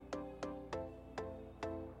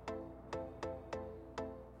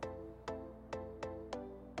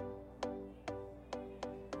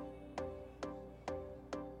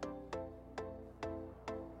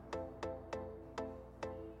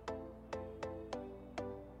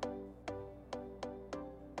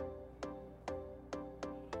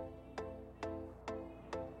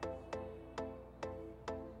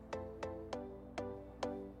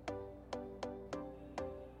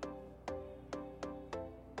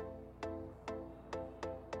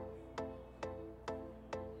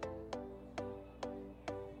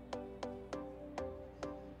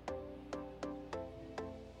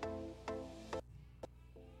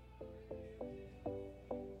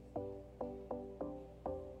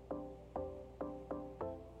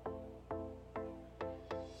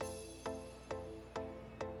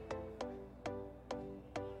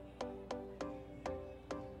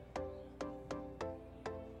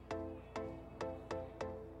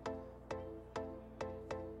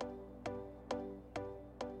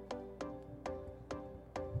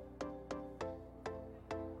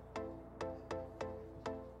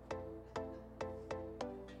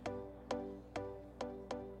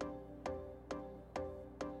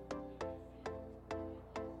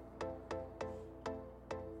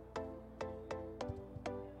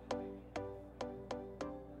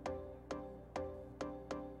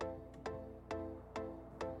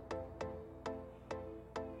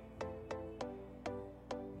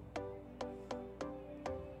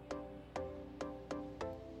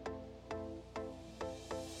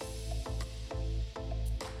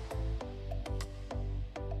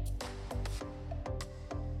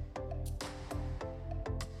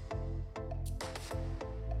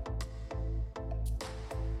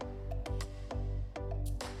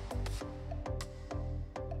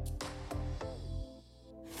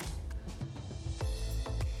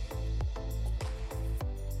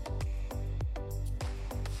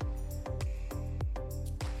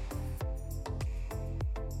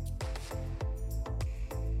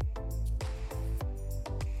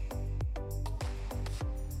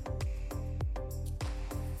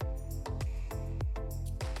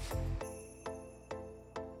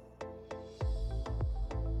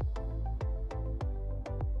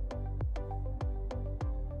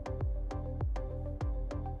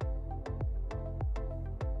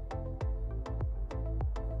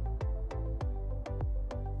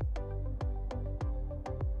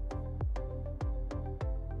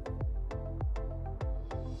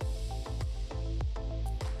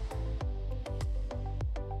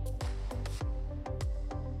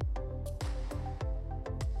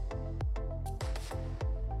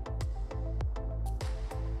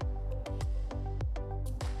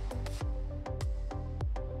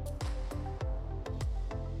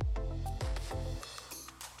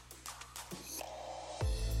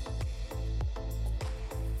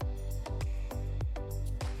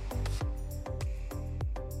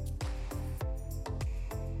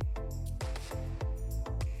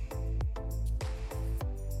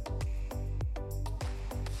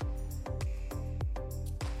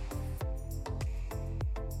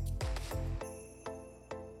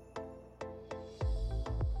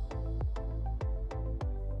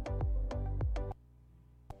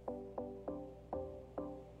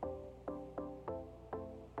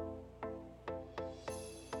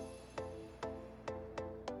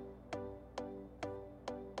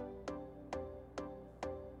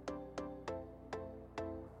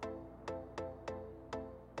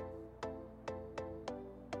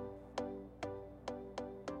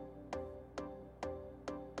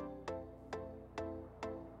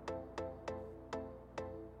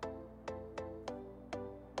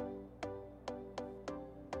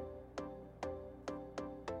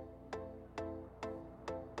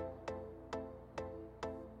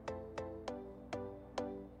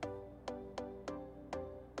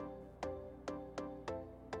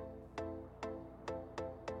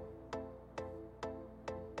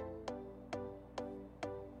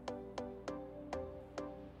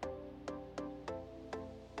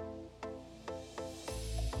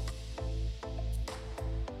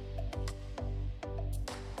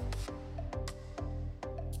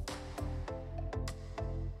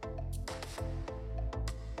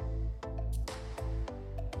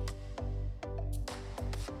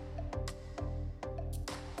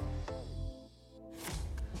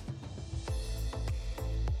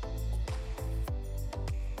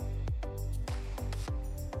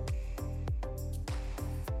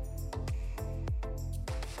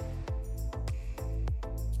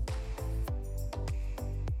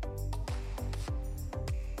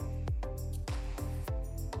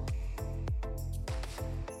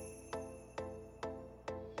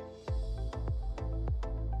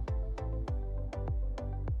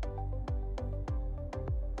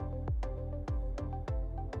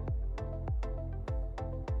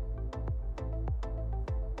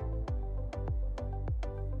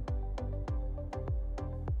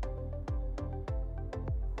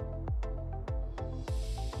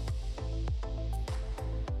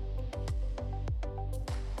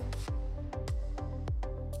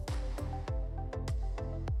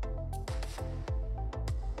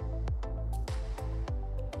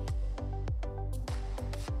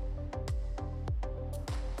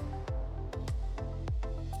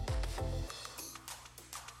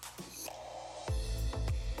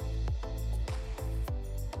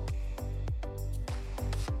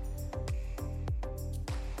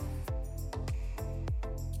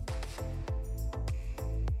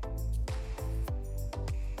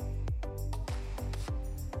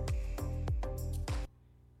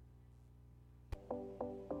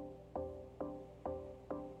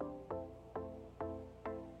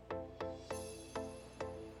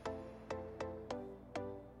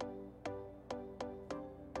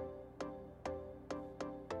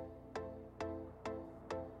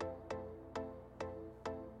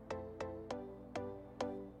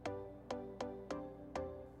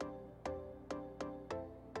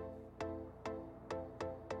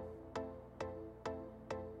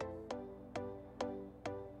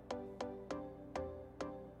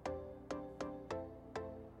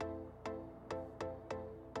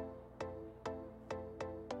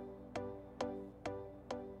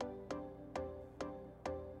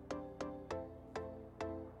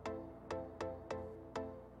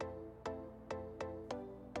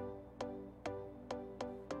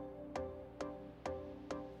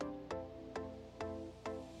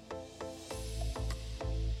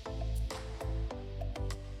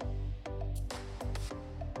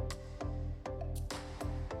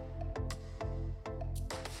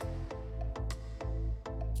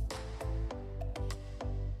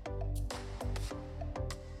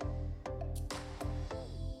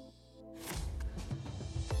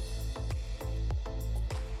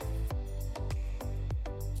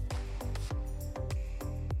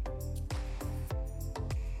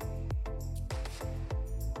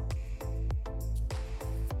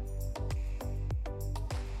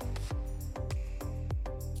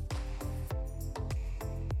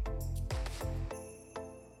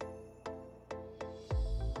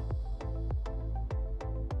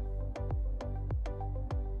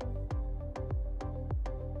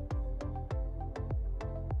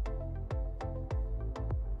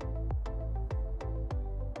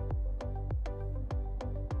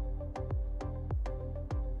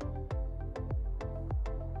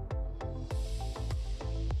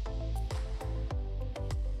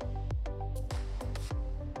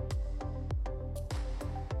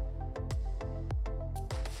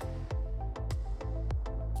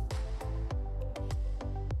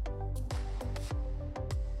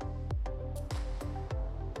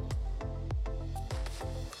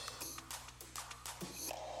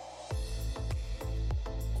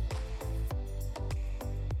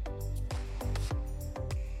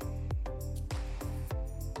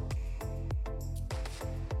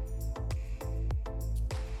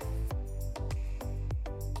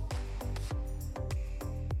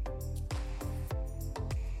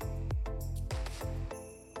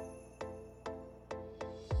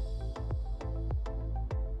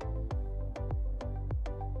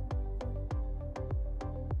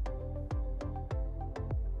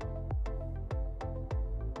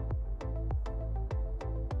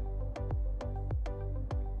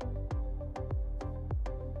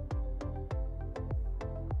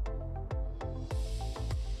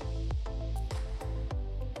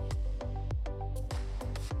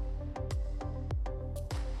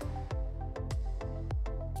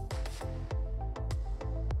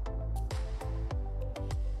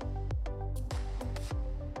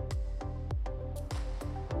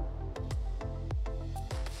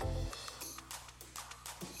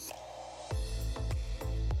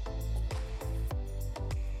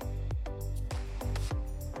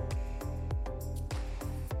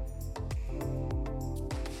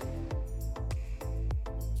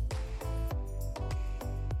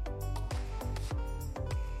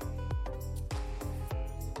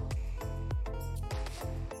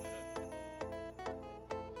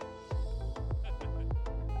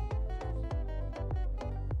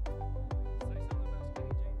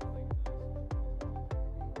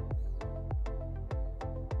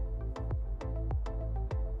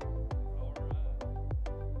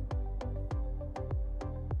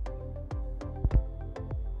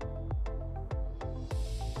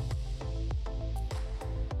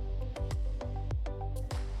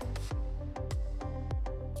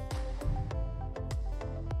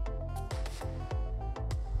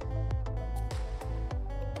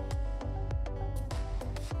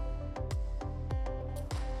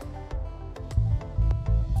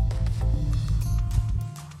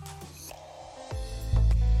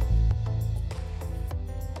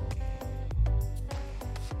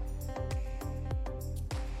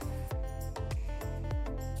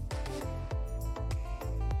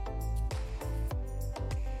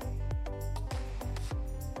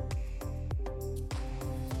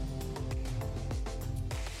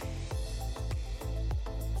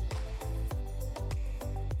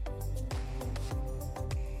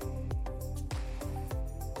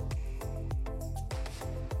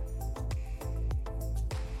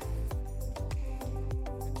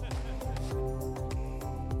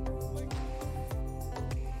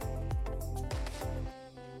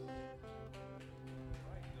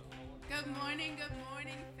Good morning,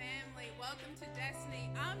 family. Welcome to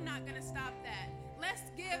Destiny. I'm not going to stop that. Let's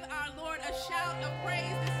give our Lord a shout of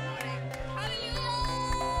praise this morning. Hallelujah!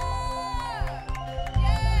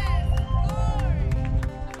 Yes, Lord.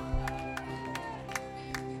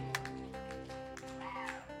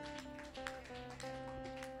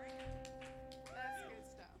 That's good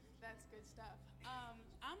stuff. That's good stuff.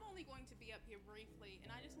 I'm only going to be up here briefly,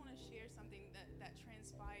 and I just want to share something that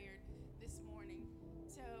transpired this morning.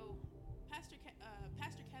 So,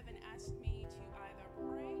 Pastor Kevin asked me to either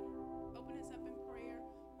pray, open us up in prayer,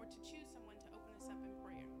 or to choose someone to open us up in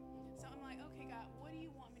prayer. So I'm like, okay, God, what do you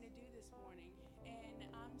want me to do this morning? And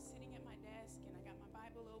I'm sitting at my desk, and I got my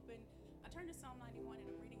Bible open. I turn to Psalm 91, and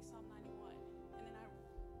I'm reading Psalm 91. And then I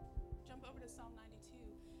jump over to Psalm 92.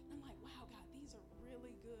 And I'm like, wow, God, these are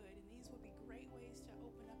really good. And these would be great ways to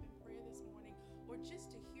open up in prayer this morning, or just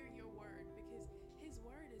to hear your word, because his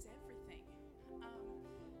word is everything.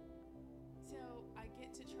 So I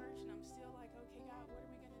get to church and I'm still like, okay, God, what are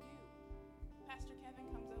we going to do? Pastor Kevin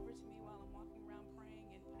comes over to me while I'm walking around praying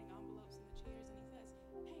and putting envelopes in the chairs, and he says,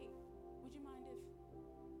 hey, would you mind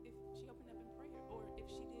if she opened up in prayer? Or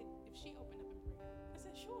if she opened up in prayer? I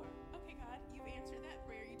said, sure. Okay, God, you've answered that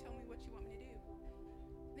prayer. You told me what you want me to do.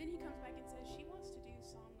 Then he comes back and says, she wants to do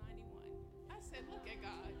Psalm 91. I said, look at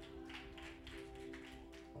God.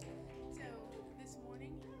 So this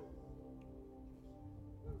morning,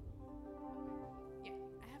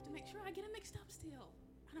 make sure I get them mixed up still.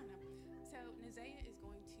 I don't know. So Neziah is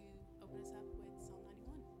going to open us up with Psalm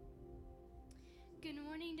 91. Good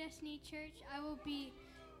morning, Destiny Church. I will be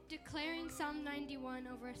declaring Psalm 91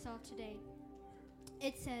 over us all today.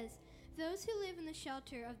 It says, those who live in the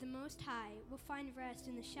shelter of the Most High will find rest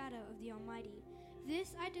in the shadow of the Almighty.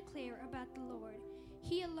 This I declare about the Lord.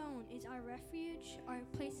 He alone is our refuge, our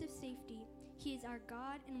place of safety. He is our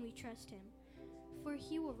God, and we trust him. For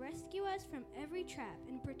he will rescue us from every trap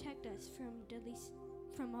and protect us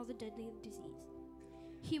from all the deadly disease.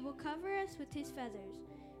 He will cover us with his feathers.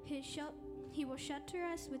 He will shelter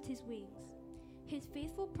us with his wings. His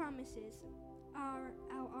faithful promises are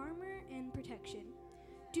our armor and protection.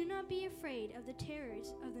 Do not be afraid of the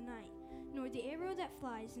terrors of the night, nor the arrow that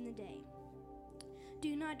flies in the day.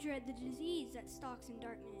 Do not dread the disease that stalks in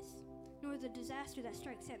darkness, nor the disaster that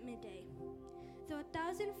strikes at midday. Though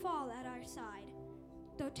 1,000 fall at our side,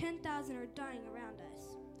 though 10,000 are dying around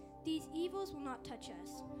us, these evils will not touch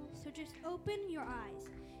us. So just open your eyes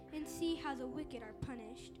and see how the wicked are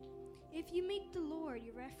punished. If you make the Lord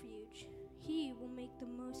your refuge, he will make the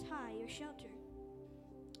Most High your shelter.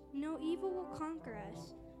 No evil will conquer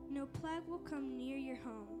us, no plague will come near your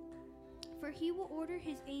home. For he will order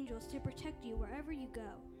his angels to protect you wherever you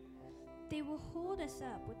go. They will hold us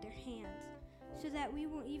up with their hands, so that we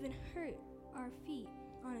won't even hurt our feet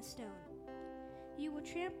on a stone. You will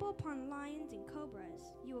trample upon lions and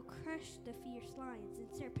cobras. You will crush the fierce lions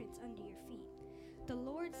and serpents under your feet. The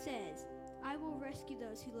Lord says, I will rescue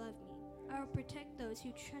those who love me. I will protect those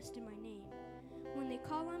who trust in my name. When they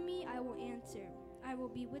call on me, I will answer. I will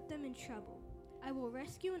be with them in trouble. I will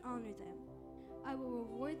rescue and honor them. I will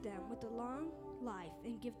reward them with a long life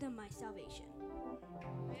and give them my salvation.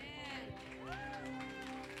 Amen.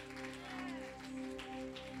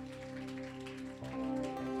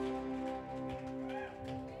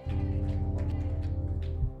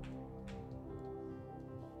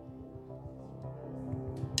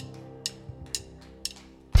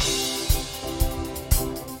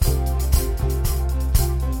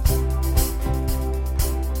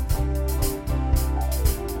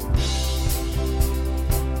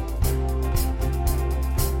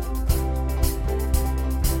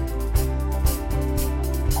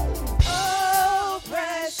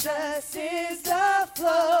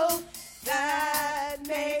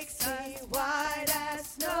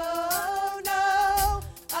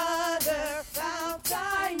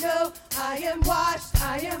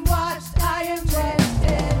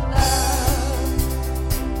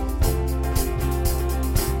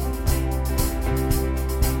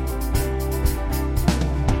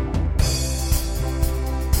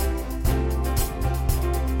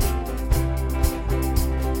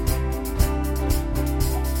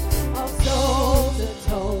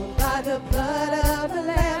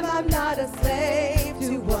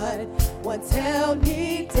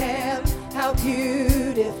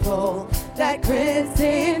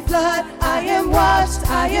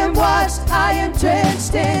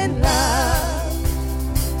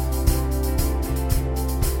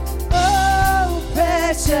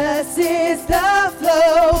 Precious is the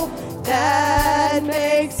flow that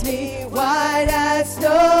makes me white as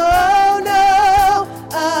snow. No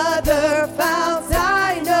other founts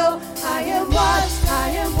I know. I am washed, I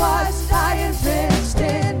am washed,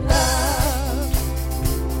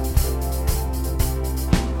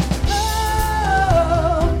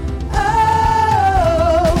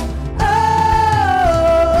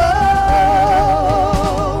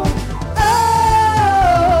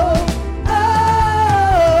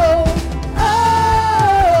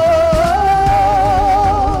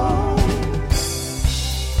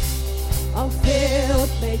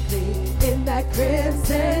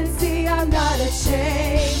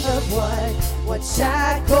 what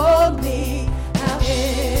shackled me. How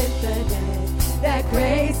infinite that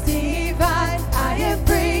grace divine. I am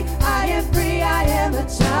free, I am free, I am a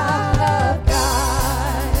child of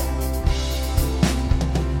God.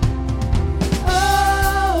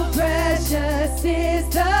 Oh, precious is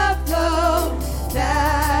the flow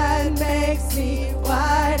that makes me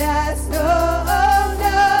white as snow. Oh,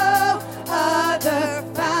 no other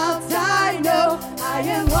fount I know. I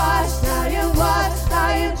am washed, I am washed,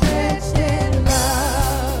 I am drenched in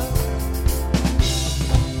love.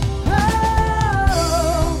 Oh,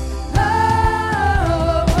 oh,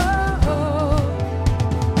 oh, oh,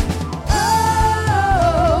 oh,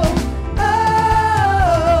 oh,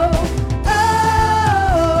 oh.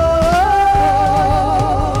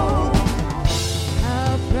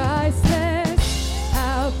 How priceless,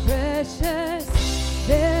 how precious,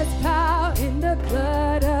 there's power in the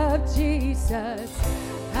blood of Jesus.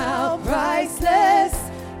 How priceless,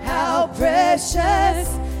 how precious,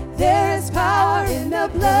 there is power in the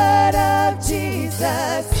blood of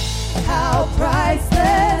Jesus. How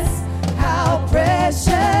priceless, how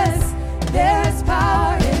precious, there is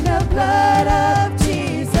power in the blood of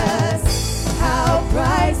Jesus. How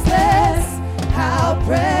priceless, how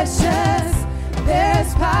precious, there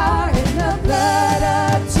is power in the blood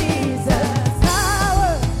of Jesus.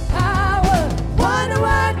 Power, power,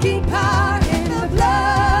 wonder-working power in the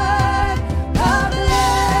blood of the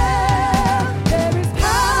Lamb. There is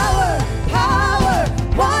power, power,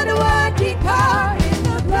 wonder-working power in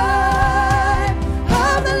the blood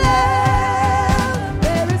of the Lamb.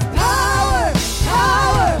 There is power,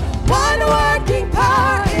 power, wonder-working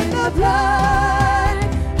power in the blood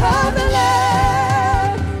of the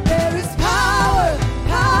Lamb. There is power,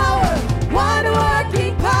 power,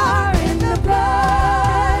 wonder-working power in the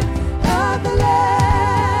blood of the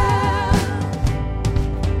Lamb.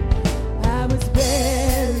 I was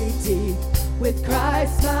buried deep with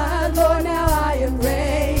Christ my Lord. Now I am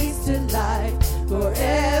raised to life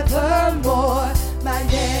forevermore. My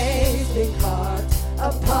name's been carved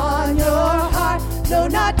upon your heart. No,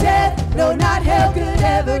 not death, no, not hell could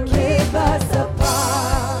ever keep us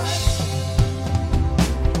apart.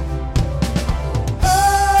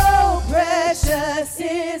 Oh, precious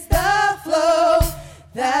is the flow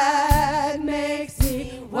that makes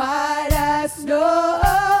me white as snow.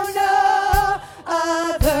 No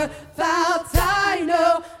other fount I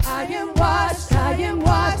know. I am washed, I am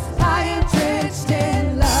washed, I am drenched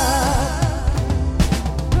in love.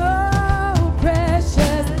 Oh,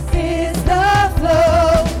 precious is the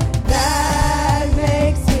flow that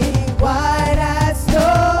makes me white as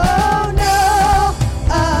snow. No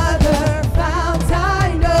other fount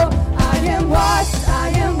I know. I am washed, I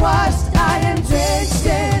am washed, I am drenched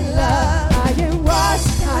in love. I am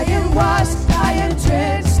washed, I am washed, I am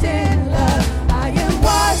drenched in love. I am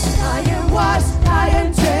washed, I am washed, I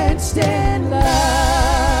am drenched in love.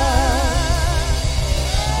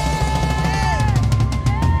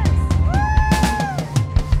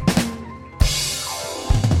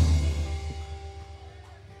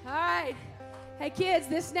 All right. Hey, kids,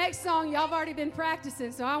 this next song, y'all have already been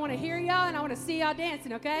practicing, so I want to hear y'all and I want to see y'all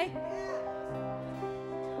dancing, okay?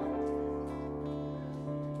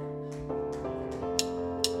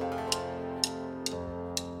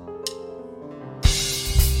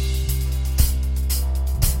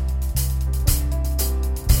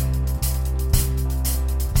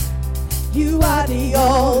 You are the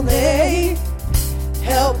only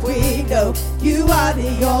help we know. You are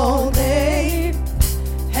the only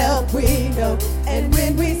help we know. And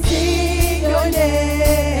when we sing your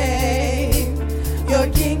name, your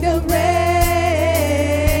kingdom reigns.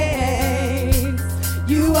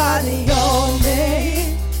 You are the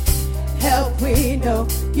only help we know.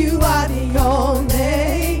 You are the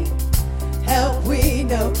only help we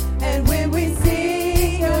know. And when we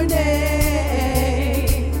sing your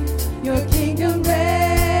name, your kingdom reigns.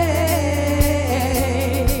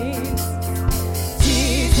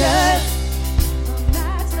 Jesus, the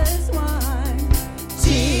matchless one.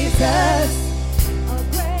 Jesus, our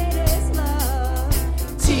greatest love.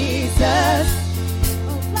 Jesus,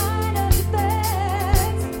 our line of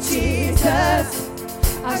defense. Jesus,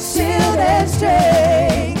 our shield and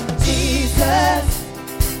strength. Jesus,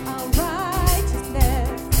 our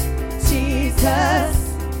righteousness. Jesus,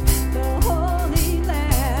 the Holy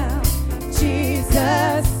Lamb.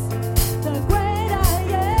 Jesus, the great I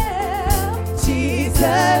am.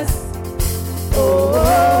 Jesus,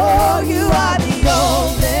 oh, you are the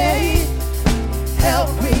only help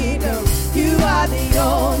we know. You are the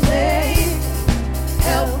only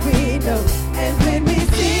help we know. And when we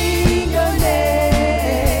sing your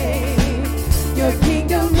name, your kingdom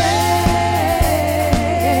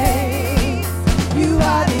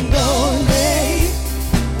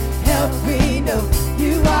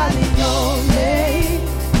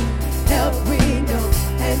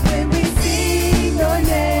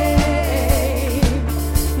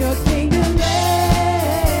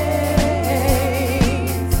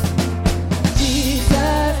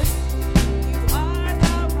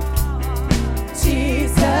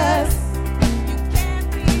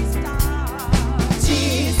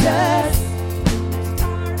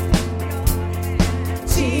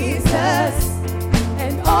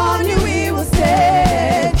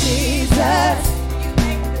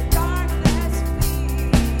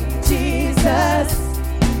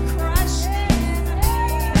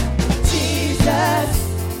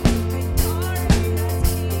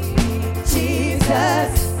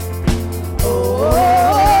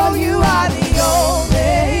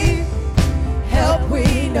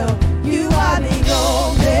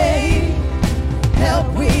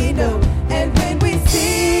we know. And when we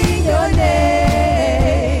sing your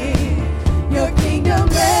name, your kingdom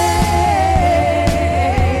reigns.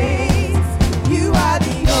 You are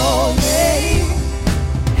the only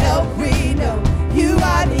help we know. You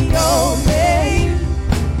are the only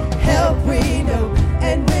help we know.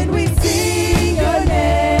 And when we sing your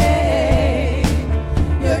name,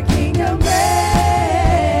 your kingdom reigns.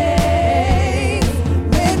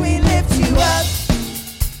 When we lift you up,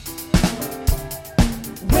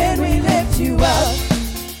 when we lift you up,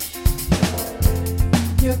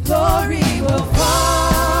 your glory will fall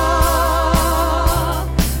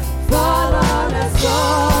on us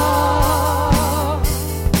all.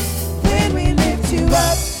 When we lift you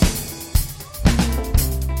up,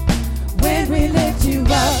 when we lift you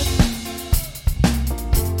up,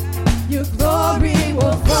 your glory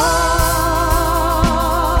will fall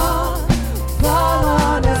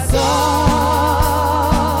on us all,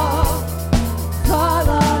 fall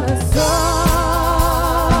on us all,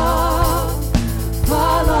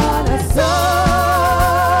 fall on us all.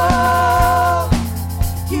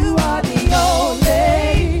 You are the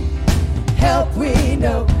only help we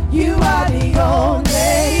know. You are the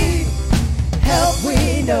only help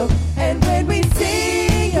we know. And when we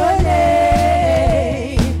sing your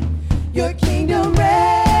name, your kingdom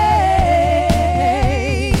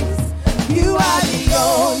reigns. You are the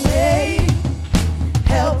only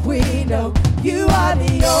help we know. You are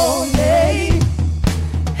the only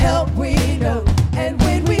help we know. And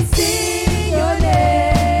when we sing your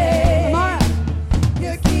name,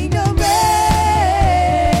 your kingdom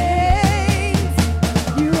reigns.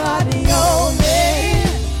 You are the only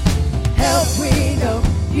help we know.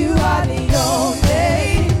 You are the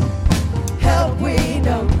only help we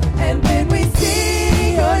know. And when we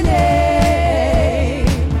sing your name,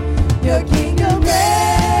 your kingdom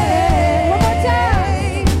reigns. One more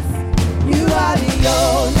time. You are the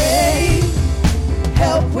only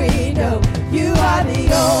help we know. You are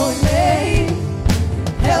the only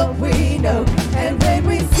help we know. And when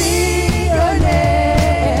we sing your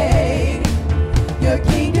name, your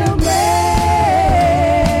kingdom reigns.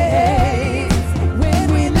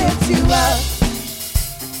 When we lift you up,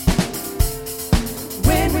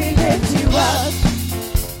 when we lift you up,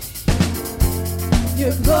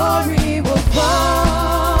 your glory will fall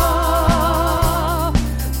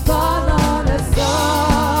on us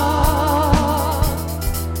all.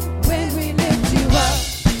 When we lift you up,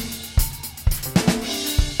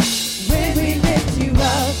 when we lift you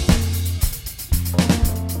up,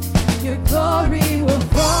 your glory will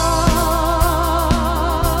fall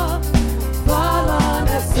on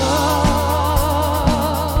us all.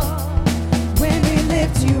 When we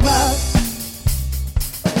lift you up,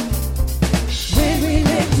 when we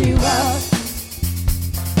lift you up,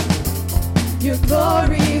 your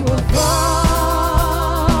glory will fall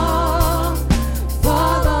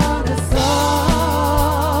on us all,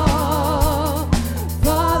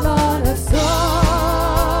 fall on us all,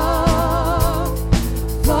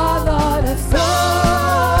 fall on us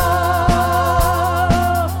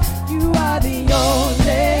all. You are the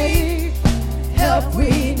only help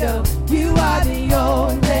we know. You are the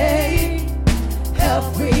only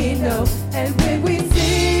help we know. And when we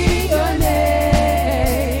sing your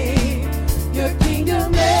name, your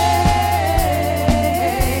kingdom reigns.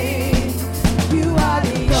 You are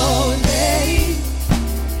the only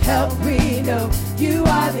help we know. You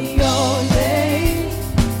are the only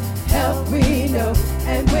help we know.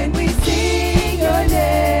 And when we sing your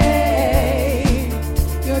name,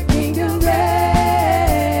 your kingdom reigns.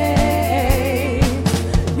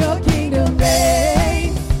 Your kingdom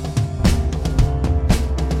reigns.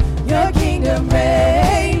 Your kingdom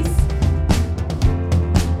reigns.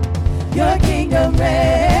 Your kingdom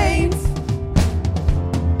reigns.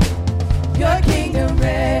 Your kingdom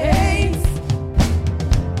reigns.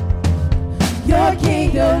 Your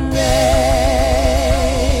kingdom reigns.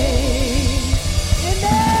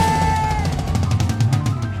 Amen.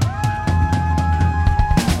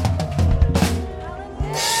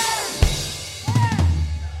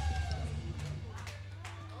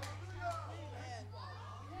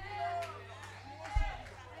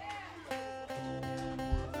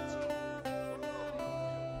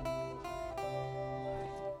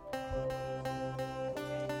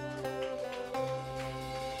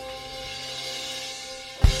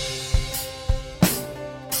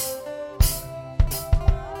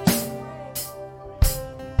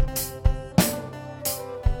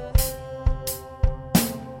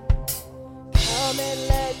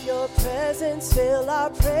 presence fill our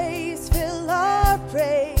praise, fill our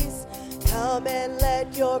praise. Come and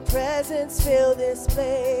let your presence fill this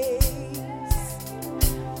place.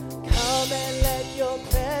 Come and let your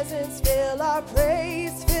presence our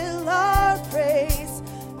praise, fill our praise.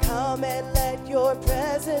 Come and let your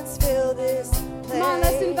presence fill this place. Come on,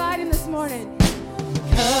 let's invite him this morning.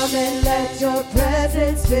 Come and let your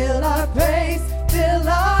presence fill our praise, fill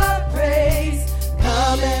our praise.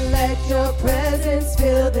 Come and let your presence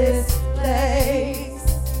fill this place.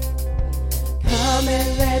 Come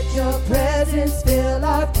and let your presence fill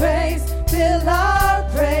our praise, fill our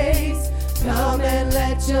praise. Come and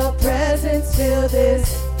let your presence fill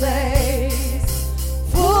this place.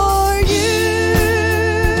 For you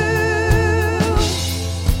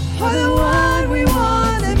are the one we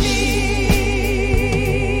want to meet.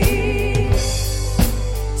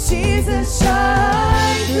 Jesus,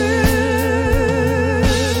 shine through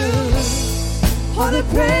all the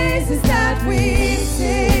praises that we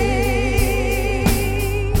sing.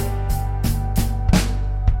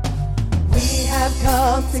 We have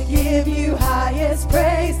come to give you highest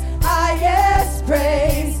praise, highest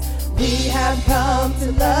praise. We have come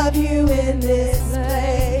to love you in this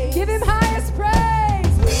place. Give him highest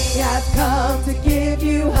praise. We have come to give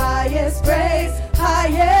you highest praise,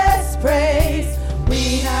 highest praise.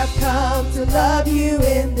 We have come to love you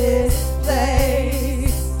in this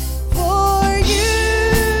place. For you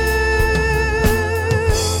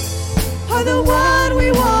are the one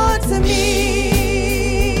we want to meet.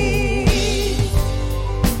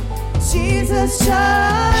 Jesus,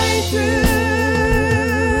 shine through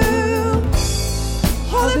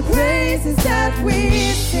all the praises that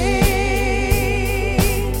we sing.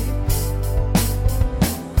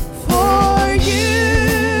 For you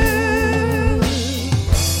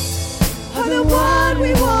are the one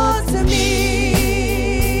we want to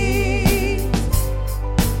meet.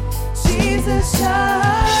 Jesus,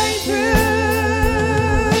 shine through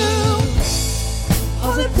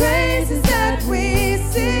all the praises that we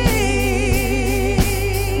sing.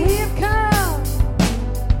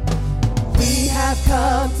 We have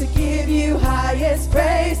come to give you highest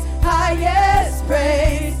praise, highest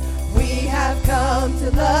praise. We have come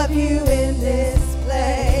to love you in this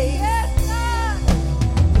place.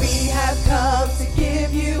 We have come to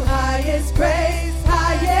give you highest praise,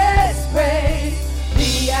 highest praise.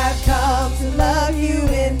 We have come to love you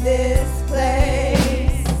in this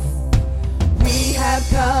place. We have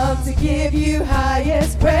come to give you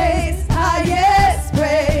highest praise, highest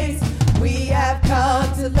praise. We have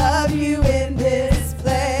come to love you in this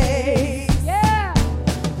place. Yeah.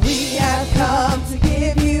 We have come to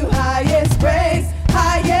give you highest praise,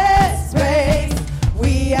 highest praise.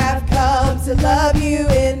 We have come to love you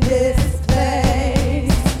in this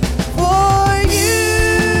place. For you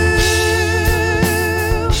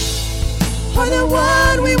are the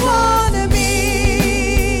one we want to meet.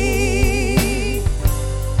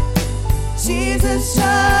 Jesus,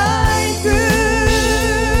 shine through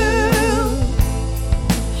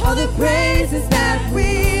all the praises that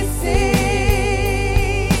we sing.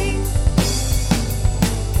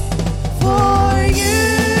 For you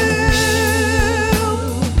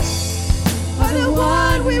are the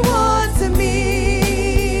one we want to meet.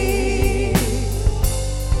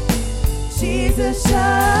 Jesus,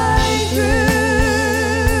 shine through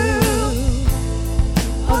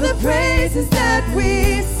all the praises that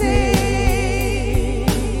we sing.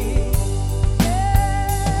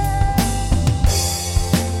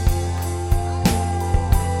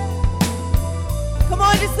 Come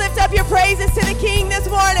on, just lift up your praises to the King this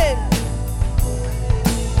morning.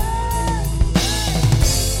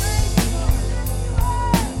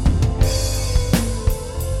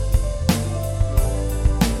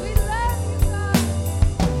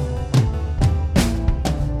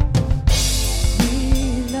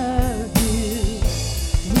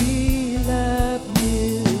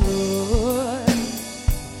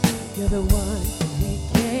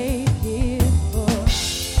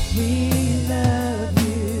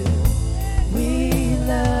 We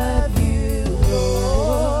love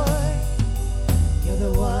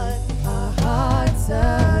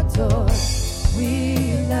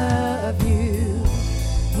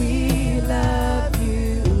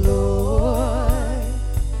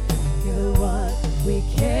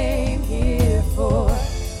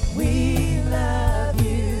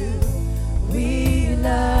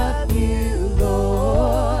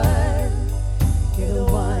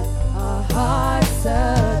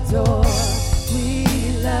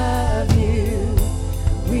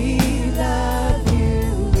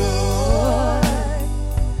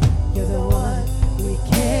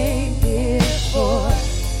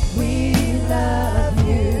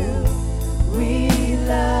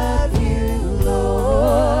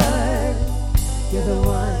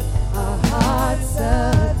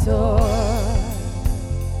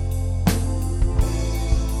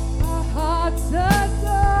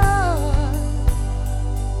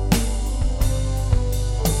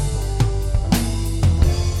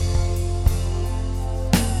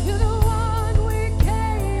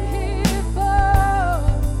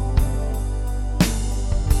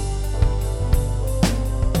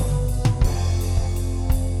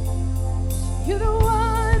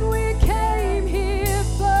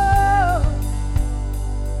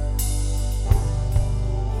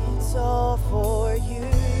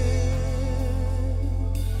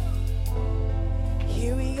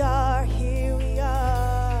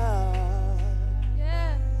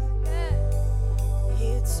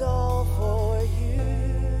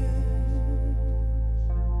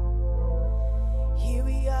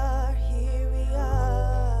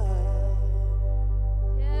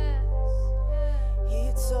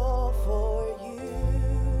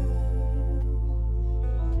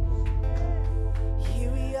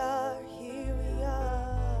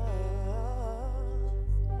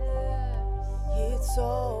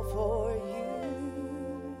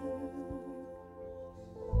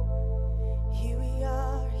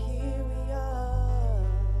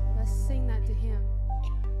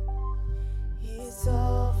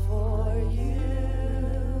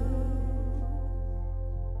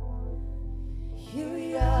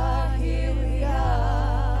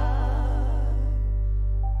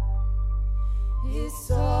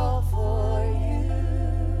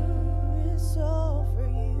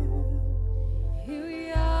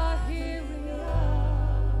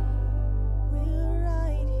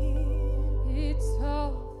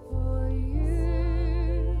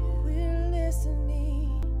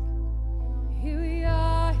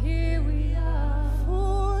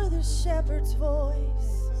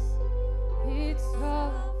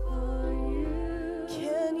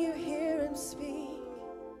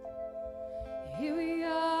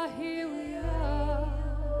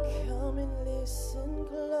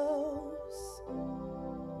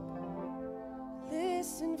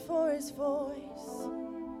his voice.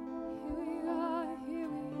 Here we are, here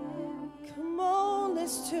we are. Come on,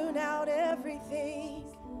 let's tune out everything.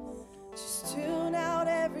 Just tune out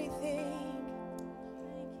everything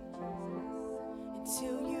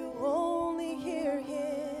until you only hear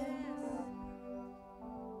him.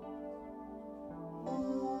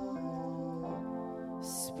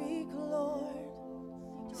 Speak, Lord.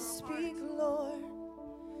 Speak, Lord.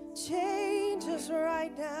 Change us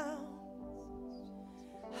right now.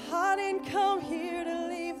 I didn't come here to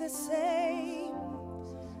leave the same.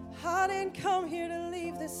 I didn't come here to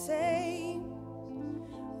leave the same.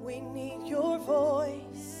 We need your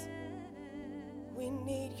voice. We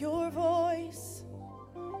need your voice.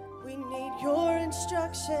 We need your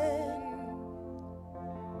instruction.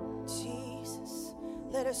 Jesus,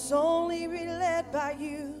 let us only be led by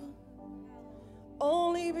you.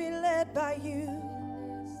 Only be led by you.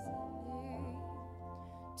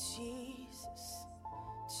 Jesus,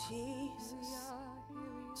 Jesus,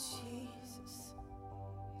 Jesus.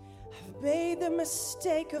 I've made the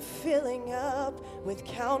mistake of filling up with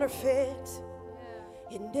counterfeit.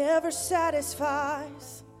 It never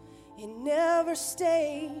satisfies. It never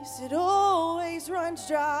stays. It always runs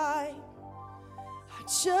dry. I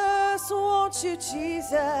just want you,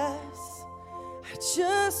 Jesus. I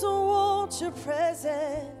just want your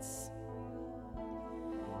presence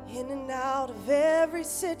in and out of every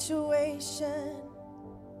situation.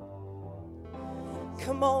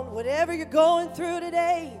 Come on, whatever you're going through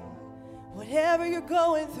today, whatever you're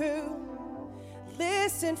going through,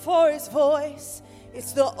 listen for his voice.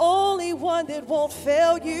 It's the only one that won't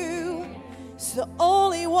fail you. It's the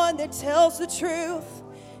only one that tells the truth.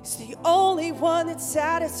 It's the only one that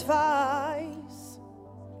satisfies.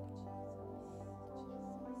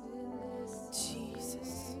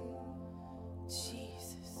 Jesus,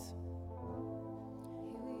 Jesus.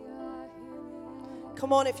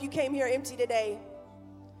 Come on, if you came here empty today,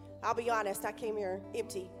 I'll be honest, I came here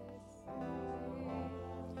empty.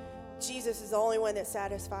 Jesus is the only one that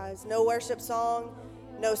satisfies. No worship song,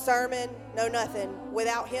 no sermon, no nothing.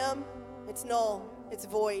 Without him, it's null, it's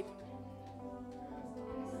void.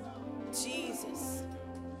 Jesus,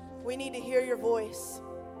 we need to hear your voice.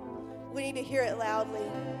 We need to hear it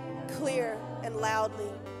loudly, clear and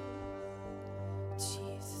loudly.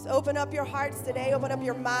 Jesus, open up your hearts today, open up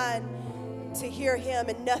your mind to hear him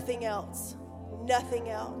and nothing else. Nothing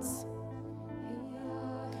else.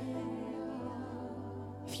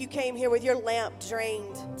 If you came here with your lamp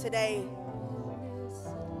drained today,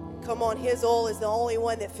 come on, his oil is the only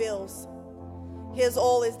one that fills. His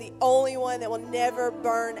oil is the only one that will never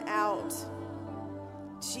burn out.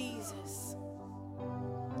 Jesus.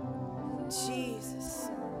 Jesus.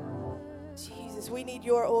 Jesus, we need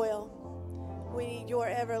your oil. We need your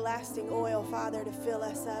everlasting oil, Father, to fill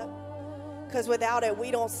us up. Because without it, we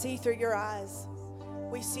don't see through your eyes.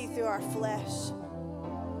 We see through our flesh.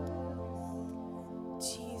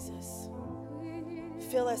 Jesus,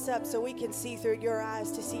 fill us up so we can see through your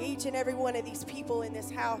eyes, to see each and every one of these people in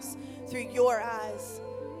this house through your eyes.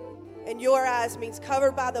 And your eyes means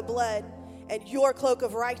covered by the blood and your cloak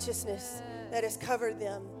of righteousness that has covered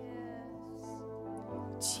them.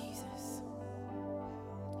 Jesus.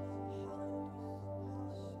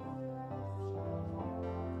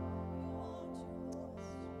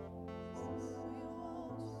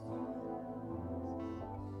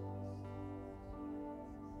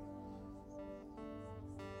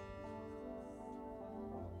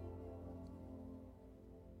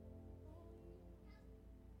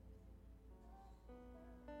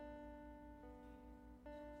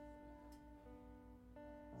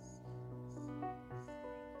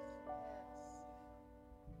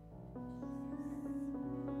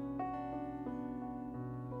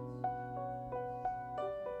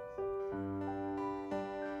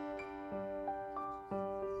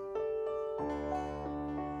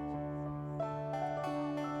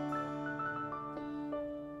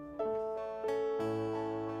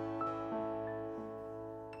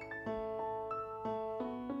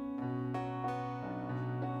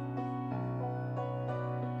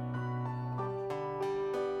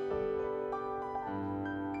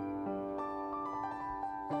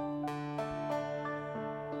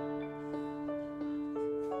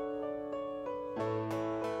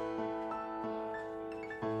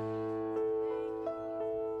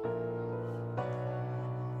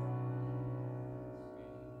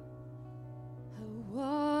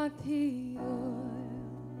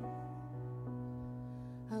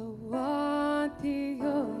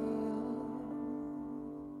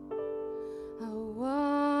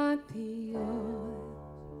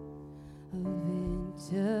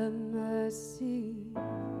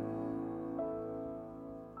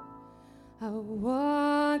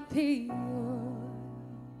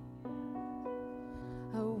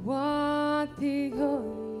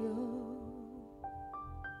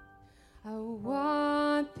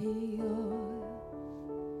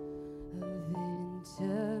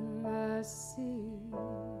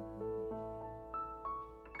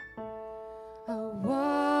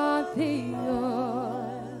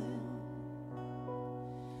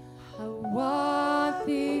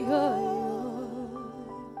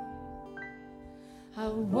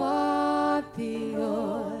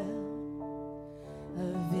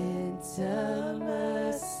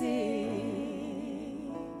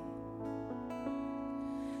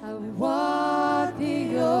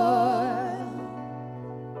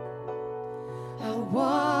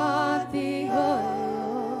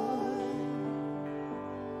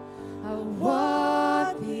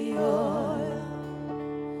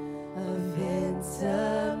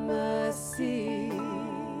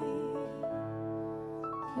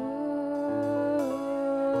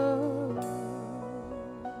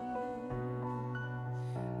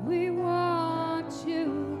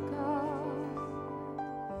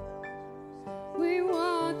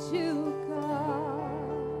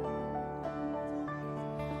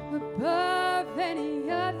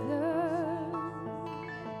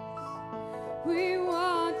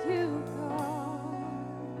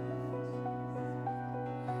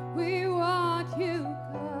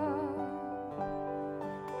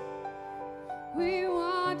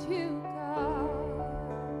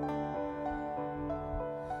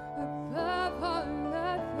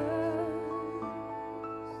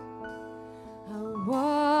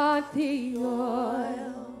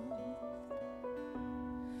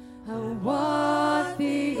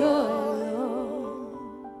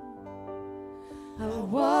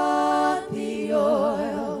 want the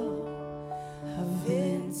oil of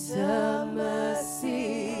intimacy.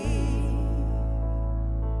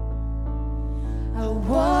 I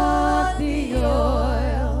want the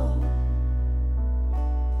oil.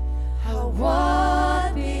 I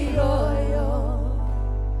want the oil.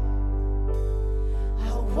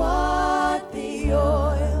 I want the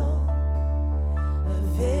oil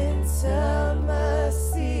of intimacy.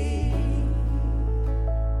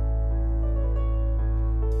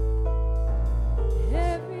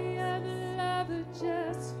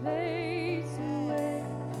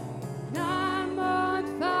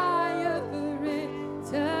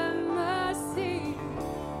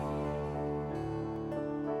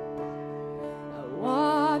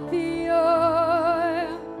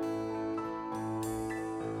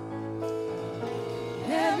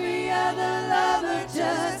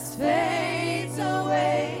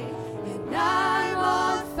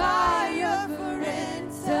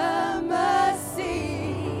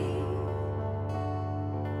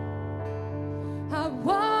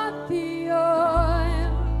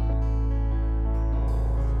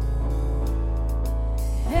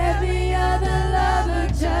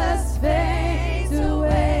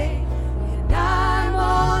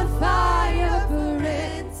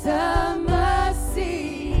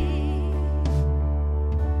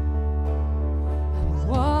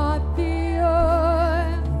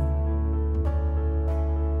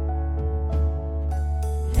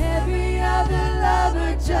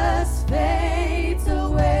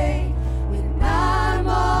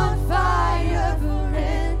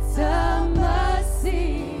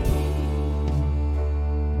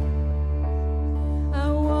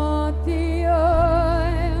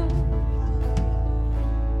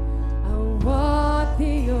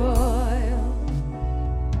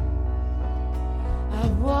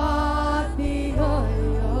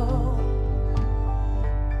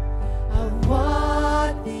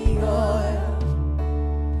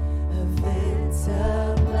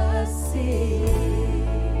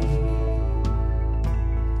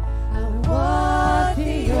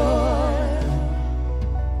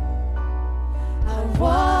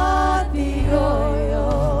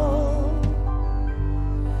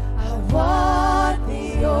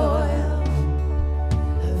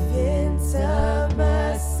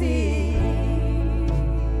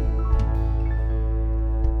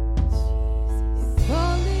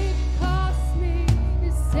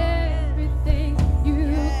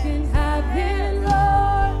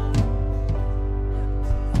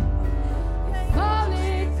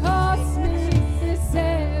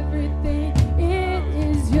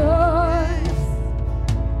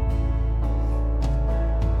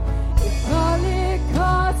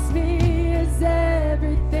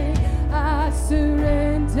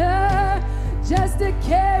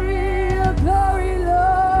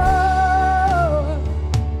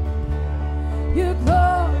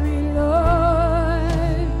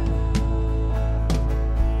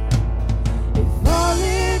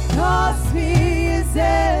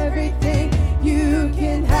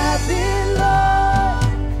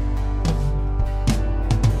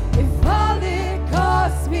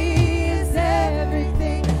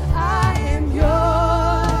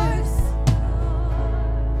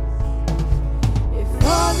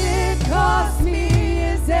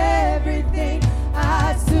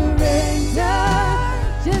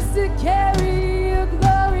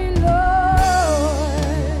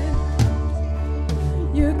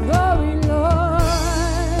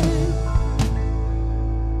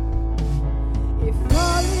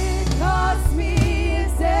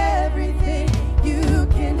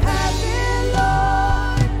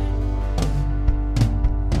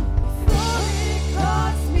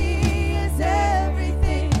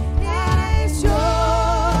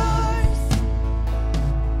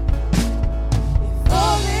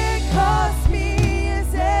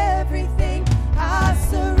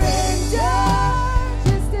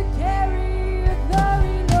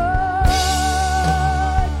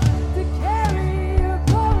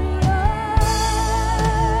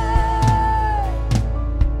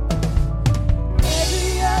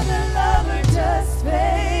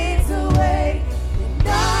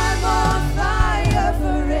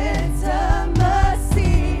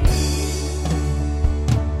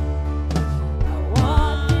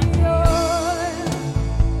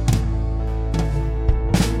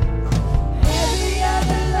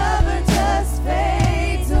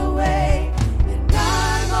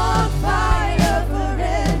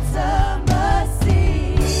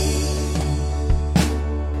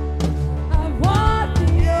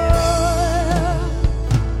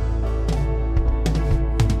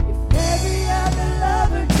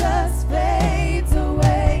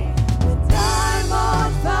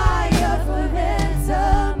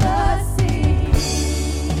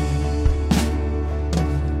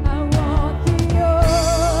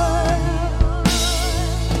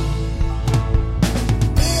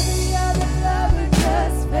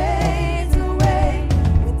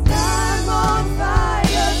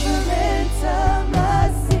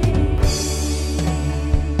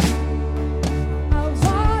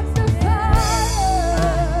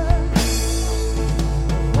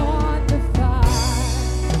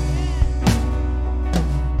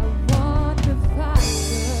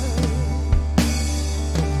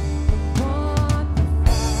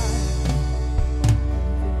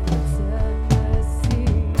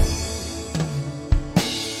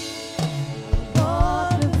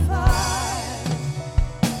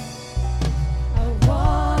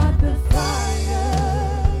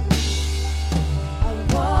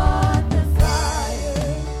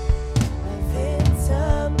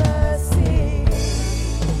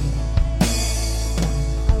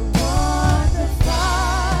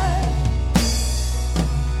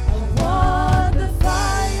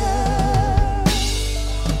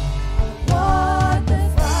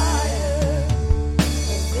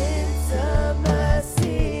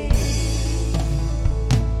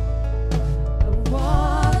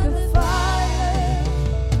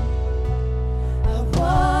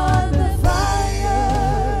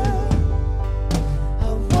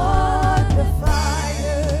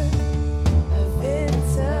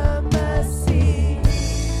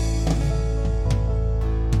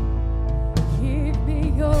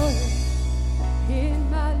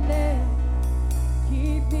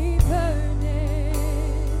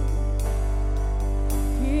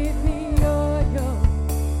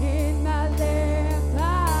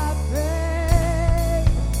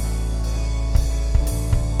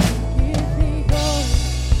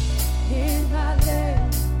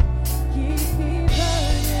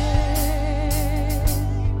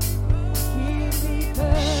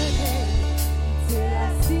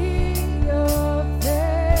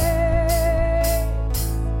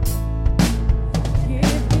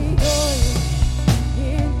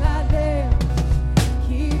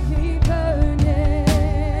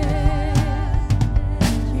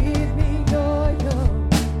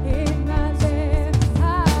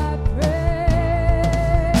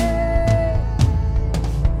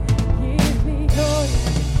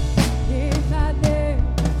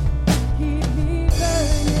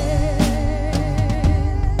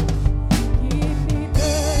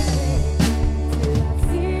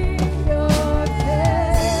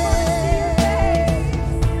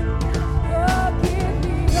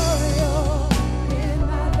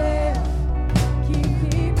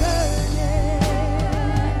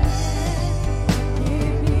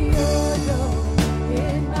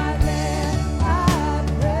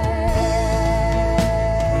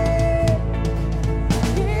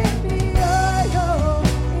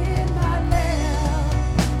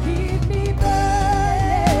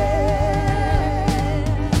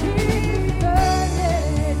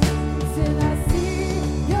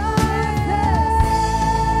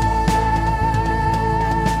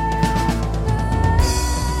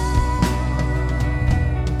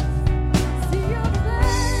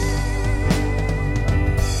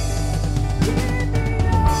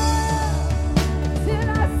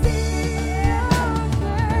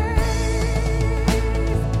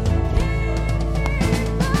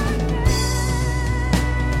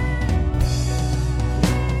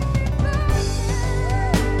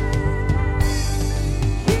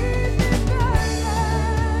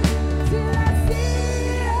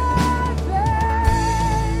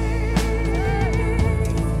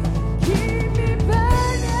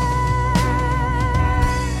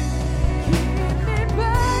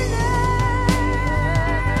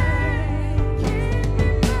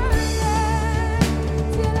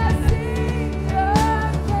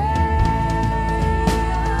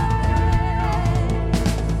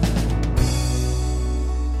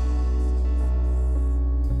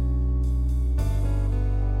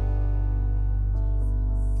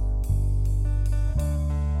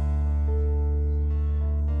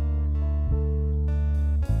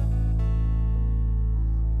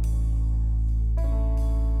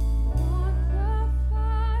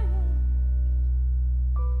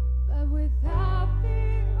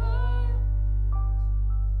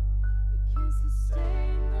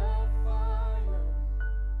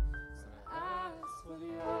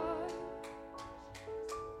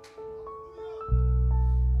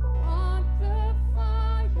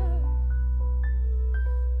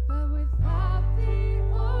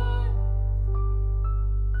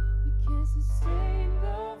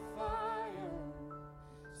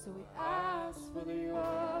 So we ask for the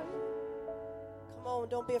oil. Come on,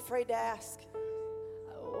 don't be afraid to ask.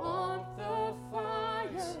 I want the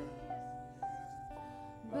fire,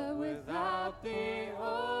 but without the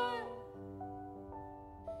oil,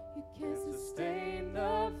 you can't sustain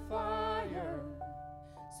the fire.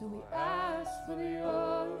 So we ask for the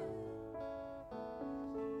oil.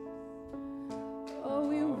 Oh,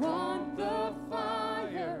 we want the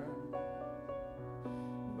fire,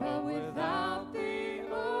 but without the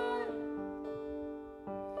oil,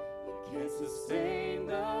 you can't sustain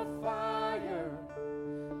the fire.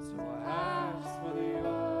 So I ask for the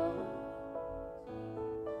oil.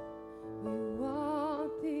 We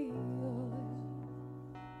want the oil.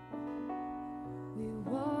 We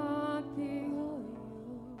want the oil.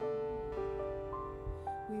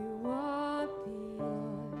 We want the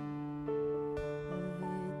oil of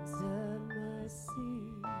intimacy.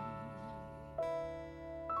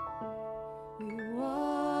 We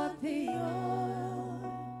want the oil.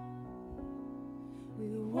 We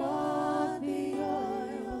want the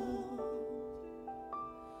oil.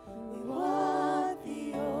 We want the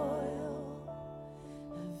oil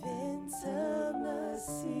of intimacy.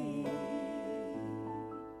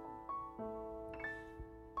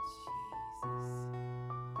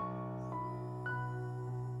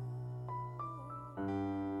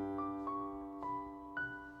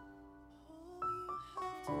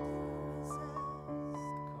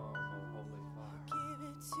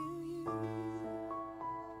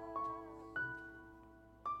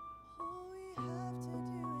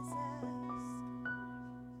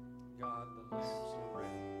 God, the lamps are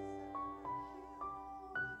ready.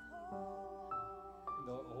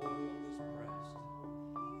 The oil is pressed.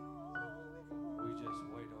 We just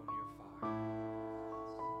wait on your fire.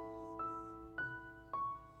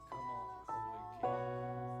 Come on, Holy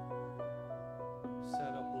King.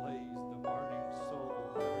 Set ablaze the burning souls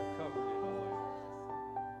that are covered in oil.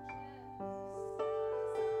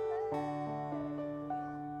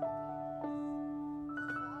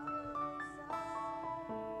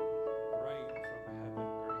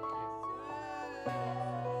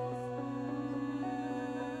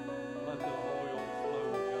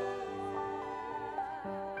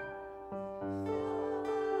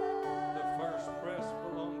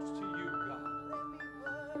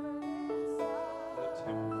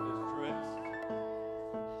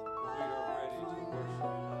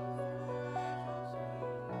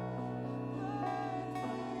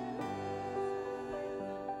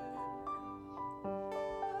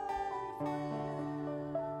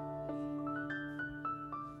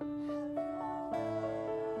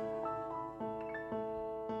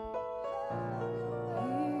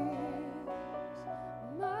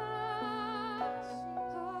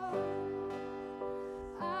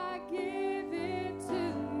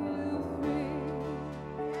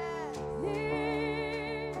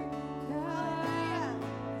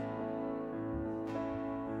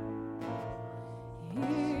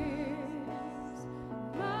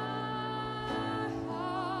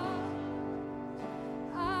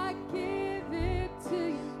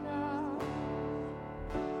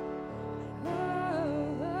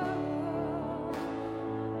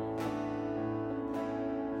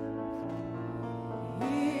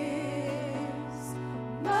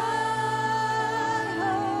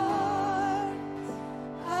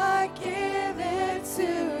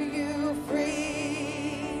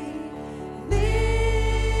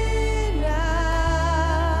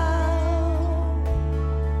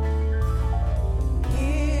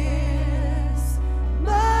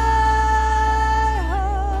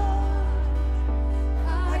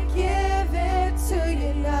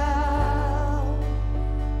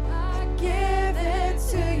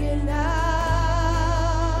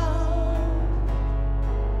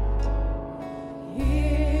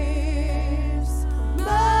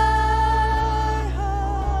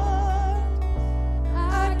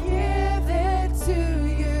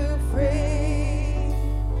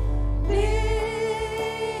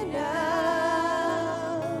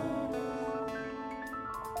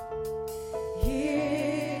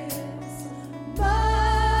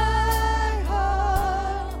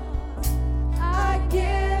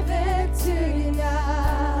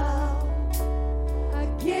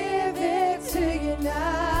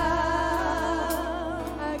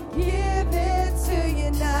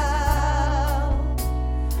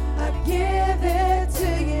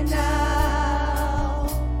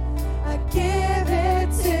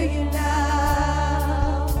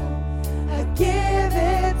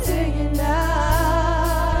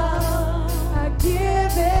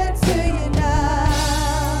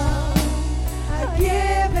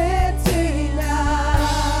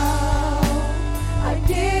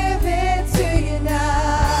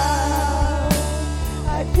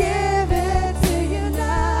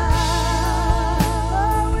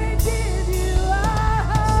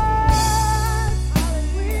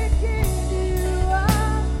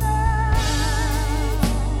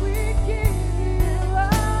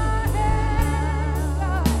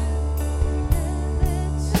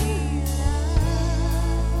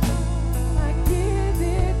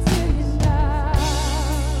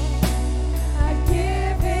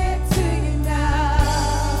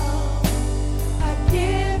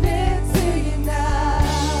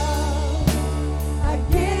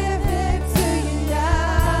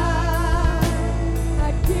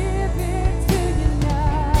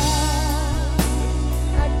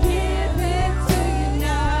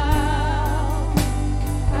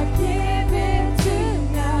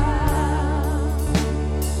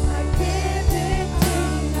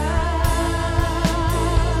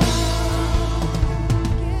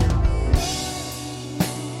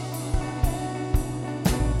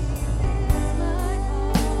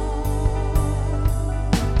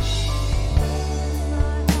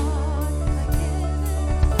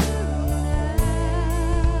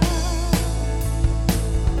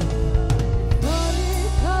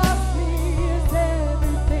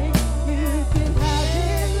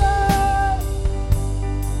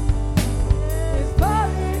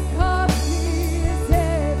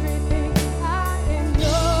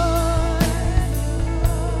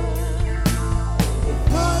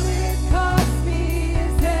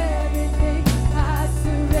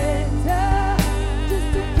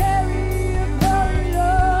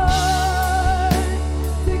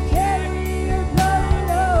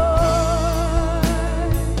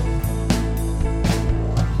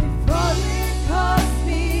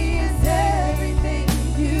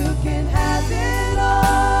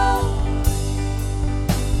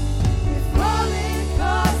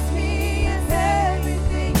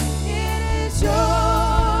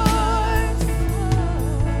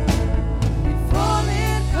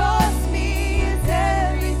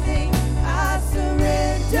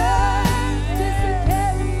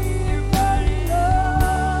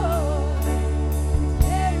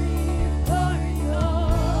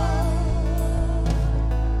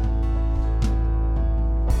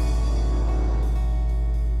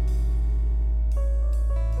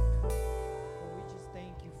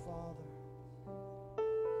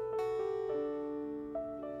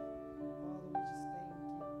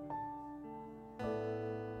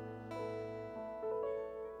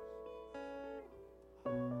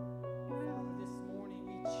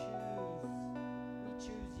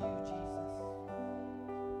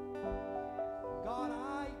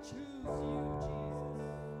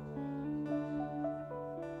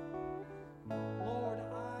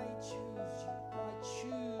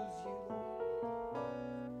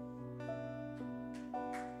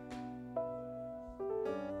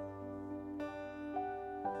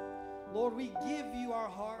 Lord, we give you our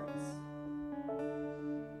hearts.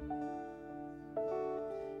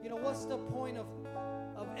 You know, what's the point of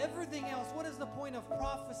everything else? What is the point of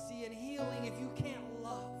prophecy and healing if you can't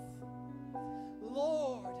love?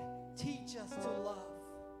 Lord, teach us to love.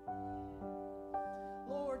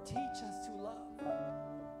 Lord, teach us to love.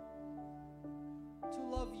 To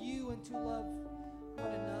love you and to love one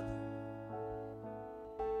another.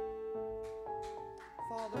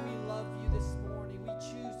 Father, we love you this morning. We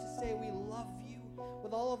choose to say we love you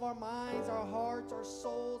with all of our minds, our hearts, our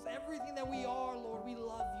souls, everything that we are, Lord. We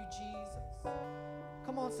love you, Jesus.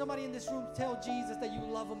 Come on, somebody in this room, tell Jesus that you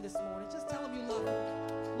love him this morning. Just tell him you love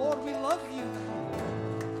him. Lord, we love you.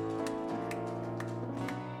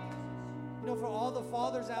 You know, for all the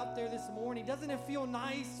fathers out there this morning, doesn't it feel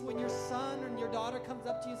nice when your son or your daughter comes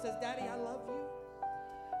up to you and says, Daddy, I love you?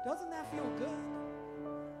 Doesn't that feel good?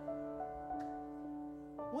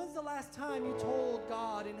 When's the last time you told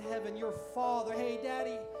God in heaven, your Father, hey,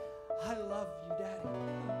 Daddy, I love you, Daddy.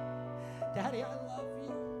 Daddy, I love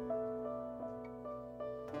you.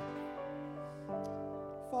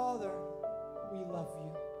 Father, we love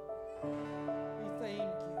you. We thank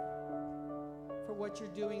you for what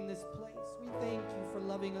you're doing in this place. We thank you for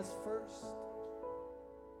loving us first.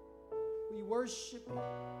 We worship you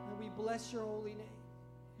and we bless your holy name.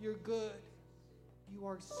 You're good. You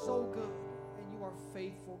are so good and you are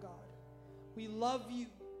faithful, God. We love you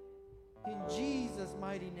in Jesus'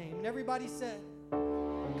 mighty name. And everybody said,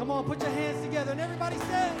 come on, put your hands together. And everybody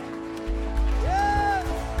said, yes,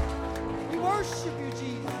 we worship you,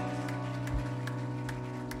 Jesus.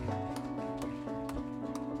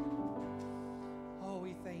 Oh,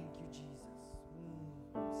 we thank you, Jesus.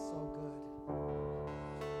 So good.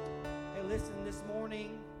 Hey, listen, this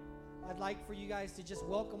morning, I'd like for you guys to just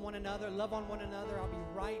welcome one another, love on one another. I'll be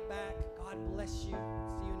right back. God bless you.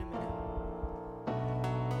 See you in a minute.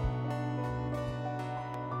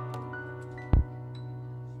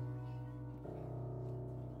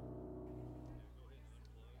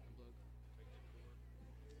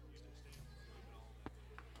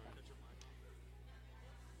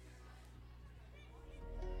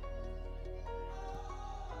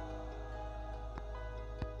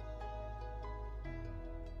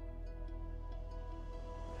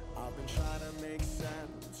 I've been trying to make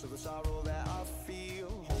sense of the sorrow that I feel,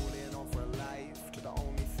 holding on for life to the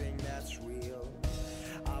only thing that's real.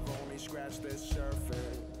 I've only scratched the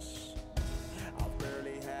surface, I've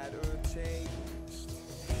barely had a taste,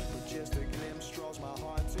 but just a glimpse draws my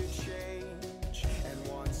heart to change, and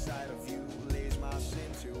one side of you lays my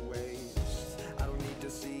sin to waste. I don't need to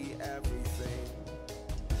see everything,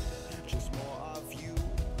 just more of you.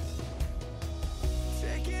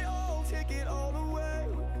 Take it all away.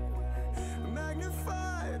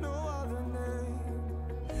 Magnify no other name.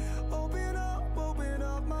 Open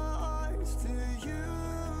up my eyes to you.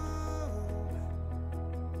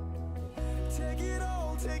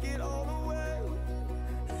 Take it all away.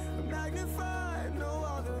 Magnify no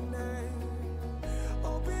other name.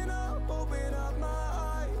 Open up my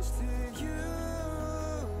eyes to you.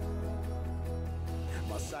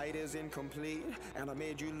 My sight is incomplete, and I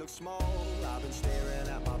made you look small. I've been staring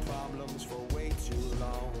at my problems for way too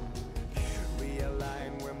long.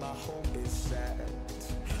 Realign where my home is set,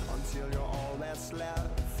 until you're all that's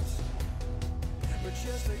left. But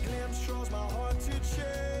just a glimpse draws my heart to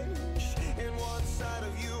change, and one side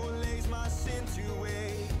of you lays my sin to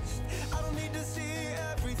waste. I don't need to see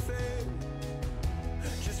everything,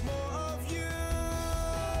 just more of you.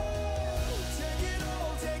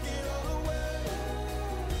 Take it all away.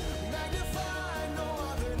 Magnify no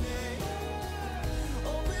other name.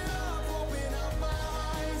 Open up my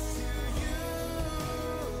eyes to you.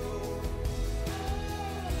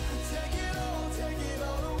 Take it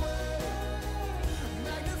all away.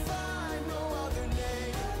 Magnify no other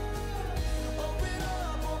name. Open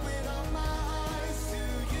up my eyes to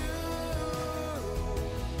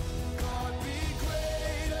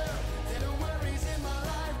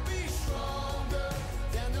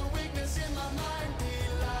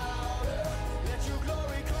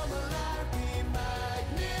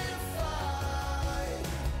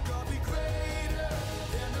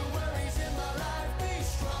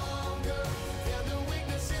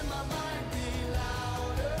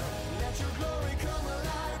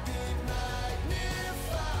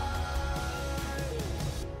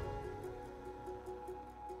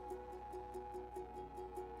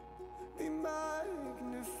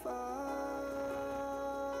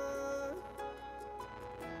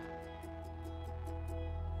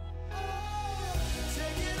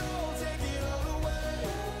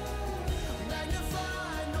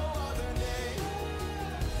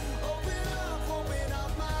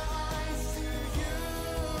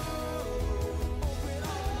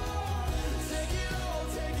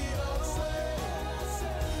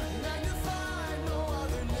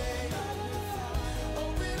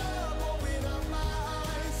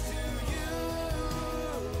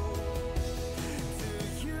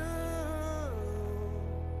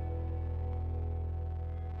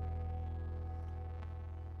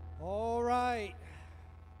All right.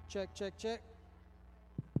 Check, check, check.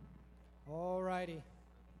 All righty.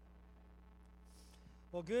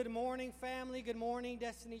 Well, good morning, family. Good morning,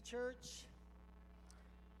 Destiny Church.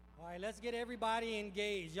 All right, let's get everybody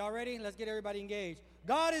engaged. Y'all ready? Let's get everybody engaged.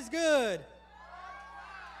 God is good.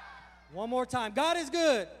 One more time. God is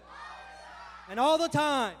good. And all the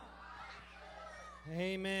time.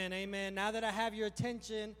 Amen, amen. Now that I have your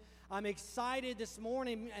attention, I'm excited this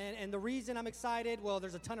morning, and the reason I'm excited, well,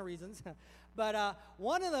 there's a ton of reasons, but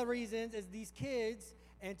one of the reasons is these kids,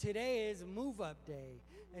 and today is move-up day.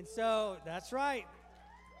 And so, that's right.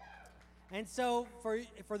 And so,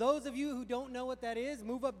 for those of you who don't know what that is,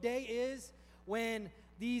 move-up day is when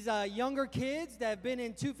these younger kids that have been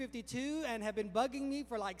in 252 and have been bugging me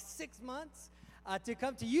for like 6 months to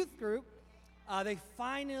come to youth group, they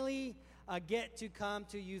finally get to come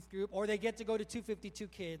to youth group, or they get to go to 252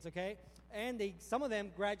 kids, okay? And some of them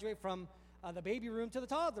graduate from the baby room to the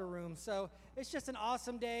toddler room. So it's just an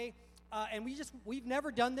awesome day. And we've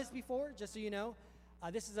never done this before, just so you know.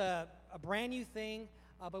 This is a brand new thing,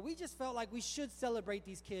 but we just felt like we should celebrate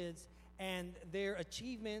these kids and their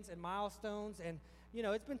achievements and milestones. And, you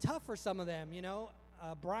know, it's been tough for some of them, you know.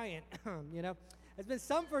 Bryant, you know. It's been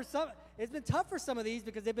tough for some of these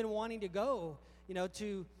because they've been wanting to go, you know,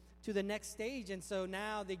 to the next stage. And so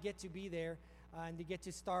now they get to be there, and they get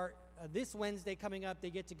to start this Wednesday coming up.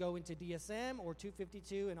 They get to go into DSM or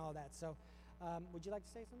 252 and all that. So would you like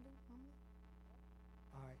to say something?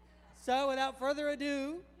 All right. So without further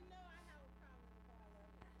ado,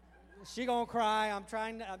 she gonna cry. I'm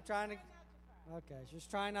trying to. Okay, she's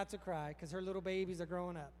trying not to cry because her little babies are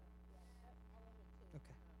growing up. Okay.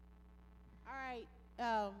 All right.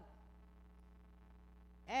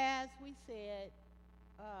 As we said,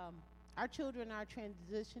 our children are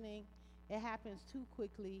transitioning. It happens too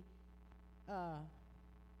quickly.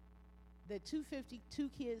 The 252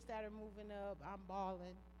 kids that are moving up, I'm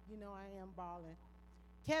balling. You know I am balling.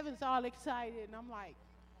 Kevin's all excited, and I'm like,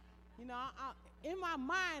 you know, in my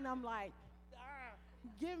mind, I'm like,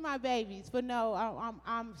 give my babies. But no,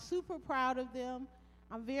 I'm super proud of them.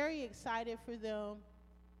 I'm very excited for them.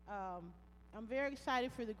 I'm very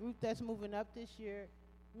excited for the group that's moving up this year.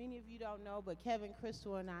 Many of you don't know, but Kevin,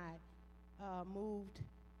 Crystal, and I moved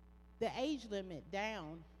the age limit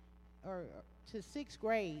down or to 6th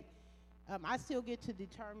grade. I still get to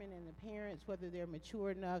determine in the parents whether they're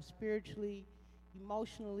mature enough spiritually,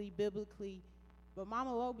 emotionally, biblically. But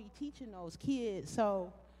Mama Lo be teaching those kids,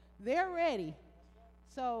 so they're ready.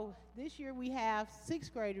 So this year we have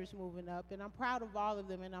 6th graders moving up, and I'm proud of all of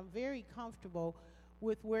them, and I'm very comfortable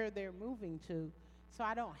with where they're moving to, so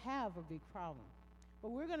I don't have a big problem. But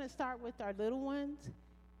we're going to start with our little ones,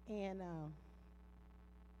 and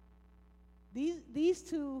these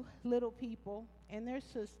two little people and their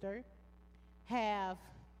sister have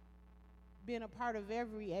been a part of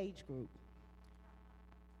every age group.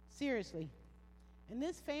 Seriously. And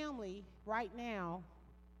this family right now,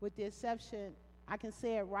 with the exception, I can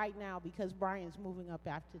say it right now because Brian's moving up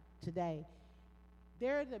after today,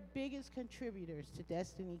 they're the biggest contributors to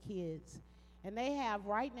Destiny Kids. And they have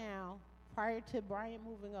right now, prior to Brian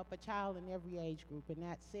moving up, a child in every age group, and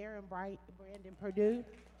that's Sarah and Brandon Purdue.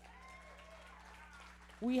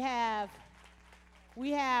 We have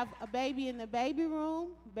a baby in the baby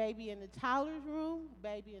room, baby in the toddler's room,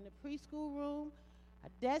 baby in the preschool room, a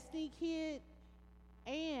Destiny Kid,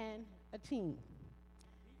 and a teen.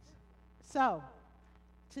 So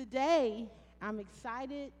today, I'm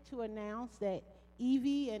excited to announce that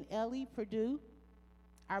Evie and Ellie Purdue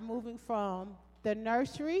are moving from the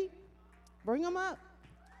nursery, bring them up,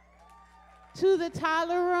 to the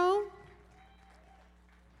toddler room.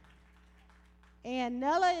 And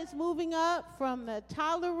Nella is moving up from the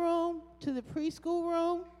toddler room to the preschool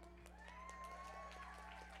room.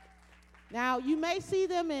 Now, you may see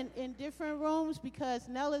them in different rooms because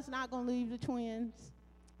Nella's not going to leave the twins,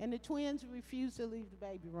 and the twins refuse to leave the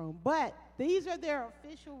baby room. But these are their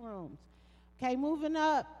official rooms. Okay, moving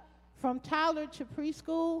up from toddler to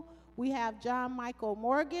preschool, we have John Michael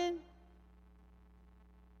Morgan,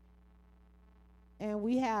 and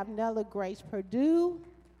we have Nella Grace Purdue.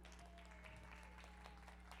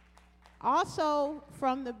 Also,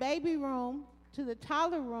 from the baby room to the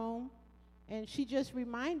toddler room, and she just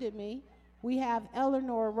reminded me, we have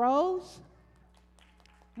Eleanor Rose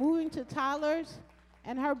moving to toddlers,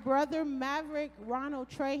 and her brother Maverick Ronald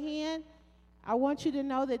Trahan. I want you to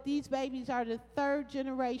know that these babies are the 3rd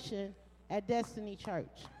generation at Destiny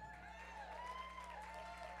Church.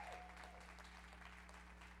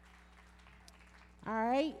 All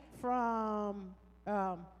right, from,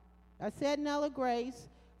 I said Nella Grace,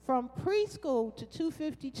 from preschool to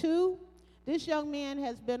 252, This young man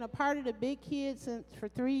has been a part of the Big Kids for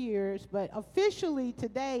 3 years, but officially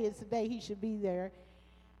today is the day he should be there.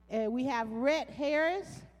 And we have Rhett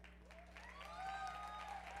Harris.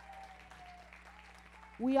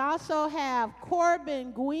 We also have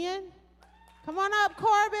Corbin Gwynn. Come on up,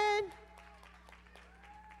 Corbin.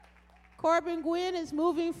 Corbin Gwynn is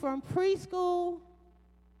moving from preschool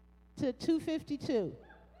to 252.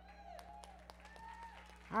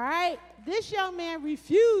 All right, this young man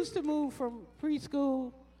refused to move from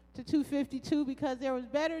preschool to 252 because there was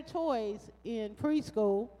better toys in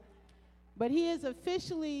preschool, but he is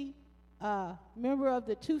officially a member of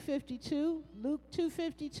the 252, Luke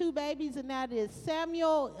 252 babies, and that is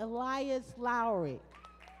Samuel Elias Lowry.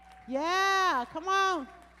 Yeah, come on,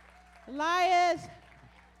 Elias.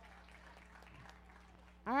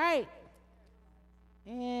 All right,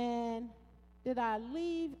 and did I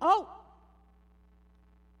leave? Oh!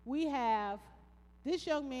 We have, this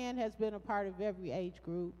young man has been a part of every age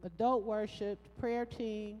group, adult worship, prayer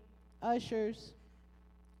team, ushers,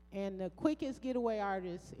 and the quickest getaway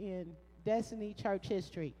artist in Destiny Church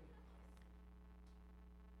history.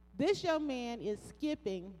 This young man is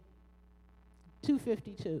skipping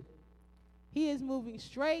 252. He is moving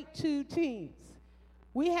straight to teens.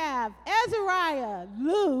 We have Azariah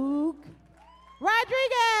Luke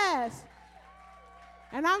Rodriguez.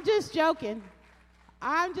 And I'm just joking.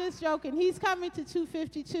 He's coming to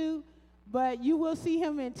 252, but you will see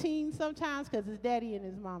him in teens sometimes because his daddy and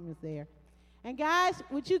his mom is there. And guys,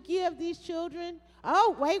 would you give these children,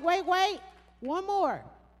 oh, wait. One more.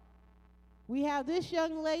 We have this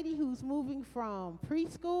young lady who's moving from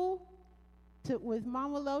preschool with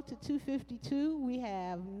Mama Lo to 252. We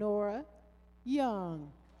have Nora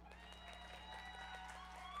Young.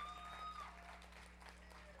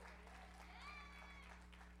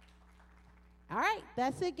 All right,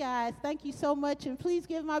 that's it, guys. Thank you so much, and please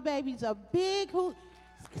give my babies a big hoot.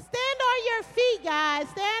 Stand on your feet, guys.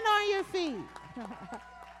 Stand on your feet.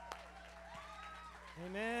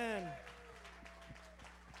 Amen.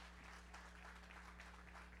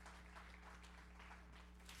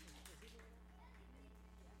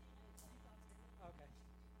 Okay.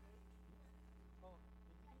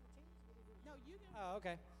 No, you can. Oh,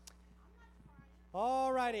 okay.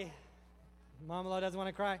 All righty. Mama Lo doesn't want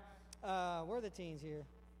to cry. Where are the teens here?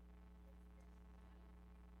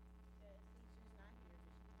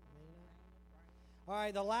 All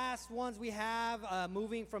right, the last ones we have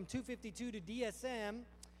moving from 252 to DSM.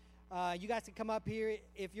 You guys can come up here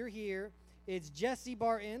if you're here. It's Jesse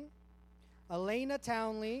Barton, Elena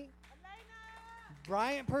Townley,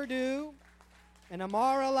 Bryant Purdue, and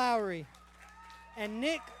Amara Lowry, and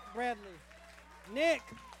Nick Bradley. Nick,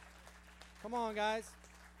 come on, guys.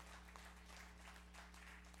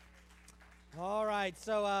 All right,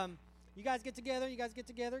 so you guys get together,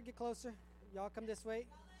 get closer. Y'all come this way.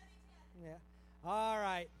 Yeah. All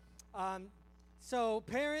right. So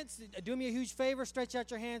parents, do me a huge favor, stretch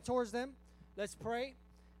out your hand towards them. Let's pray.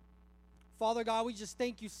 Father God, we just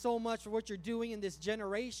thank you so much for what you're doing in this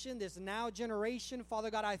generation, this now generation. Father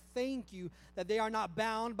God, I thank you that they are not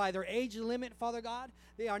bound by their age limit, Father God.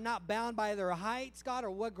 They are not bound by their heights, God, or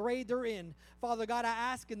what grade they're in. Father God, I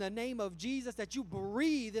ask in the name of Jesus that you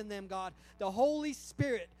breathe in them, God, the Holy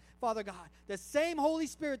Spirit, Father God, the same Holy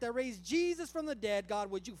Spirit that raised Jesus from the dead, God,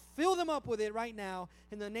 would you fill them up with it right now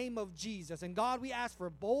in the name of Jesus. And God, we ask for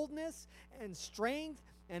boldness and strength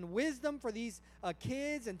and wisdom for these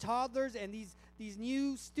kids and toddlers and these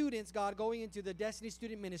new students, God, going into the Destiny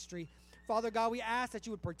Student Ministry. Father God, we ask that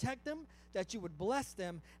you would protect them, that you would bless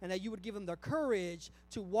them, and that you would give them the courage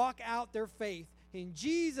to walk out their faith. In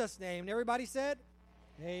Jesus' name. And everybody said,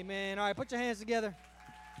 amen. All right, put your hands together.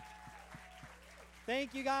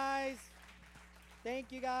 Thank you, guys.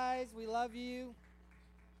 Thank you, guys. We love you.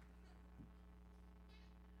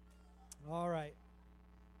 All right.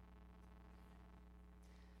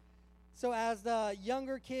 So as the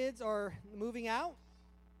younger kids are moving out,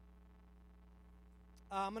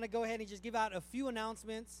 I'm going to go ahead and just give out a few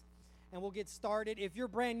announcements, and we'll get started. If you're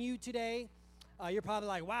brand new today, you're probably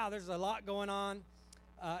like, wow, there's a lot going on,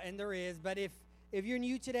 and there is. But if you're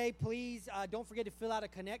new today, please don't forget to fill out a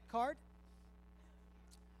Connect card.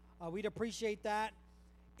 We'd appreciate that.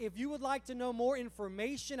 If you would like to know more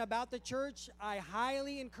information about the church, I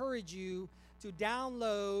highly encourage you to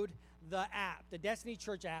download the app, the Destiny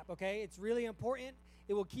Church app, okay? It's really important.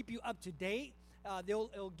 It will keep you up to date.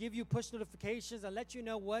 It'll give you push notifications and let you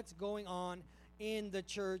know what's going on in the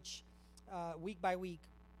church week by week.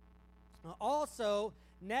 Also,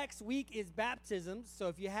 next week is baptisms. So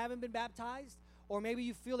if you haven't been baptized, or maybe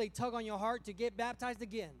you feel a tug on your heart to get baptized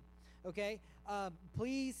again, okay?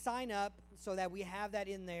 Please sign up so that we have that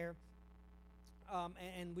in there.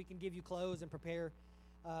 and we can give you clothes and prepare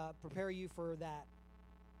you for that.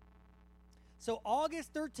 So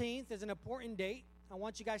August 13th is an important date. I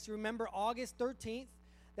want you guys to remember August 13th.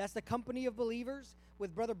 That's the Company of Believers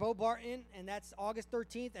with Brother Bo Barton, and that's August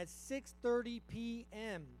 13th at 6:30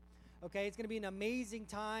 p.m. Okay, it's going to be an amazing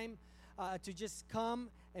time to just come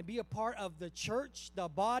and be a part of the church, the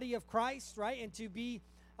body of Christ, right? And to be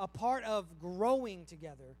a part of growing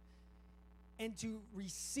together and to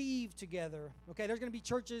receive together. Okay, there's going to be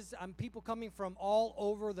churches, people coming from all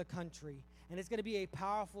over the country, and it's going to be a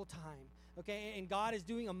powerful time. Okay, and God is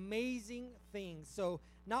doing amazing things. So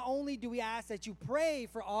not only do we ask that you pray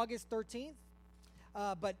for August 13th,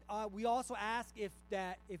 but we also ask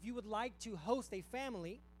if you would like to host a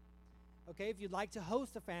family, okay, if you'd like to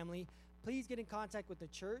host a family, please get in contact with the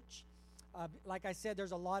church. Like I said,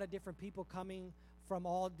 there's a lot of different people coming from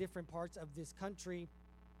all different parts of this country.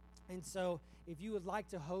 And so if you would like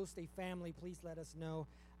to host a family, please let us know.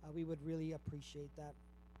 We would really appreciate that.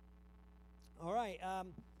 All right.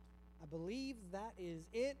 I believe that is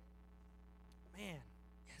it. Man,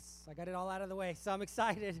 yes, I got it all out of the way. So I'm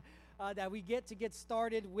excited that we get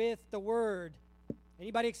started with the Word.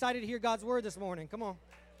 Anybody excited to hear God's Word this morning? Come on.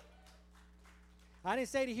 I didn't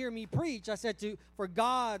say to hear me preach. I said for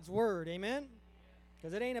God's Word. Amen?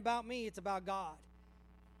 Because it ain't about me. It's about God.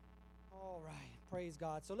 All right. Praise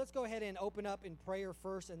God. So let's go ahead and open up in prayer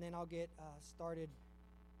first, and then I'll get started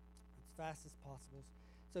as fast as possible.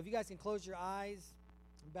 So if you guys can close your eyes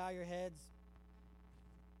and bow your heads.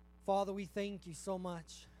 Father, we thank you so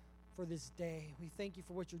much for this day. We thank you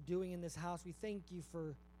for what you're doing in this house. We thank you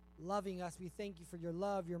for loving us. We thank you for your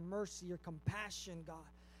love, your mercy, your compassion, God.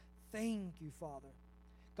 Thank you, Father.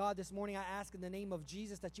 God, this morning I ask in the name of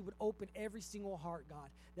Jesus that you would open every single heart,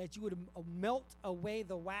 God, that you would melt away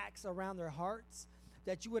the wax around their hearts,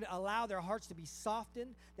 that you would allow their hearts to be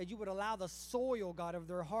softened, that you would allow the soil, God, of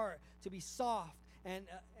their heart to be soft, and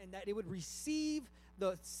that it would receive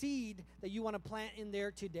the seed that you want to plant in there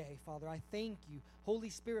today, Father. I thank you. Holy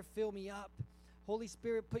Spirit, fill me up. Holy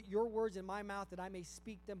Spirit, put your words in my mouth that I may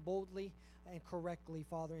speak them boldly and correctly,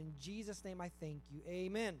 Father. In Jesus' name I thank you.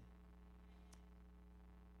 Amen.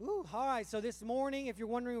 Ooh, all right, so this morning, if you're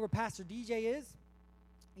wondering where Pastor DJ is,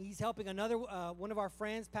 he's helping another one of our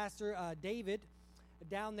friends, Pastor David,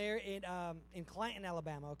 down there in Clanton,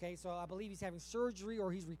 Alabama, okay? So I believe he's having surgery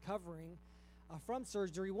or he's recovering from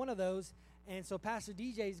surgery, one of those. And so Pastor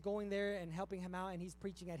DJ is going there and helping him out, and he's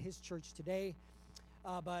preaching at his church today.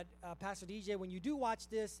 But Pastor DJ, when you do watch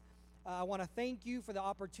this, I want to thank you for the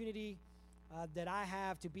opportunity that I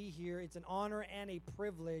have to be here. It's an honor and a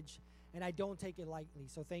privilege, and I don't take it lightly.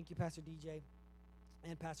 So thank you, Pastor DJ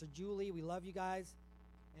and Pastor Julie. We love you guys,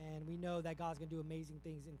 and we know that God's going to do amazing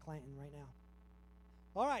things in Clanton right now.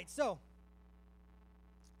 All right, so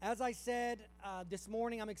as I said this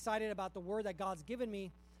morning, I'm excited about the word that God's given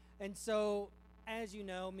me. And so, as you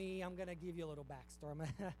know me, I'm going to give you a little backstory.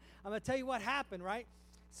 I'm going to tell you what happened, right?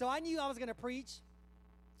 So I knew I was going to preach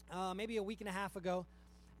maybe a week and a half ago.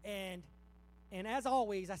 And as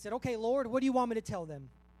always, I said, okay, Lord, what do you want me to tell them?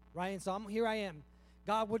 Right? And so here I am.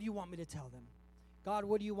 God, what do you want me to tell them? God,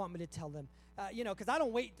 what do you want me to tell them? Because I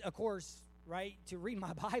don't wait, of course, right, to read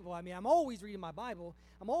my Bible. I mean, I'm always reading my Bible.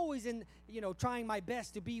 I'm always trying my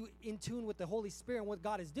best to be in tune with the Holy Spirit and what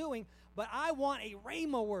God is doing. But I want a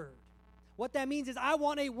rhema word. What that means is I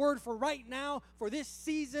want a word for right now, for this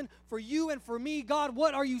season, for you and for me. God,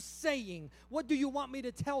 what are you saying? What do you want me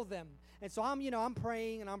to tell them? And so I'm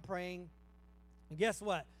praying and I'm praying. And guess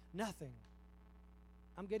what? Nothing.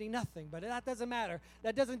 I'm getting nothing, but that doesn't matter.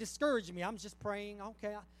 That doesn't discourage me. I'm just praying.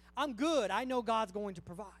 Okay, I'm good. I know God's going to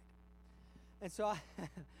provide. And so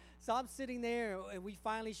I'm sitting there, and we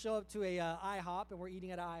finally show up to a IHOP, and we're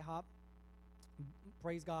eating at an IHOP.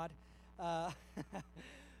 Praise God.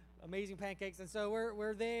 Amazing pancakes. And so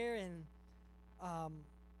we're there, and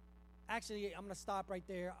actually I'm going to stop right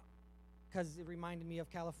there because it reminded me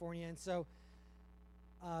of California. And so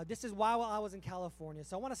this is while I was in California.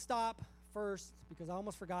 So I want to stop first because I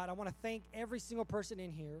almost forgot. I want to thank every single person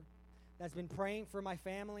in here that's been praying for my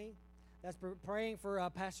family, that's been praying for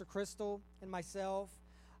Pastor Crystal and myself,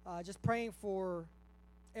 just praying for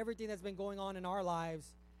everything that's been going on in our lives.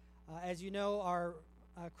 As you know, our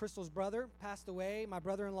Crystal's brother passed away, my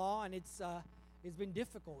brother-in-law, and it's been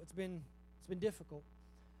difficult. It's been difficult.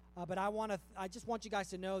 But I just want you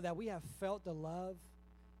guys to know that we have felt the love.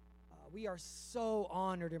 We are so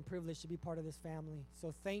honored and privileged to be part of this family.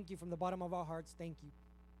 So thank you from the bottom of our hearts. Thank you.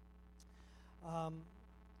 All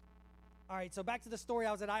right, so back to the story.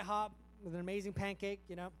 I was at IHOP with an amazing pancake,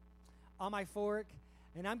 on my fork,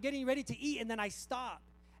 and I'm getting ready to eat, and then I stop.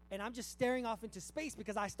 And I'm just staring off into space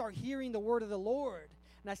because I start hearing the word of the Lord.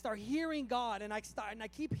 And I start hearing God, and I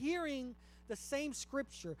keep hearing the same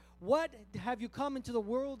scripture. What have you come into the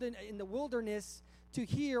world in the wilderness to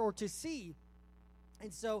hear or to see?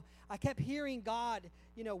 And so I kept hearing God,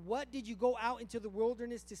 what did you go out into the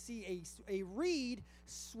wilderness to see? A reed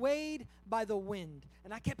swayed by the wind.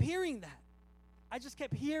 And I kept hearing that. I just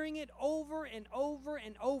kept hearing it over and over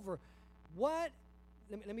and over.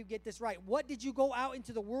 Let me get this right. What did you go out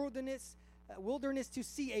into the wilderness to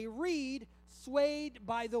see? A reed swayed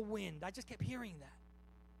by the wind. I just kept hearing that.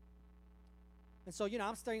 And so,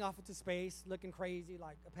 I'm staring off into space, looking crazy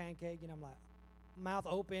like a pancake. I'm like, mouth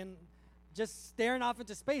open, just staring off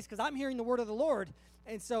into space because I'm hearing the word of the Lord.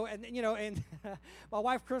 And so, and my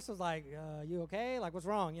wife Chris was like, you okay? Like, what's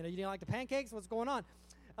wrong? You didn't like the pancakes? What's going on?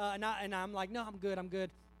 And I'm like, no, I'm good.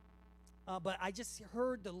 But I just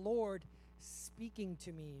heard the Lord speaking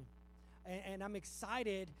to me. And I'm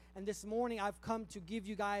excited. And this morning I've come to give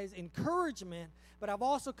you guys encouragement, but I've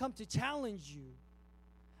also come to challenge you.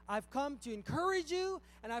 I've come to encourage you,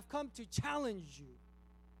 and I've come to challenge you.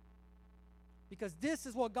 Because this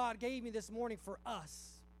is what God gave me this morning for us.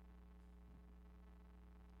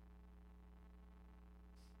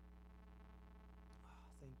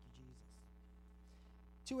 Thank you, Jesus.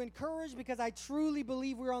 To encourage because I truly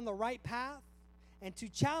believe we're on the right path, and to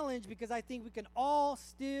challenge because I think we can all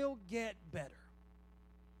still get better.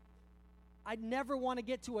 I never want to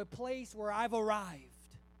get to a place where I've arrived.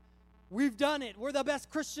 We've done it. We're the best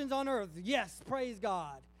Christians on earth. Yes, praise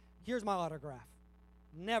God. Here's my autograph.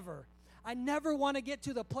 Never. I never want to get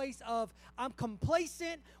to the place of I'm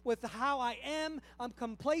complacent with how I am. I'm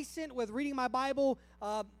complacent with reading my Bible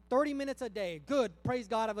 30 minutes a day. Good. Praise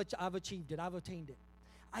God, I've achieved it. I've attained it.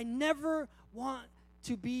 I never want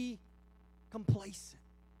to be complacent.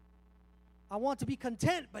 I want to be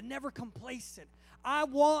content, but never complacent. I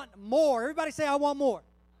want more. Everybody say, I want more.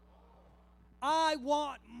 I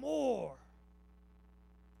want more.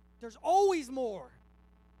 There's always more.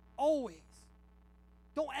 Always.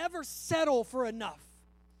 Don't ever settle for enough.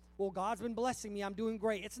 Well, God's been blessing me. I'm doing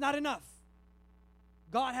great. It's not enough.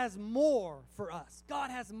 God has more for us.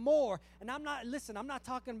 God has more. And I'm not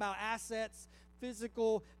talking about assets,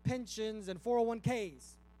 physical, pensions, and 401ks.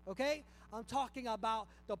 Okay? I'm talking about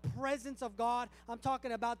the presence of God. I'm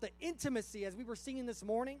talking about the intimacy, as we were singing this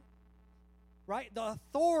morning. Right? The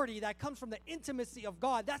authority that comes from the intimacy of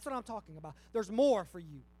God. That's what I'm talking about. There's more for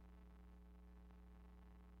you.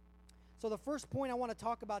 So the first point I want to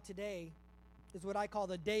talk about today is what I call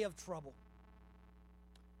the day of trouble.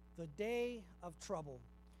 The day of trouble.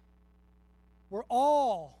 We're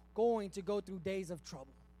all going to go through days of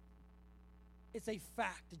trouble. It's a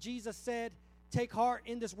fact. Jesus said, take heart,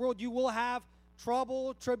 in this world you will have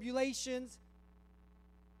trouble, tribulations.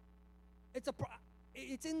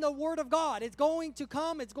 It's in the Word of God. It's going to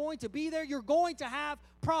come. It's going to be there. You're going to have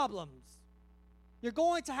problems. You're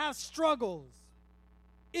going to have struggles,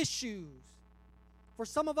 issues. For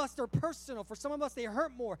some of us, they're personal. For some of us, they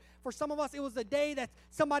hurt more. For some of us, it was the day that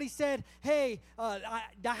somebody said, hey, I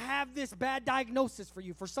have this bad diagnosis for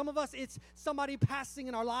you. For some of us, it's somebody passing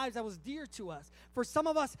in our lives that was dear to us. For some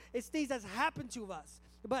of us, it's things that's happened to us.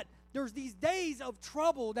 But there's these days of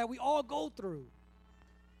trouble that we all go through.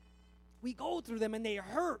 We go through them, and they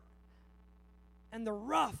hurt, and they're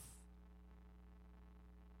rough.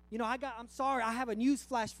 I'm sorry, I have a news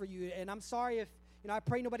flash for you, and I'm sorry if, I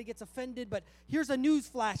pray nobody gets offended, but here's a news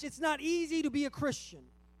flash. It's not easy to be a Christian.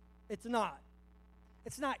 It's not.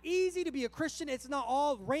 It's not easy to be a Christian. It's not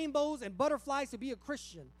all rainbows and butterflies to be a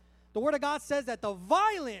Christian. The Word of God says that the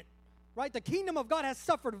violent, right, the kingdom of God has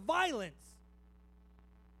suffered violence.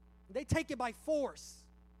 They take it by force.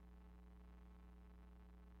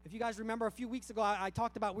 If you guys remember a few weeks ago, I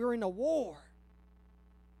talked about we were in a war.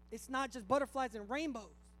 It's not just butterflies and rainbows.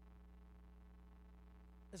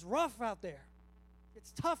 It's rough out there.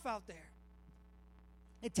 It's tough out there.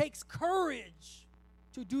 It takes courage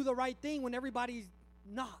to do the right thing when everybody's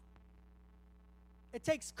not. It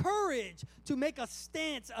takes courage to make a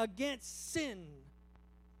stance against sin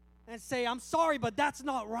and say, I'm sorry, but that's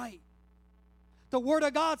not right. The Word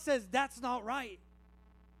of God says that's not right.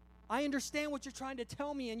 I understand what you're trying to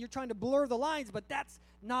tell me, and you're trying to blur the lines, but that's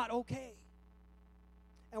not okay.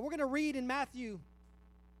 And we're going to read in Matthew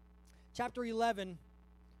chapter 11,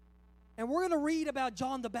 and we're going to read about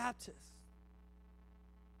John the Baptist.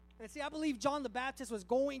 And see, I believe John the Baptist was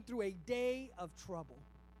going through a day of trouble.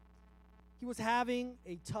 He was having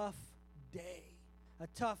a tough day, a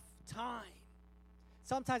tough time.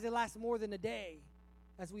 Sometimes it lasts more than a day,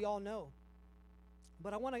 as we all know.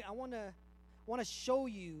 But I want to show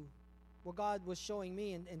you what God was showing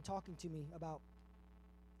me and talking to me about.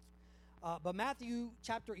 But Matthew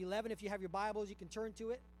chapter 11, if you have your Bibles, you can turn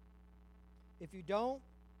to it. If you don't,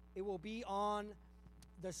 it will be on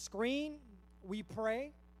the screen. We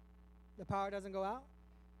pray the power doesn't go out.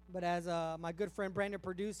 But as my good friend Brandon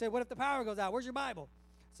Perdue said, what if the power goes out? Where's your Bible?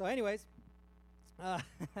 So anyways, we're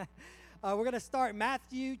going to start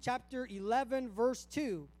Matthew chapter 11, verse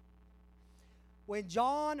 2. When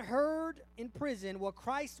John heard in prison what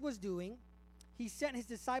Christ was doing, he sent his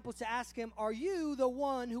disciples to ask him, are you the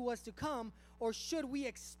one who was to come, or should we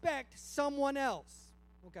expect someone else?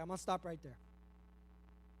 Okay, I'm going to stop right there.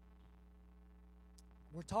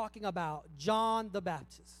 We're talking about John the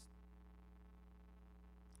Baptist.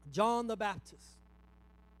 John the Baptist.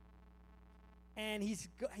 And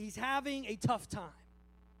he's having a tough time.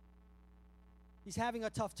 He's having a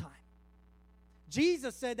tough time.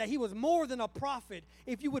 Jesus said that he was more than a prophet.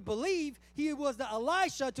 If you would believe, he was the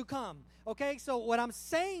Elisha to come. Okay, so what I'm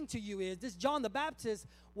saying to you is this John the Baptist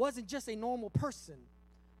wasn't just a normal person.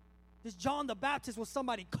 This John the Baptist was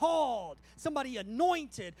somebody called, somebody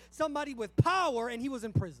anointed, somebody with power, and he was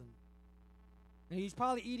in prison. And he's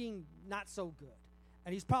probably eating not so good.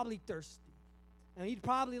 And he's probably thirsty. And he'd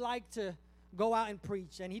probably like to go out and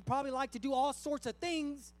preach. And he'd probably like to do all sorts of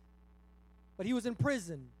things. But he was in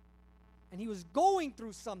prison. And he was going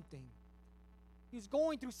through something. He was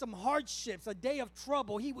going through some hardships, a day of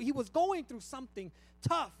trouble. He was going through something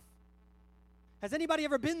tough. Has anybody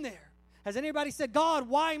ever been there? Has anybody said, God,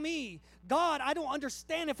 why me? God, I don't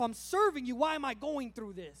understand if I'm serving you. Why am I going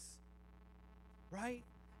through this? Right?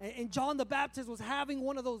 And John the Baptist was having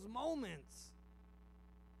one of those moments.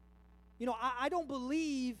 You know, I don't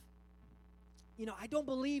believe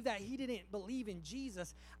that he didn't believe in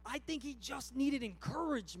Jesus. I think he just needed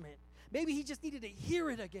encouragement. Maybe he just needed to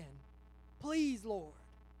hear it again. Please, Lord,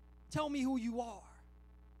 tell me who you are.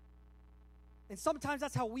 And sometimes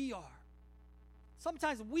that's how we are.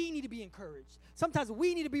 Sometimes we need to be encouraged. Sometimes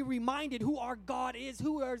we need to be reminded who our God is,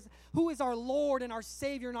 who is our Lord and our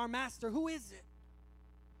Savior and our Master. Who is it?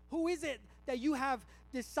 Who is it that you have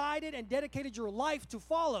decided and dedicated your life to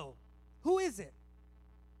follow? Who is it?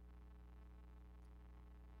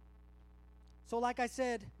 So like I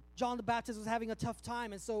said, John the Baptist was having a tough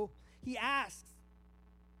time, and so he asked,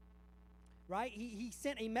 right? He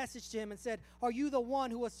sent a message to him and said, are you the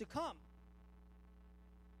one who was to come?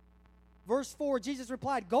 Verse 4, Jesus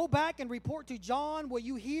replied, go back and report to John what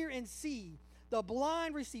you hear and see. The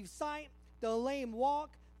blind receive sight, the lame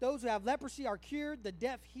walk, those who have leprosy are cured, the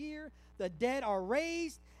deaf hear, the dead are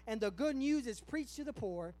raised, and the good news is preached to the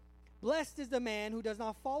poor. Blessed is the man who does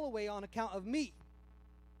not fall away on account of me.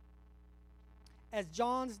 As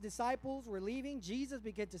John's disciples were leaving, Jesus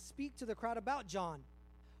began to speak to the crowd about John.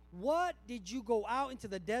 What did you go out into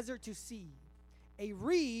the desert to see? A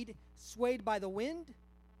reed swayed by the wind?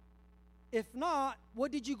 If not,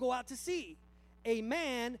 what did you go out to see? A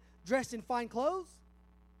man dressed in fine clothes?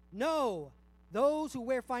 No, those who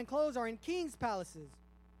wear fine clothes are in king's palaces.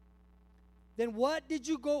 Then what did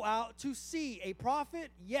you go out to see? A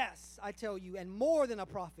prophet? Yes, I tell you, and more than a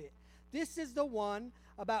prophet. This is the one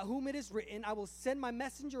about whom it is written, I will send my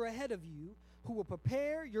messenger ahead of you, who will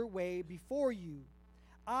prepare your way before you.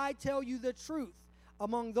 I tell you the truth.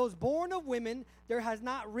 Among those born of women, there has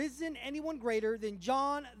not risen anyone greater than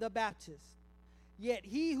John the Baptist. Yet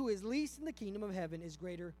he who is least in the kingdom of heaven is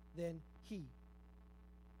greater than he.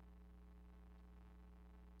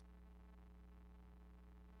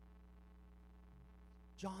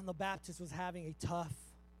 John the Baptist was having a tough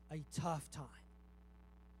time.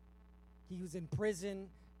 He was in prison.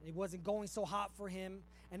 It wasn't going so hot for him.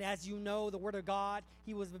 And as you know, the word of God,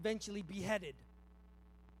 he was eventually beheaded.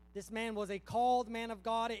 This man was a called man of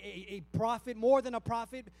God, a prophet, more than a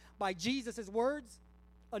prophet, by Jesus' words.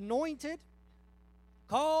 Anointed,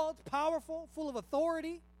 called, powerful, full of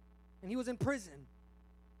authority, and he was in prison.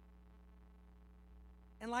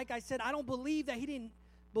 And like I said, I don't believe that he didn't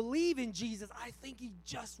believe in Jesus. I think he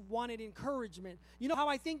just wanted encouragement. You know how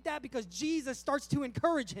I think that? Because Jesus starts to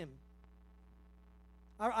encourage him.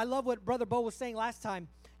 I love what Brother Bo was saying last time.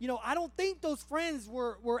 You know, I don't think those friends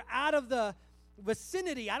were out of the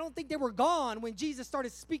vicinity. I don't think they were gone when Jesus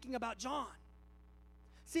started speaking about John.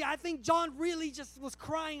 See, I think John really just was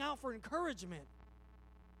crying out for encouragement.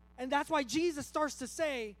 And that's why Jesus starts to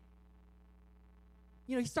say,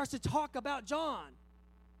 you know, he starts to talk about John.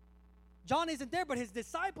 John isn't there, but his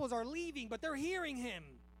disciples are leaving, but they're hearing him.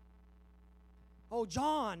 Oh,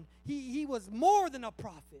 John, he was more than a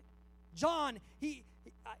prophet. John, he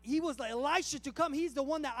was like Elisha to come. He's the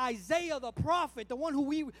one that Isaiah the prophet, the one who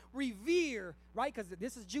we revere, right? Because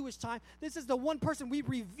this is Jewish time. This is the one person we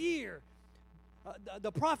revere.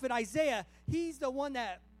 The prophet Isaiah, he's the one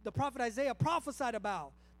that the prophet Isaiah prophesied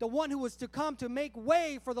about. the one who was to come to make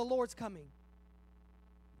way for the Lord's coming.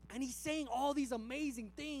 And he's saying all these amazing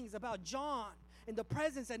things about John in the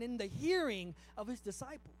presence and in the hearing of his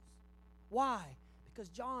disciples. Why? Because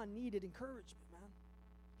John needed encouragement, man.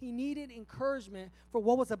 He needed encouragement for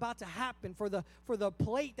what was about to happen, for the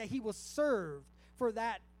plate that he was served, for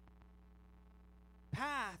that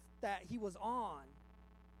path that he was on.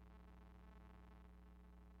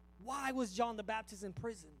 Why was John the Baptist in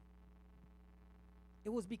prison? It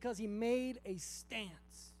was because he made a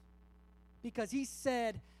stance. Because he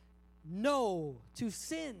said no to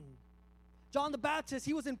sin. John the Baptist,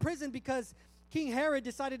 he was in prison because King Herod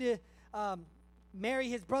decided to marry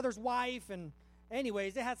his brother's wife. And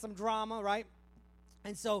anyways, they had some drama, right?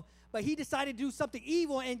 And so, but he decided to do something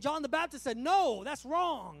evil. And John the Baptist said, no, that's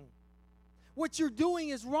wrong. What you're doing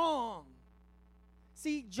is wrong.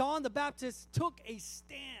 See, John the Baptist took a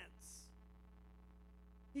stance.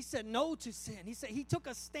 He said no to sin. He took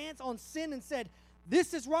a stance on sin and said,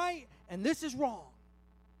 this is right and this is wrong.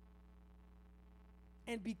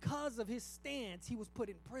 And because of his stance, he was put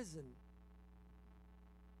in prison.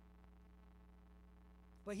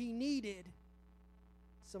 But he needed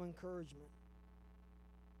some encouragement.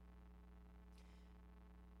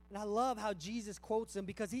 And I love how Jesus quotes him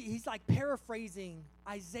because he's like paraphrasing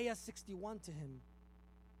Isaiah 61 to him.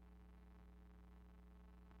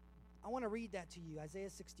 I want to read that to you, Isaiah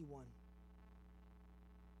 61.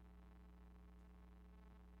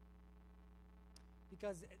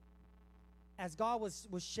 Because as God was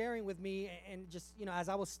sharing with me and just, as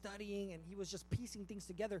I was studying and he was just piecing things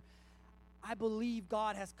together, I believe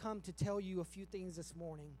God has come to tell you a few things this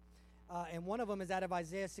morning. And one of them is out of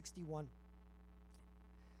Isaiah 61. It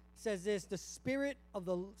says this, the Spirit of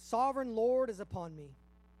the sovereign Lord is upon me.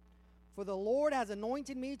 For the Lord has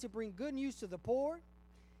anointed me to bring good news to the poor.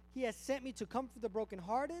 He has sent me to comfort the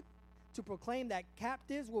brokenhearted, to proclaim that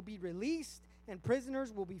captives will be released and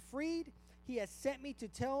prisoners will be freed. He has sent me to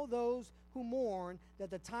tell those who mourn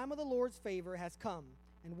that the time of the Lord's favor has come,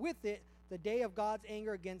 and with it, the day of God's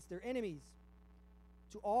anger against their enemies.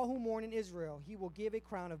 To all who mourn in Israel, he will give a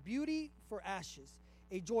crown of beauty for ashes,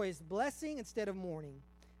 a joyous blessing instead of mourning,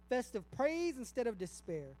 festive praise instead of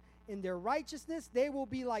despair. In their righteousness, they will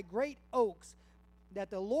be like great oaks that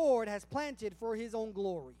the Lord has planted for his own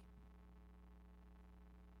glory.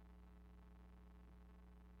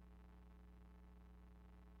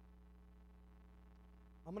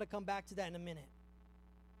 I'm going to come back to that in a minute.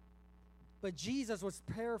 But Jesus was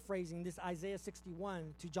paraphrasing this Isaiah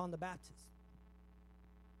 61 to John the Baptist.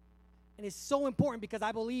 And it's so important because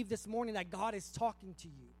I believe this morning that God is talking to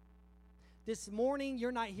you. This morning,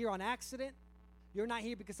 you're not here on accident. You're not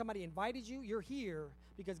here because somebody invited you. You're here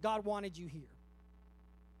because God wanted you here.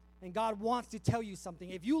 And God wants to tell you something.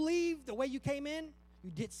 If you leave the way you came in,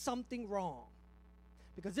 you did something wrong.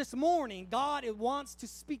 Because this morning, God wants to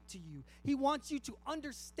speak to you. He wants you to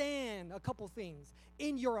understand a couple things.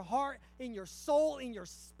 In your heart, in your soul, in your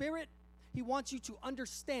spirit, He wants you to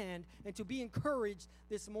understand and to be encouraged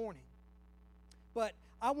this morning. But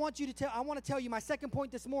I want to tell you, my second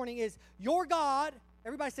point this morning is your God,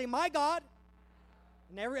 everybody say, my God,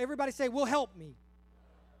 and everybody say, will help me.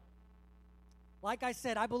 Like I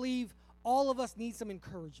said, I believe all of us need some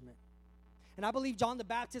encouragement. And I believe John the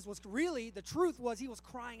Baptist was really, the truth was he was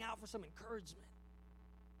crying out for some encouragement.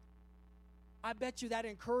 I bet you that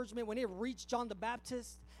encouragement, when it reached John the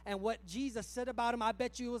Baptist and what Jesus said about him, I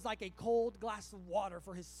bet you it was like a cold glass of water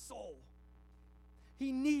for his soul.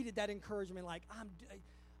 He needed that encouragement, like,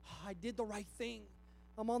 I did the right thing.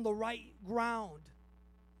 I'm on the right ground.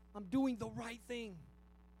 I'm doing the right thing.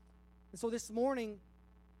 And so this morning,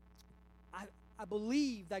 I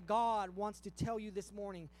believe that God wants to tell you this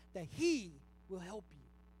morning that He will help you.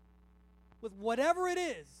 With whatever it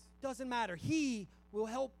is, doesn't matter. He will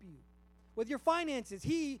help you. With your finances,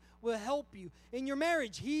 He will help you. In your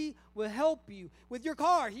marriage, He will help you. With your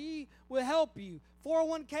car, He will help you.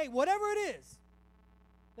 401k, whatever it is.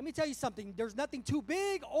 Let me tell you something. There's nothing too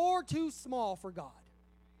big or too small for God.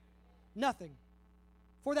 Nothing.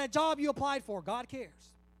 For that job you applied for, God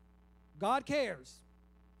cares. God cares.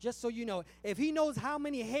 Just so you know, if He knows how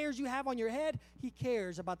many hairs you have on your head, He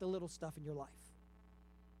cares about the little stuff in your life.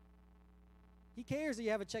 He cares that you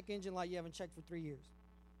have a check engine light you haven't checked for 3 years.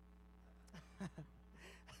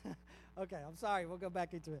 Okay, I'm sorry. We'll go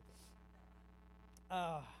back into it.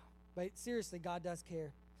 But seriously, God does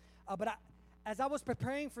care. As I was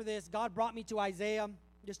preparing for this, God brought me to Isaiah,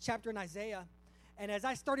 this chapter in Isaiah. And as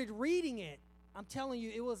I started reading it, I'm telling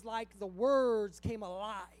you, it was like the words came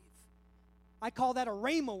alive. I call that a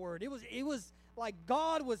rhema word. It was like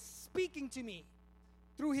God was speaking to me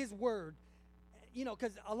through His word.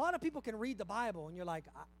 because a lot of people can read the Bible, and you're like,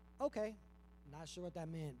 okay, not sure what that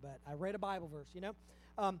meant, but I read a Bible verse,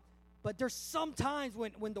 But there's some times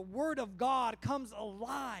when the Word of God comes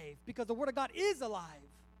alive, because the Word of God is alive.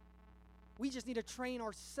 We just need to train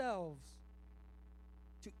ourselves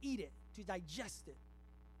to eat it, to digest it.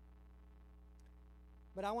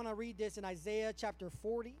 But I want to read this in Isaiah chapter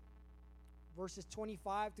 40, verses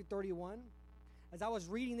 25 to 31. As I was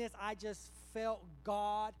reading this, I just felt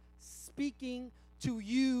God speaking to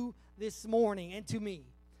you this morning and to me.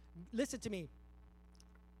 Listen to me.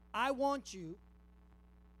 I want you,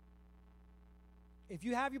 if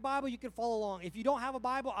you have your Bible, you can follow along. If you don't have a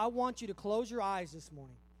Bible, I want you to close your eyes this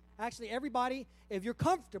morning. Actually, everybody, if you're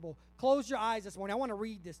comfortable, close your eyes this morning. I want to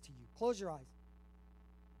read this to you. Close your eyes.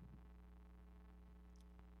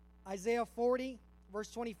 Isaiah 40,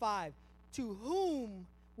 verse 25. To whom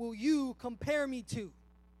will you compare me to?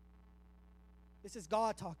 This is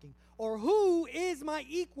God talking. Or who is my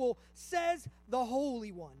equal, says the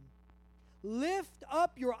Holy One. Lift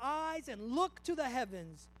up your eyes and look to the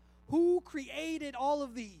heavens. Who created all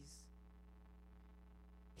of these?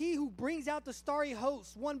 He who brings out the starry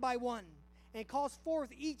hosts one by one and calls forth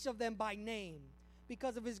each of them by name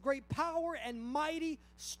because of his great power and mighty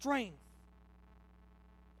strength.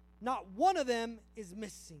 Not one of them is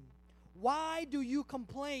missing. Why do you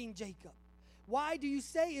complain, Jacob? Why do you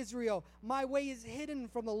say, Israel, my way is hidden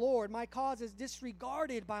from the Lord, my cause is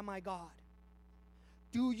disregarded by my God?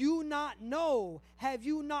 Do you not know? Have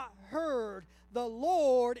you not heard? The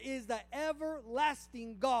Lord is the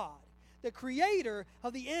everlasting God, the creator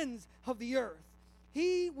of the ends of the earth.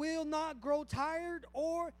 He will not grow tired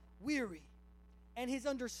or weary, and his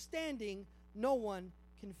understanding no one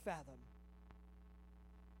can fathom.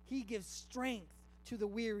 He gives strength to the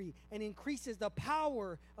weary and increases the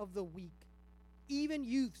power of the weak. Even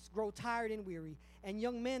youths grow tired and weary, and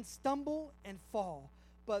young men stumble and fall.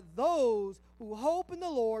 But those who hope in the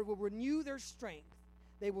Lord will renew their strength.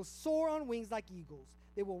 They will soar on wings like eagles.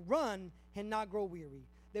 They will run and not grow weary.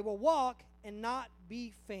 They will walk and not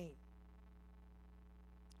be faint.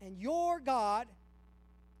 And your God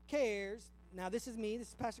cares. Now, this is me. This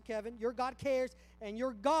is Pastor Kevin. Your God cares, and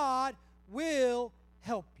your God will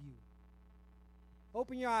help you.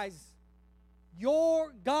 Open your eyes.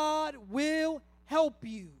 Your God will help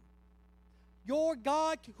you. Your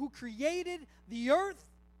God who created the earth,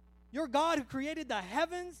 your God who created the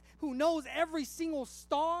heavens, who knows every single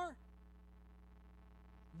star,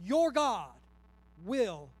 your God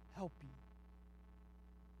will help you.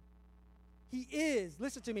 He is,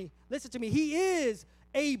 listen to me, He is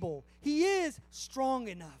able. He is strong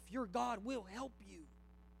enough. Your God will help you.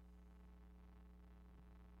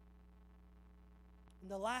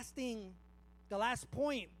 And the last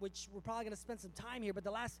point, which we're probably going to spend some time here, but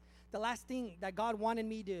the last thing that God wanted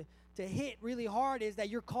me to hit really hard is that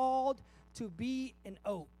you're called to be an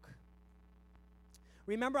oak.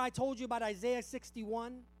 Remember I told you about Isaiah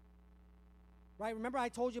 61? Right? Remember I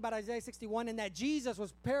told you about Isaiah 61 and that Jesus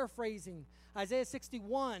was paraphrasing Isaiah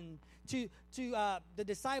 61 to the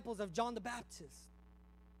disciples of John the Baptist.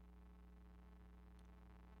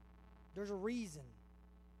 There's a reason.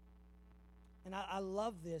 And I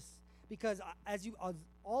love this because as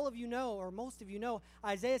all of you know, or most of you know,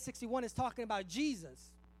 Isaiah 61 is talking about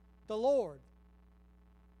Jesus, the Lord.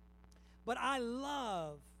 But I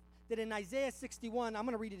love that in Isaiah 61, I'm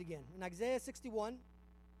going to read it again. In Isaiah 61,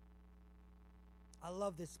 I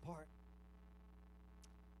love this part.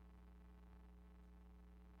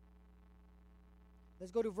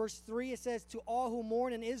 Let's go to verse 3. It says, to all who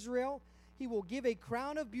mourn in Israel, he will give a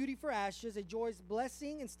crown of beauty for ashes, a joyous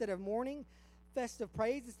blessing instead of mourning, festive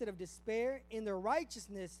praise instead of despair. In their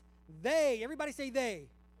righteousness, everybody say they.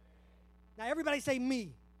 Now everybody say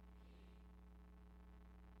me.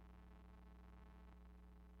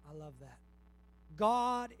 I love that.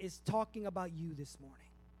 God is talking about you this morning.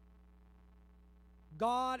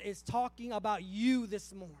 God is talking about you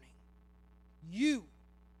this morning. You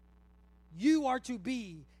are to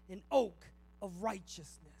be an oak of righteousness.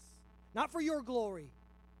 Not for your glory.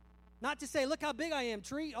 Not to say, look how big I am,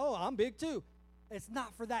 tree. Oh, I'm big too. It's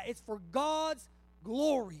not for that. It's for God's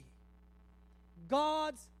glory.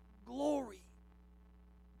 God's glory.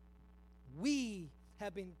 We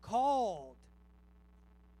have been called.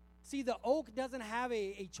 See, the oak doesn't have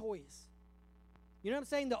a choice. You know what I'm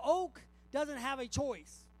saying? The oak doesn't have a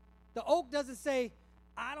choice. The oak doesn't say,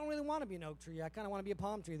 I don't really want to be an oak tree. I kind of want to be a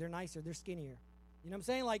palm tree. They're nicer. They're skinnier. You know what I'm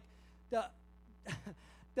saying? Like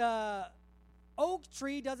the oak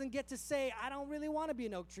tree doesn't get to say, I don't really want to be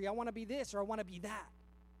an oak tree. I want to be this or I want to be that.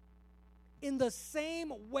 In the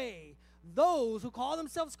same way, those who call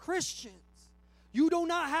themselves Christians, you do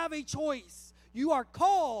not have a choice. You are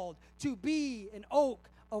called to be an oak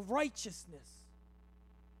of righteousness.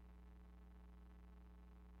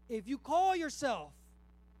 If you call yourself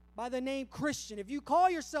by the name Christian, if you call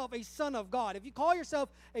yourself a son of God, if you call yourself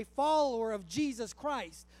a follower of Jesus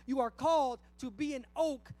Christ, you are called to be an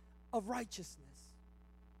oak of righteousness.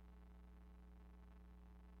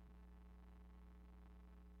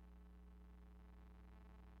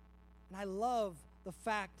 And I love the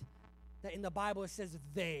fact that in the Bible it says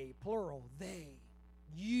they, plural, they,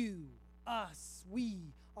 you, us,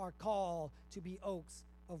 we are called to be oaks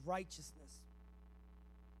of righteousness.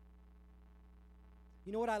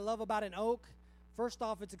 You know what I love about an oak? First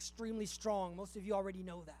off, it's extremely strong. Most of you already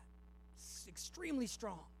know that. It's extremely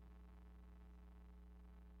strong.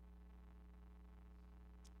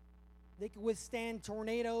 They can withstand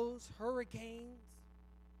tornadoes, hurricanes.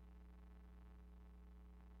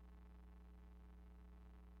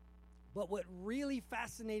 But what really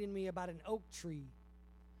fascinated me about an oak tree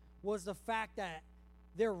was the fact that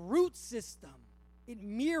their root system, it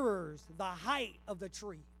mirrors the height of the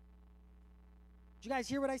tree. Did you guys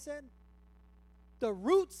hear what I said? The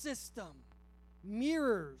root system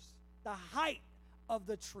mirrors the height of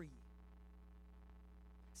the tree.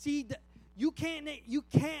 See, you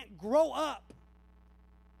can't grow up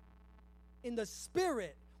in the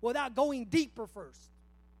spirit without going deeper first.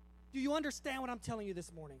 Do you understand what I'm telling you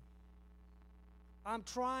this morning? I'm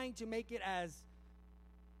trying to make it as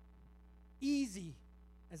easy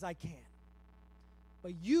as I can.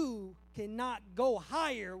 But you cannot go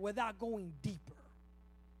higher without going deeper.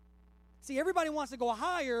 See, everybody wants to go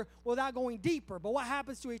higher without going deeper. But what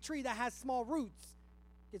happens to a tree that has small roots?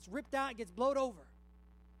 It gets ripped out, it gets blowed over.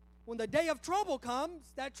 When the day of trouble comes,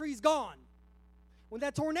 that tree's gone. When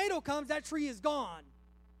that tornado comes, that tree is gone.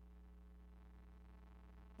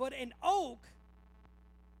 But an oak,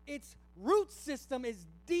 its root system is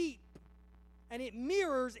deep, and it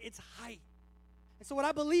mirrors its height. And so what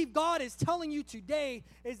I believe God is telling you today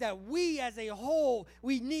is that we as a whole,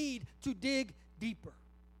 we need to dig deeper.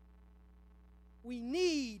 We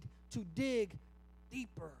need to dig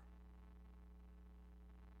deeper.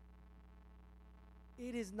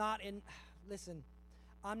 It is not listen,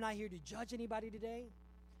 I'm not here to judge anybody today.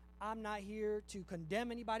 I'm not here to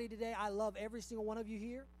condemn anybody today. I love every single one of you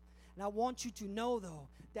here. And I want you to know, though,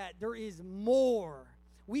 that there is more.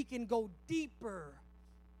 We can go deeper.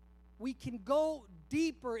 We can go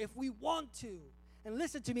deeper if we want to. And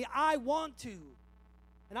listen to me, I want to.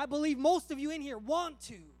 And I believe most of you in here want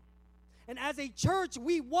to. And as a church,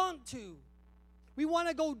 we want to. We want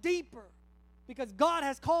to go deeper because God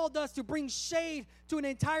has called us to bring shade to an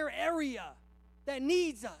entire area that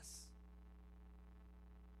needs us.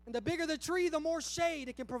 And the bigger the tree, the more shade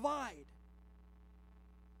it can provide.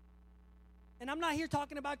 And I'm not here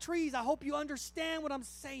talking about trees. I hope you understand what I'm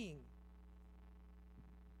saying.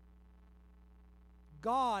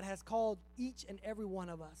 God has called each and every one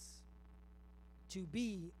of us to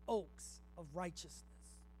be oaks of righteousness,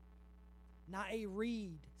 not a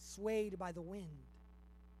reed swayed by the wind.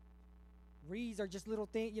 Reeds are just little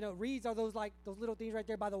things, reeds are those little things right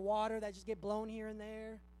there by the water that just get blown here and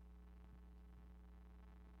there.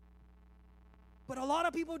 But a lot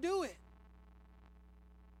of people do it.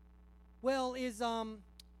 Well, is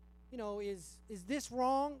this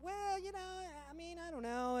wrong? Well, I don't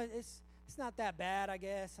know. It's not that bad, I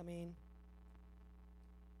guess.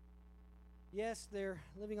 Yes, they're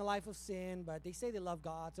living a life of sin, but they say they love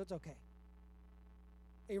God, so it's okay.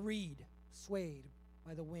 A reed swayed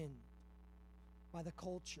by the wind, by the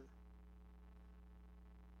culture,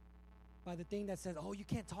 by the thing that says, oh, you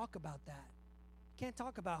can't talk about that. You can't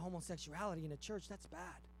talk about homosexuality in a church. That's bad.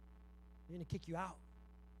 They're going to kick you out.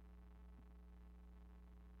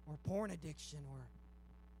 Or porn addiction, or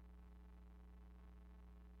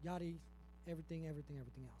yada, everything else.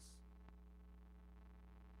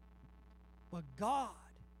 But God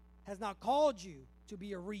has not called you to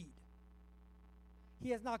be a reed. He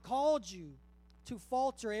has not called you to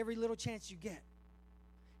falter every little chance you get.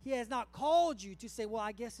 He has not called you to say, well,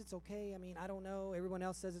 I guess it's okay. I don't know. Everyone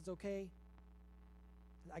else says it's okay.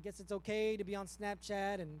 I guess it's okay to be on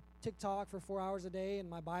Snapchat and TikTok for 4 hours a day and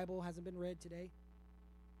my Bible hasn't been read today.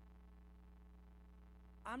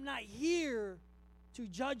 I'm not here to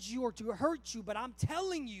judge you or to hurt you, but I'm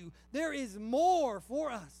telling you, there is more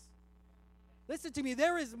for us. Listen to me,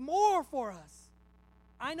 there is more for us.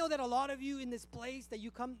 I know that a lot of you in this place that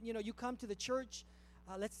you come to the church,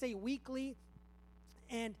 let's say weekly,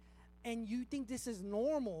 and you think this is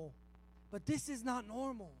normal, but this is not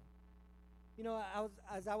normal.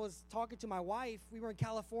 As I was talking to my wife, we were in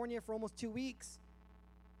California for almost 2 weeks,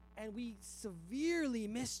 and we severely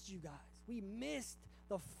missed you guys. We missed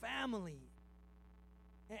the family.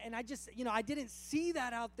 And I just, I didn't see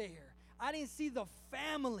that out there. I didn't see the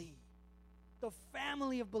family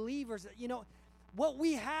of believers. What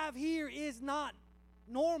we have here is not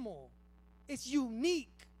normal. It's unique.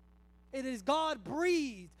 It is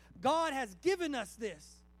God-breathed. God has given us this.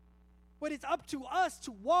 But it's up to us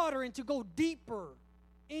to water and to go deeper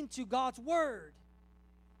into God's word.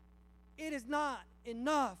 It is not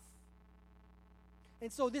enough.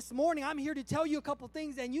 And so this morning, I'm here to tell you a couple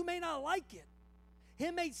things, and you may not like it.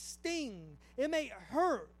 It may sting. It may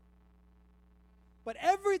hurt. But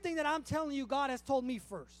everything that I'm telling you, God has told me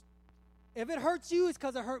first. If it hurts you, it's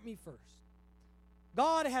because it hurt me first.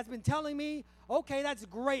 God has been telling me, okay, that's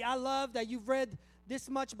great. I love that you've read this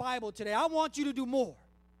much Bible today. I want you to do more.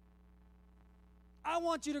 I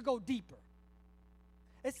want you to go deeper.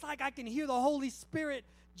 It's like I can hear the Holy Spirit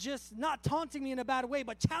just not taunting me in a bad way,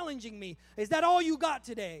 but challenging me. Is that all you got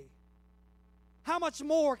today? How much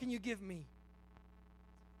more can you give me?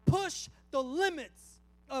 Push the limits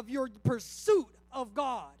of your pursuit of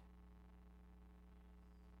God.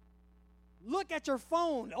 Look at your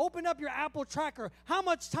phone. Open up your Apple tracker. How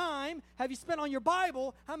much time have you spent on your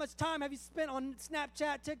Bible? How much time have you spent on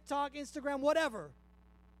Snapchat, TikTok, Instagram, whatever?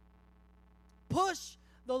 Push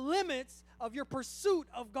the limits of your pursuit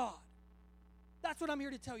of God. That's what I'm here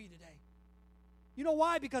to tell you today. You know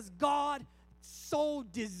why? Because God so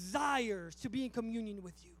desires to be in communion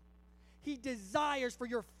with you. He desires for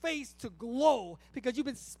your face to glow because you've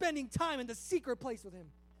been spending time in the secret place with Him.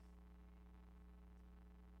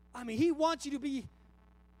 I mean, He wants you to be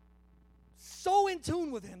so in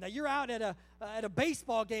tune with Him that you're out at a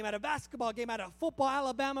baseball game, at a basketball game, at a football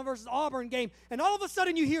Alabama versus Auburn game, and all of a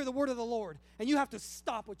sudden you hear the word of the Lord, and you have to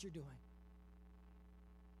stop what you're doing.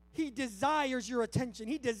 He desires your attention.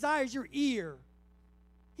 He desires your ear.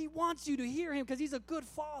 He wants you to hear Him because He's a good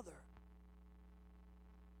Father.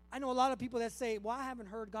 I know a lot of people that say, well, I haven't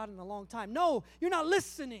heard God in a long time. No, you're not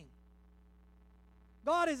listening.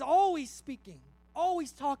 God is always speaking,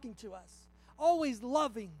 always talking to us, always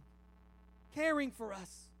loving, caring for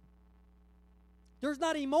us. There's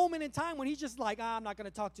not a moment in time when He's just like, I'm not going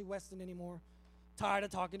to talk to Weston anymore. Tired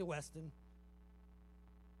of talking to Weston.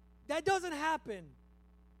 That doesn't happen.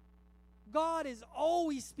 God is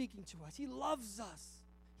always speaking to us. He loves us.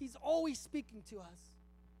 He's always speaking to us.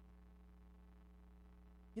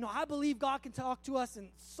 I believe God can talk to us in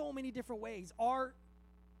so many different ways. Art,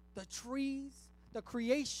 the trees, the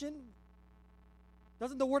creation.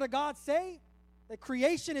 Doesn't the Word of God say that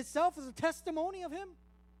creation itself is a testimony of Him?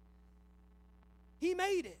 He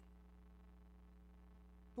made it.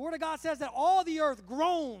 The Word of God says that all the earth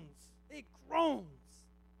groans. It groans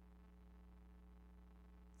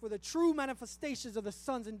for the true manifestations of the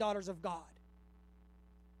sons and daughters of God.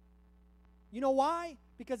 You know why?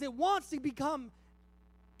 Because it wants to become,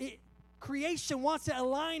 creation wants to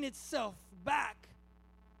align itself back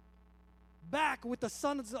with the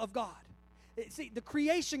sons of God. See, the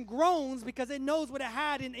creation groans because it knows what it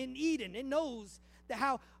had in Eden. It knows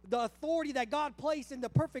how the authority that God placed in the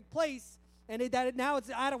perfect place, and now it's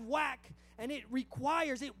out of whack, and it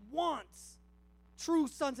wants true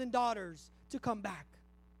sons and daughters to come back.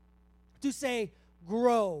 To say,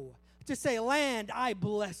 grow. To say, land, I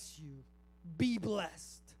bless you. Be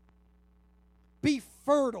blessed. Be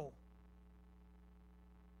fertile.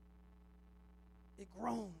 It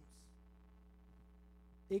groans.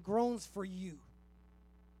 It groans for you.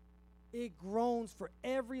 It groans for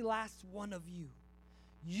every last one of you.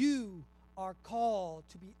 You are called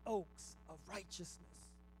to be oaks of righteousness.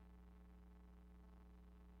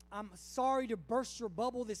 I'm sorry to burst your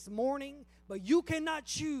bubble this morning, but you cannot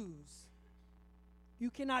choose. You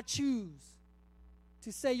cannot choose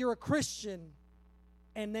to say you're a Christian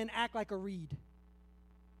and then act like a reed.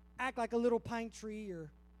 Act like a little pine tree or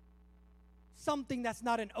something that's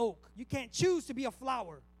not an oak. You can't choose to be a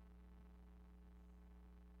flower.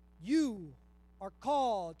 You are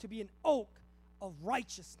called to be an oak of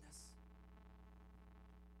righteousness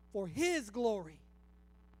for His glory.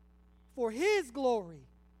 For His glory.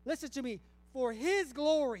 Listen to me. For His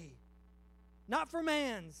glory. Not for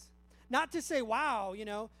man's. Not to say, wow,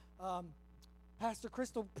 Pastor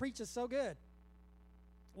Crystal preaches so good.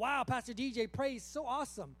 Wow, Pastor DJ prays so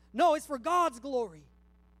awesome. No, it's for God's glory.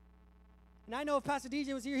 And I know if Pastor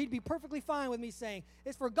DJ was here, he'd be perfectly fine with me saying,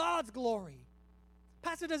 it's for God's glory.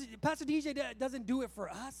 Pastor DJ doesn't do it for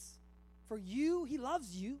us. For you, he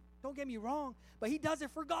loves you. Don't get me wrong. But he does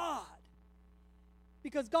it for God.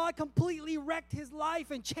 Because God completely wrecked his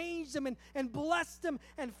life and changed him and blessed him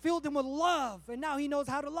and filled him with love. And now he knows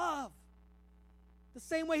how to love. The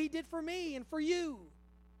same way he did for me and for you.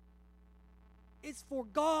 It's for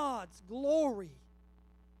God's glory.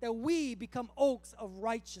 that we become oaks of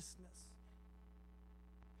righteousness,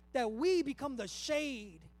 that we become the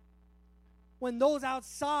shade when those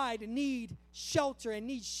outside need shelter and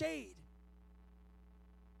need shade.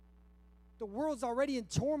 The world's already in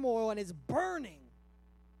turmoil and it's burning.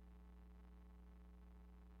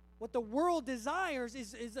 What the world desires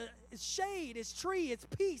is shade, is tree, it's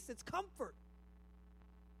peace, it's comfort,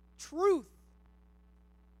 truth.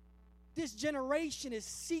 This generation is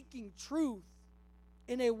seeking truth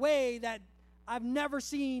in a way that I've never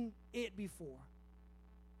seen it before.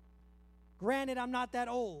 Granted, I'm not that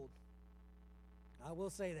old. I will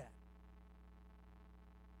say that.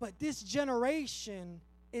 But this generation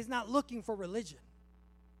is not looking for religion.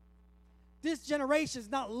 This generation is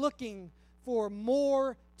not looking for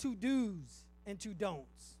more to-dos and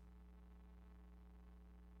to-don'ts.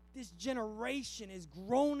 This generation is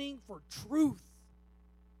groaning for truth.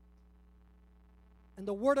 And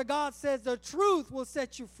the Word of God says the truth will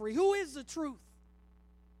set you free. Who is the truth?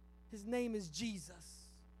 His name is Jesus.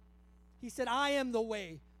 He said, I am the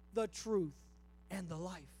way, the truth, and the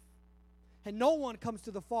life. And no one comes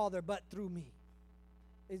to the Father but through me.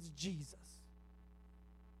 It's Jesus.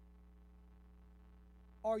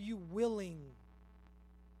 Are you willing?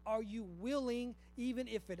 Are you willing, even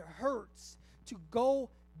if it hurts, to go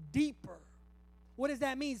deeper? What does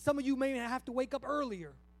that mean? Some of you may have to wake up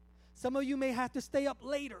earlier. Some of you may have to stay up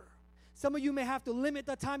later. Some of you may have to limit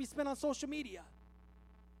the time you spend on social media.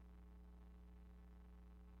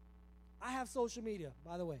 I have social media,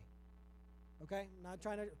 by the way. Okay? I'm not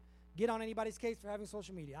trying to get on anybody's case for having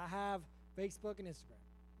social media. I have Facebook and Instagram.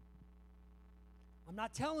 I'm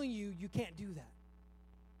not telling you you can't do that.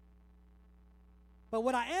 But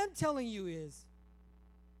what I am telling you is,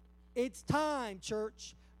 it's time,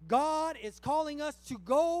 church. God is calling us to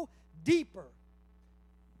go deeper.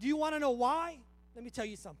 Do you want to know why? Let me tell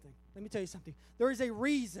you something. There is a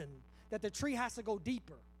reason that the tree has to go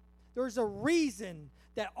deeper. There's a reason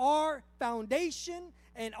that our foundation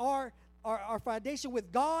and our foundation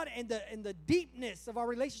with God and the deepness of our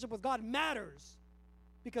relationship with God matters.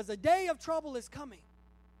 Because the day of trouble is coming.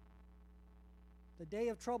 The day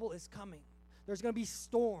of trouble is coming. There's going to be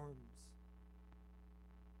storms.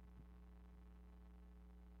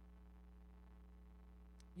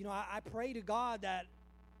 You know, I pray to God that,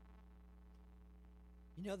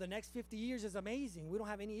 you know, the next 50 years is amazing. We don't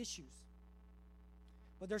have any issues.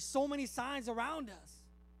 But there's so many signs around us.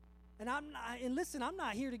 And listen, I'm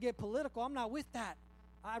not here to get political. I'm not with that.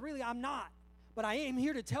 I'm not. But I am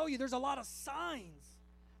here to tell you there's a lot of signs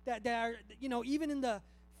that are, you know, even in the,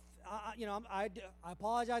 you know, I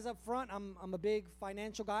apologize up front. I'm a big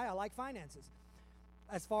financial guy. I like finances.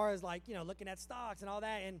 As far as, like, you know, looking at stocks and all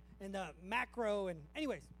that and the macro. And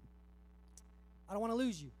anyways, I don't want to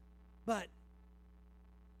lose you. But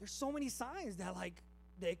there's so many signs that, like,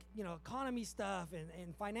 the, you know, economy stuff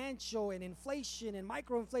and financial and inflation and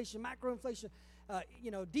microinflation, macroinflation,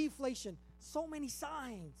 you know, deflation. So many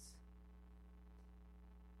signs.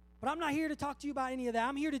 But I'm not here to talk to you about any of that.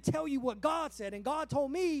 I'm here to tell you what God said. And God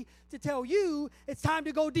told me to tell you it's time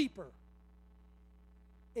to go deeper.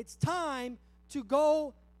 It's time to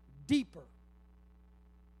go deeper.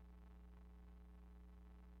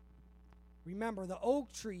 Remember, the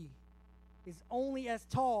oak tree is only as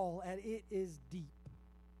tall as it is deep.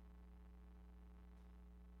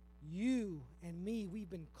 You and me, we've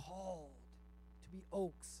been called to be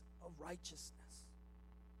oaks of righteousness.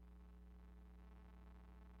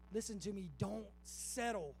 Listen to me, don't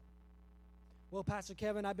settle. Well, Pastor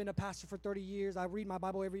Kevin, I've been a pastor for 30 years. I read my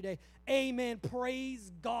Bible every day. Amen.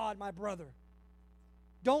 Praise God, my brother.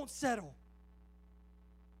 Don't settle.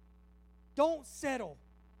 Don't settle.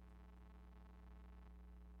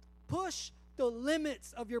 Push the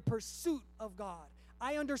limits of your pursuit of God.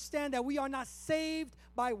 I understand that we are not saved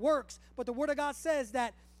by works, but the Word of God says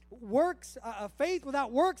that works, faith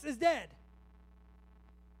without works is dead.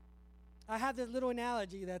 I have this little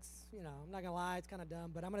analogy that's, you know, I'm not going to lie, it's kind of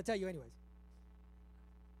dumb, but I'm going to tell you anyways.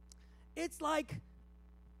 It's like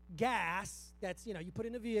gas that's, you know, you put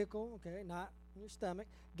in a vehicle, okay, not in your stomach.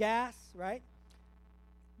 Gas, right?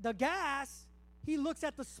 The gas, he looks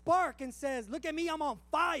at the spark and says, look at me, I'm on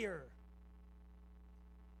fire.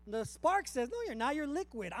 The spark says, no, you're not, you're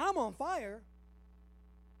liquid. I'm on fire.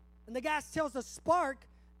 And the gas tells the spark,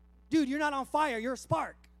 dude, you're not on fire, you're a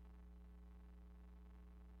spark.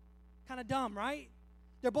 Kind of dumb, right?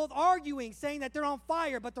 They're both arguing, saying that they're on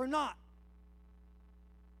fire, but they're not.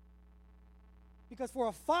 Because for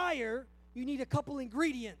a fire, you need a couple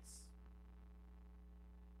ingredients.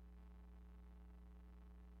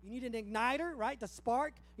 You need an igniter, right? The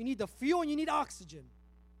spark. You need the fuel, and you need oxygen.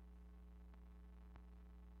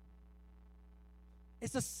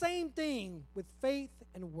 It's the same thing with faith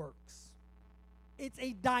and works. It's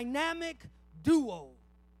a dynamic duo.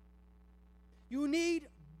 You need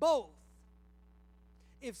both.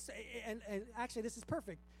 And actually, this is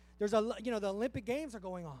perfect. There's the Olympic Games are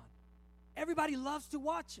going on. Everybody loves to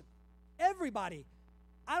watch them. Everybody.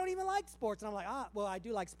 I don't even like sports, and I'm like, well, I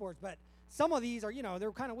do like sports, but some of these are,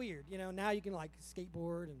 they're kind of weird. Now you can like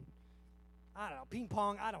skateboard and I don't know, ping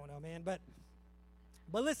pong. I don't know, man. But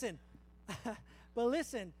listen,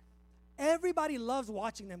 everybody loves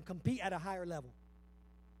watching them compete at a higher level.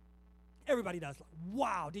 Everybody does.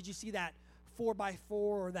 Wow, did you see that 4x4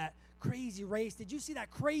 or that crazy race? Did you see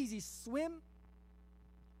that crazy swim?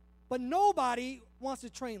 But nobody wants to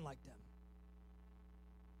train like them.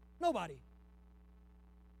 Nobody.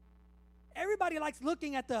 Everybody likes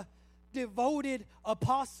looking at the devoted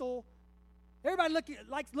apostle. Everybody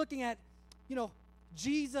likes looking at,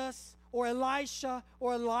 Jesus or Elisha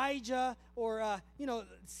or Elijah or,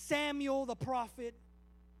 Samuel the prophet,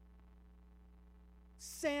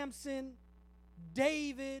 Samson,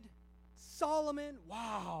 David, Solomon.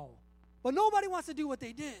 Wow. But nobody wants to do what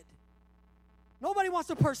they did. Nobody wants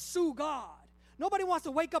to pursue God. Nobody wants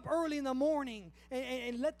to wake up early in the morning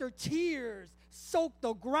and let their tears soak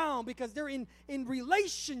the ground because they're in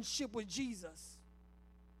relationship with Jesus.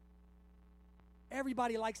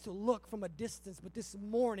 Everybody likes to look from a distance, but this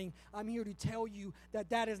morning I'm here to tell you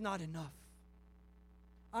that is not enough.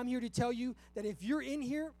 I'm here to tell you that if you're in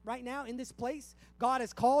here right now in this place, God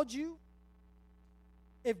has called you.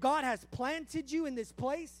 If God has planted you in this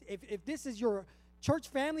place, if this is your church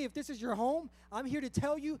family, if this is your home, I'm here to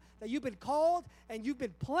tell you that you've been called and you've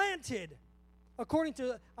been planted. According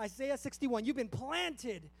to Isaiah 61, you've been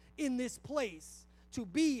planted in this place to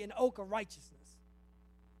be an oak of righteousness.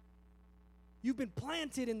 You've been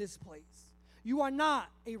planted in this place. You are not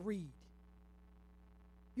a reed.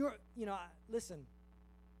 Listen,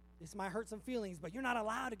 this might hurt some feelings, but you're not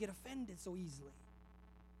allowed to get offended so easily.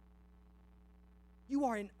 You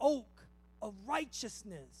are an oak of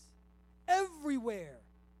righteousness. Everywhere.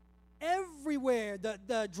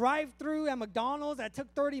 The drive-through at McDonald's that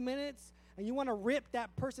took 30 minutes and you want to rip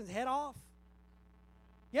that person's head off.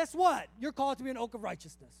 Guess what? You're called to be an oak of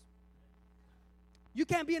righteousness. You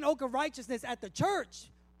can't be an oak of righteousness at the church.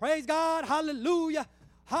 Praise God. Hallelujah.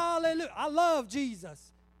 Hallelujah. I love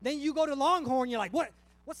Jesus. Then you go to Longhorn, you're like,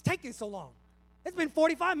 what's taking so long? It's been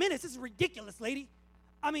 45 minutes. This is ridiculous, lady.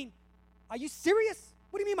 I mean, are you serious?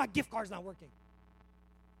 What do you mean my gift card's not working?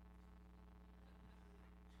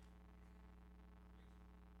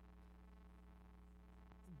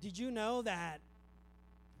 Did you know that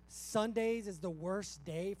Sundays is the worst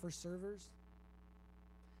day for servers?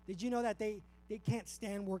 Did you know that they can't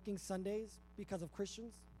stand working Sundays because of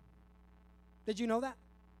Christians? Did you know that?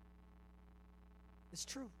 It's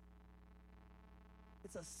true.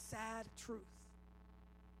 It's a sad truth.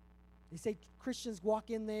 They say Christians walk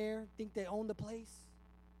in there, think they own the place.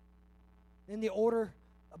 Then they order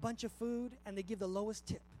a bunch of food and they give the lowest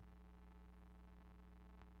tip.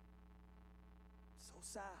 So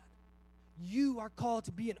sad. You are called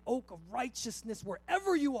to be an oak of righteousness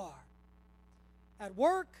wherever you are. At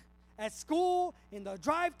work, at school, in the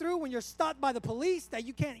drive-thru, when you're stopped by the police that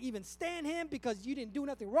you can't even stand him because you didn't do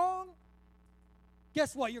nothing wrong.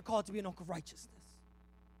 Guess what? You're called to be an oak of righteousness.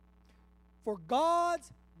 For God's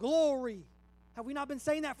glory. Have we not been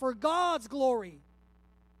saying that? For God's glory.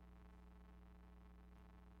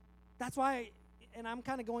 That's why, and I'm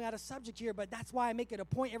kind of going out of subject here, but that's why I make it a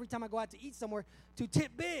point every time I go out to eat somewhere to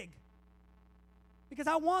tip big. Because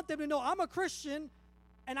I want them to know I'm a Christian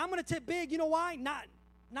and I'm going to tip big. You know why?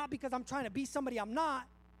 Not because I'm trying to be somebody I'm not,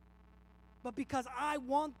 but because I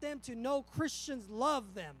want them to know Christians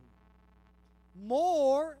love them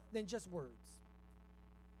more than just words.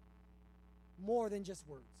 More than just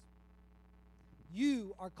words.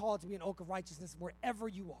 You are called to be an oak of righteousness wherever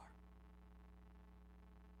you are.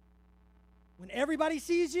 When everybody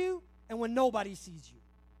sees you and when nobody sees you.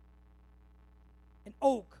 An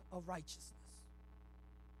oak of righteousness.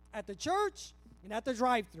 At the church and at the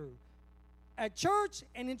drive-thru. At church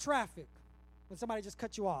and in traffic. When somebody just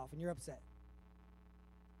cut you off and you're upset.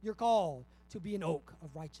 You're called to be an oak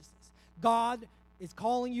of righteousness. God is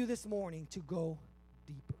calling you this morning to go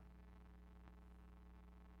deeper.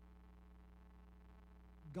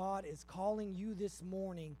 God is calling you this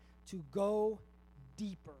morning to go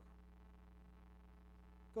deeper.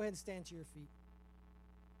 Go ahead and stand to your feet.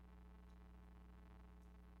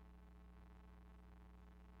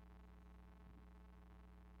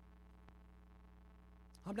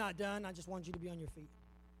 I'm not done. I just want you to be on your feet.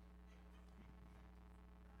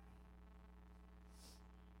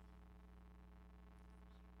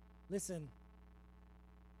 Listen,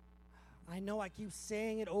 I know I keep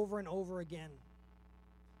saying it over and over again.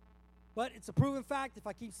 But it's a proven fact. If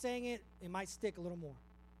I keep saying it, it might stick a little more.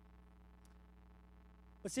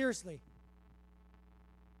 But seriously,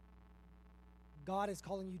 God is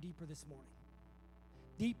calling you deeper this morning.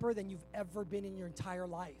 Deeper than you've ever been in your entire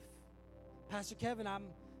life. Pastor Kevin, I'm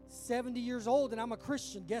 70 years old and I'm a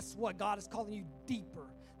Christian. Guess what? God is calling you deeper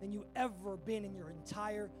than you've ever been in your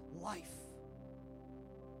entire life.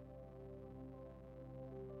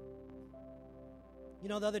 You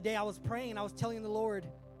know, the other day I was praying and I was telling the Lord,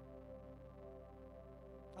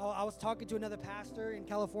 I was talking to another pastor in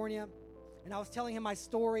California, and I was telling him my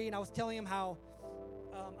story, and I was telling him how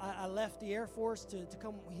I left the Air Force to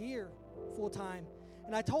come here full time.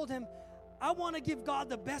 And I told him, I want to give God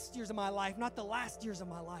the best years of my life, not the last years of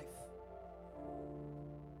my life.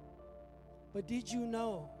 But did you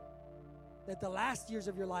know that the last years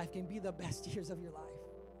of your life can be the best years of your life?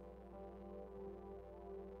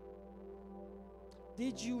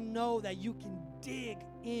 Did you know that you can dig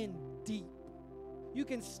in deep? You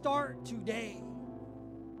can start today.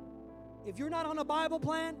 If you're not on a Bible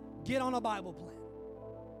plan, get on a Bible plan.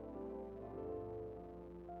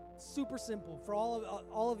 Super simple. For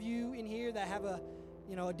all of you in here that have a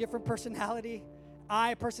different personality,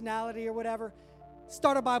 personality or whatever,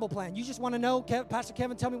 start a Bible plan. You just want to know, Pastor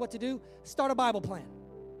Kevin, tell me what to do? Start a Bible plan.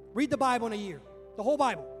 Read the Bible in a year. The whole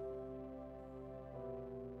Bible.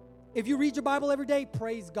 If you read your Bible every day,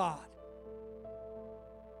 praise God.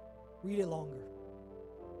 Read it longer.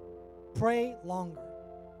 Pray longer.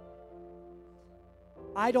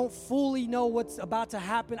 I don't fully know what's about to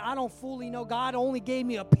happen. I don't fully know. God only gave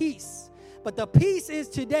me a piece. But the piece is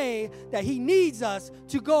today that He needs us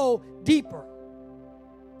to go deeper.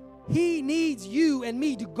 He needs you and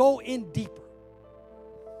me to go in deeper.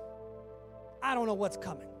 I don't know what's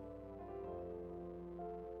coming.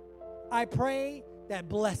 I pray that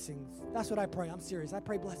blessings, that's what I pray. I'm serious. I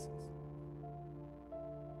pray blessings.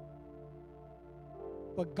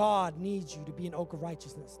 But God needs you to be an oak of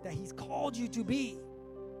righteousness that He's called you to be.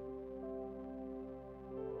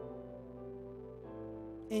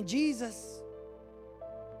 And Jesus,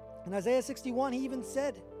 in Isaiah 61, He even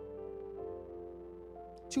said,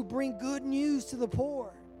 to bring good news to the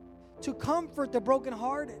poor, to comfort the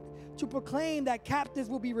brokenhearted, to proclaim that captives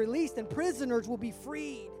will be released and prisoners will be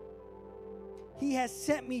freed. He has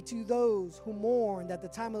sent me to those who mourn that the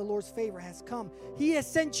time of the Lord's favor has come. He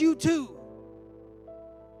has sent you too.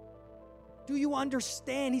 Do you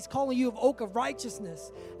understand? He's calling you an oak of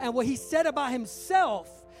righteousness. And what He said about Himself,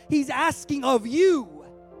 He's asking of you.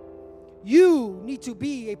 You need to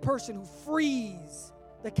be a person who frees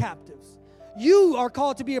the captives. You are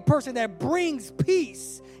called to be a person that brings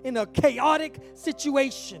peace in a chaotic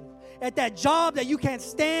situation. At that job that you can't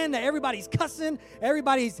stand, that everybody's cussing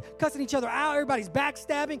each other out, everybody's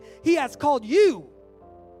backstabbing. He has called you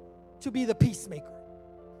to be the peacemaker.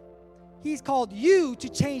 He's called you to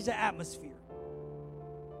change the atmosphere.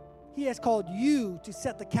 He has called you to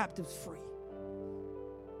set the captives free.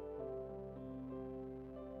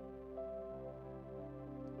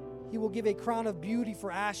 He will give a crown of beauty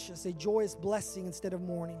for ashes, a joyous blessing instead of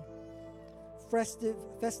mourning, festive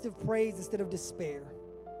praise instead of despair.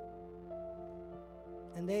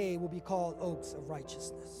 And they will be called oaks of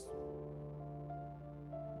righteousness.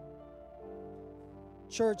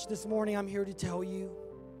 Church, this morning I'm here to tell you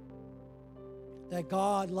that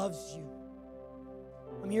God loves you.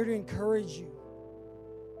 I'm here to encourage you,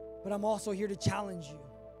 but I'm also here to challenge you.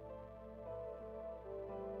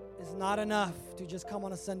 It's not enough to just come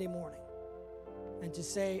on a Sunday morning and to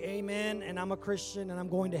say amen and I'm a Christian and I'm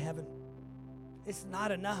going to heaven. It's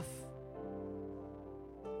not enough.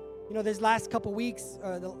 You know, this last couple weeks,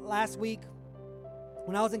 the last week,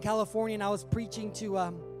 when I was in California and I was preaching to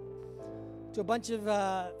a bunch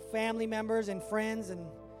of family members and friends and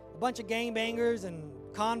a bunch of gangbangers and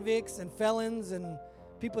convicts and felons and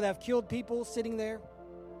people that have killed people sitting there.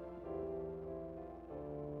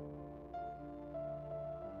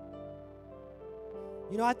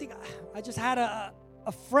 You know, I think I just had a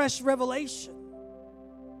fresh revelation.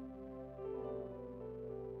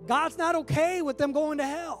 God's not okay with them going to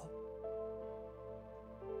hell.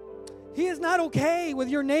 He is not okay with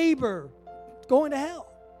your neighbor going to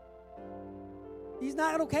hell. He's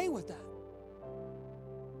not okay with that.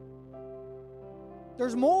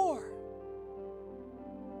 There's more.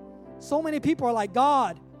 So many people are like,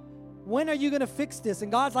 God, when are you going to fix this?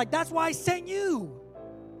 And God's like, that's why I sent you.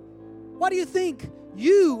 Why do you think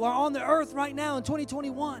you are on the earth right now in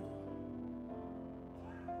 2021?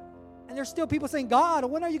 And there's still people saying, God,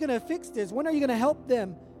 when are you going to fix this? When are you going to help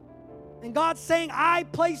them? And God's saying, I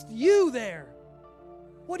placed you there.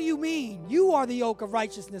 What do you mean? You are the yoke of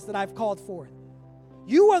righteousness that I've called forth.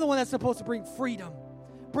 You are the one that's supposed to bring freedom,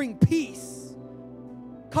 bring peace,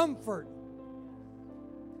 comfort.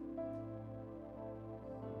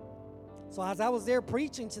 So as I was there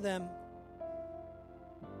preaching to them,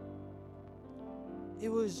 it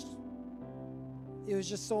was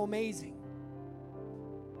just so amazing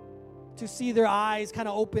to see their eyes kind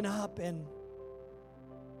of open up and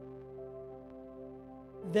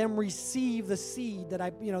them receive the seed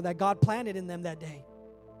that God planted in them that day.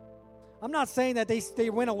 I'm not saying that they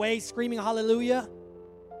went away screaming hallelujah.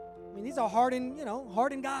 I mean, these are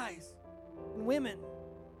hardened guys and women.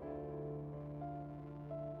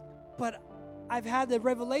 But I've had the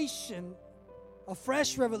revelation, a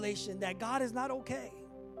fresh revelation, that God is not okay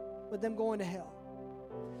with them going to hell.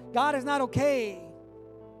 God is not okay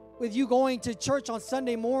with you going to church on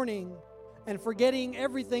Sunday morning and forgetting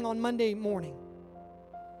everything on Monday morning.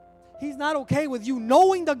 He's not okay with you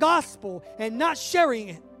knowing the gospel and not sharing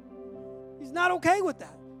it. He's not okay with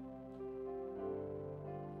that.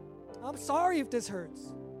 I'm sorry if this hurts.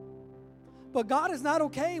 But God is not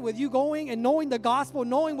okay with you going and knowing the gospel,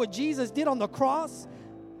 knowing what Jesus did on the cross,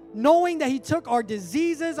 knowing that He took our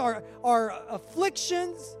diseases, our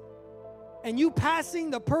afflictions, and you passing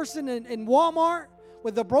the person in Walmart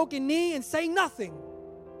with a broken knee and saying nothing.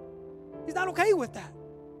 He's not okay with that.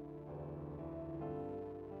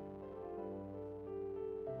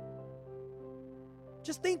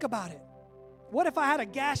 Just think about it. What if I had a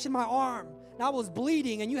gash in my arm and I was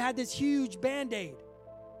bleeding and you had this huge Band-Aid?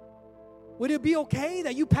 Would it be okay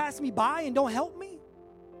that you pass me by and don't help me?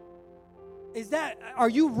 Are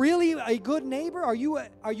you really a good neighbor? Are you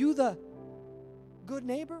the good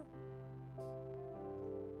neighbor?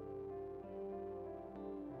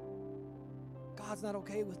 God's not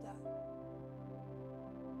okay with that.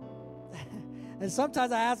 And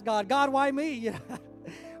sometimes I ask God, why me?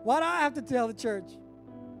 Why do I have to tell the church?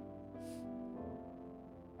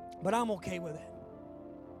 But I'm okay with it.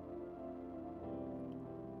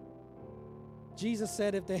 Jesus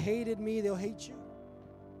said, if they hated me, they'll hate you.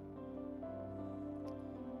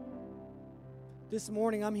 This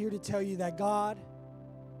morning, I'm here to tell you that God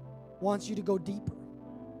wants you to go deeper.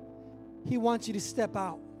 He wants you to step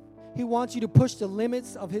out. He wants you to push the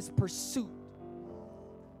limits of His pursuit.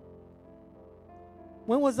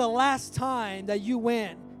 When was the last time that you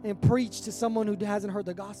went and preached to someone who hasn't heard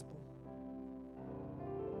the gospel?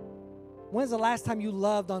 When's the last time you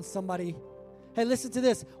loved on somebody? Hey, listen to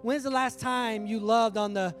this. When's the last time you loved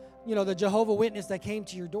on the Jehovah's Witness that came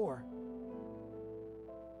to your door?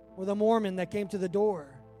 Or the Mormon that came to the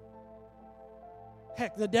door?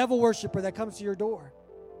 Heck, the devil worshiper that comes to your door.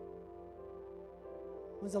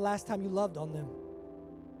 When's the last time you loved on them?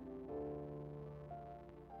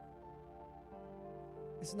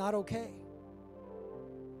 It's not okay.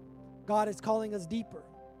 God is calling us deeper.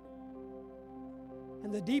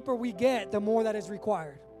 And the deeper we get, the more that is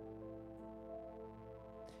required.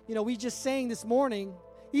 We just sang this morning,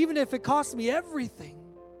 even if it costs me everything.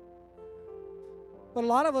 But a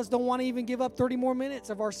lot of us don't want to even give up 30 more minutes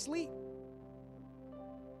of our sleep.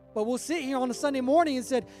 But we'll sit here on a Sunday morning and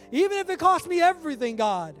say, even if it costs me everything,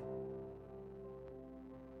 God.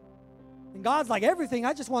 And God's like, everything,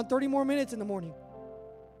 I just want 30 more minutes in the morning.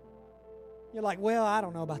 You're like, well, I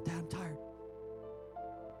don't know about that. I'm tired.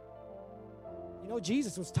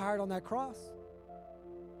 Jesus was tired on that cross.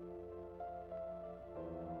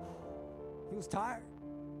 He was tired.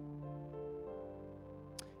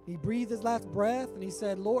 He breathed his last breath and he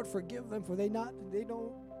said, Lord, forgive them, for they don't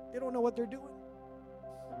know what they're doing.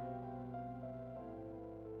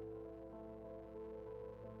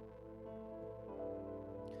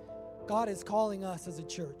 God is calling us as a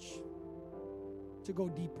church to go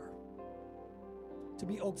deeper, to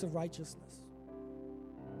be oaks of righteousness.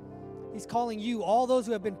 He's calling you, all those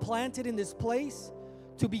who have been planted in this place,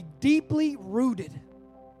 to be deeply rooted.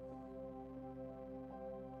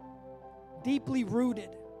 Deeply rooted.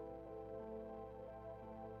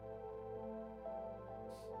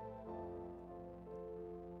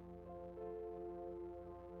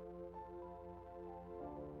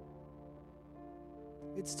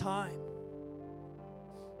 It's time.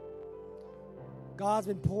 God's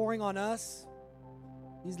been pouring on us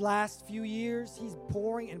these last few years. He's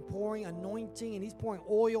pouring and pouring anointing, and He's pouring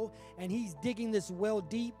oil, and He's digging this well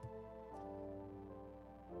deep.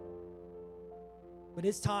 But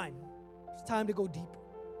it's time. It's time to go deeper.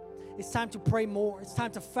 It's time to pray more. It's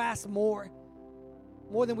time to fast more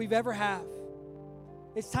than we've ever have.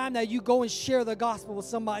 It's time that you go and share the gospel with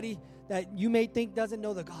somebody that you may think doesn't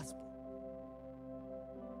know the gospel.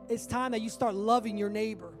 It's time that you start loving your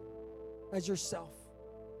neighbor as yourself.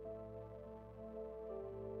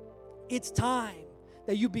 It's time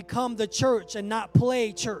that you become the church and not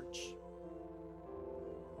play church.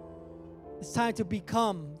 It's time to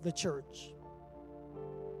become the church.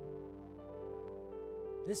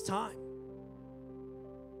 It's time.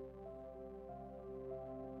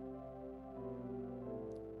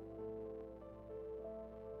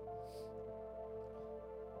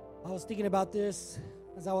 I was thinking about this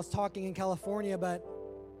as I was talking in California, but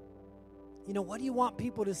what do you want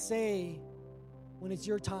people to say when it's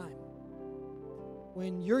your time?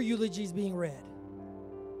 When your eulogy is being read?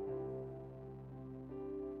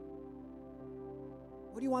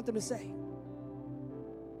 What do you want them to say?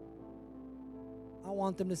 I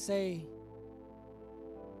want them to say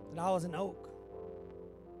that I was an oak.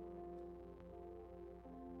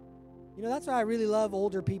 That's why I really love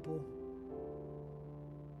older people.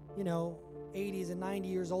 80s and 90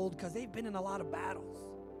 years old, because they've been in a lot of battles.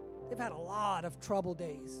 They've had a lot of troubled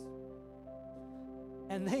days.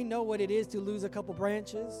 And they know what it is to lose a couple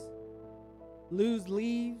branches, lose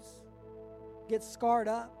leaves, get scarred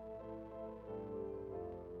up,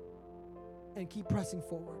 and keep pressing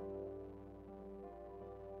forward.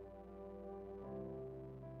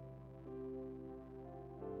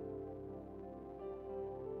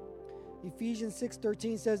 Ephesians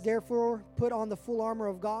 6:13 says, therefore, put on the full armor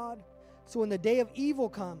of God, so when the day of evil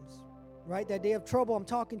comes, right, that day of trouble I'm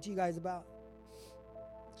talking to you guys about,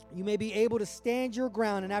 you may be able to stand your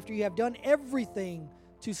ground, and after you have done everything,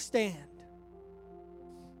 to stand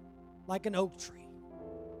like an oak tree.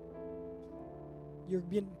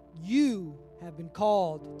 You have been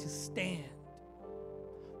called to stand.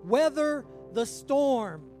 Weather the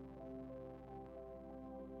storm.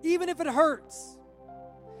 Even if it hurts.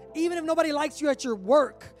 Even if nobody likes you at your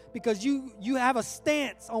work, because you have a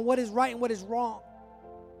stance on what is right and what is wrong.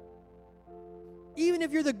 Even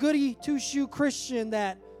if you're the goody two-shoe Christian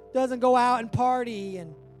that doesn't go out and party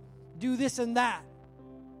and do this and that.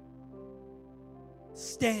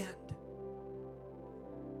 Stand.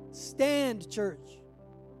 Stand, church.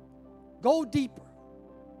 Go deeper.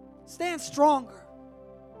 Stand stronger.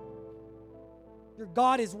 Your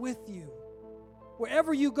God is with you.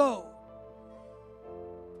 Wherever you go,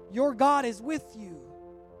 your God is with you.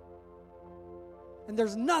 And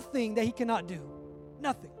there's nothing that He cannot do.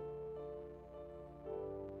 Nothing.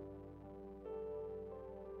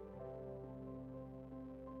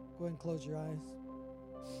 Go ahead and close your eyes.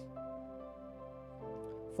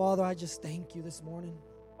 Father, I just thank you this morning.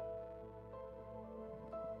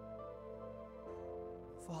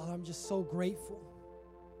 Father, I'm just so grateful.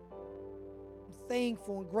 I'm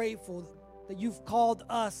thankful and grateful that you've called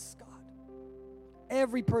us, God,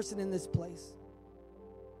 every person in this place,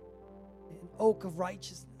 an oak of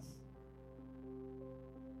righteousness.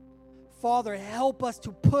 Father, help us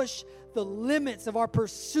to push the limits of our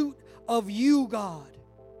pursuit of you, God.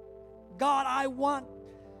 God, I want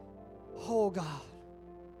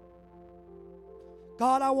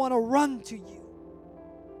to run to you.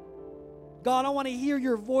 God, I want to hear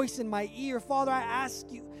your voice in my ear. Father, I ask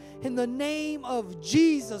you in the name of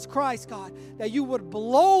Jesus Christ, God, that you would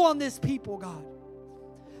blow on this people, God.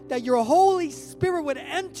 That your Holy Spirit would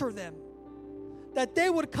enter them. That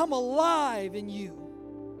they would come alive in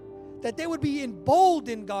you. That they would be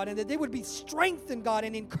emboldened, God, and that they would be strengthened, God,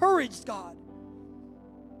 and encouraged, God.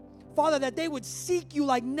 Father, that they would seek you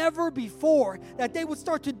like never before. That they would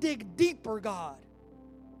start to dig deeper, God.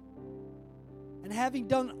 And having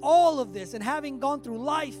done all of this and having gone through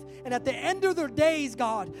life, and at the end of their days,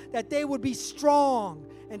 God, that they would be strong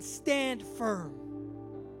and stand firm.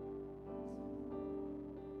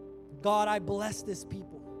 God, I bless this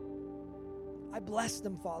people. I bless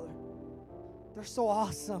them, Father. They're so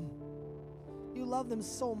awesome. You love them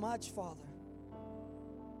so much, Father.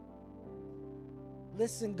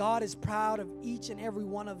 Listen, God is proud of each and every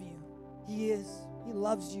one of you. He is. He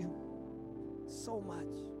loves you so much.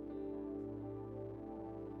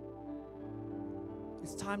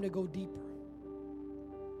 It's time to go deeper.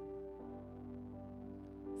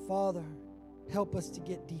 Father, help us to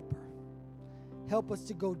get deeper. Help us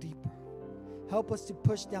to go deeper. Help us to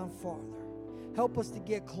push down farther. Help us to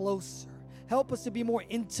get closer. Help us to be more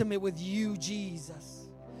intimate with you, Jesus.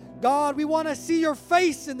 God, we want to see your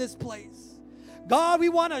face in this place. God, we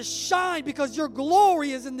want to shine because your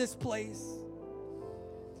glory is in this place.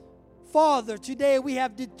 Father, today we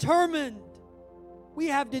have determined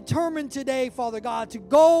today, Father God, to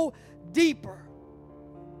go deeper.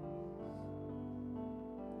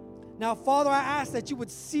 Now, Father, I ask that you would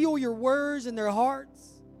seal your words in their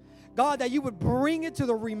hearts. God, that you would bring it to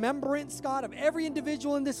the remembrance, God, of every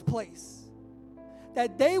individual in this place.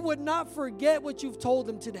 That they would not forget what you've told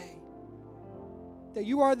them today. That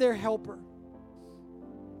you are their helper.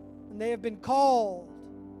 and they have been called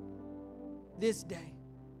this day.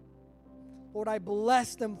 Lord, I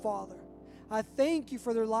bless them, Father. I thank you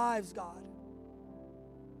for their lives, God.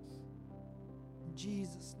 In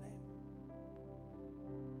Jesus' name.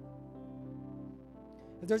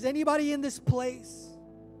 If there's anybody in this place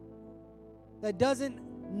that doesn't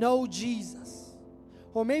know Jesus,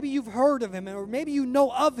 or maybe you've heard of him, or maybe you know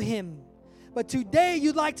of him, but today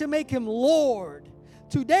you'd like to make him Lord.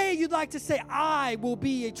 Today you'd like to say, I will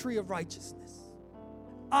be a tree of righteousness.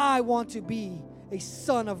 I want to be a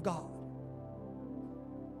son of God.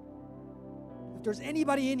 If there's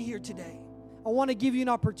anybody in here today, I want to give you an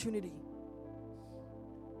opportunity.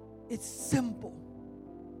 It's simple.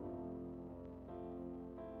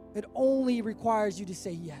 It only requires you to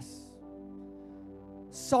say yes.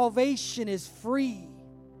 Salvation is free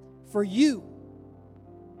for you,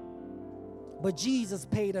 but Jesus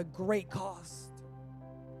paid a great cost.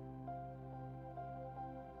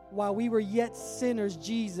 While we were yet sinners,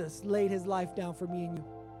 Jesus laid his life down for me and you.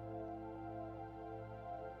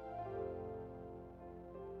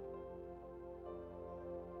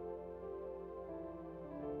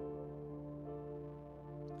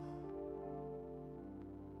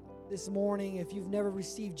 This morning, if you've never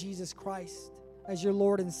received Jesus Christ as your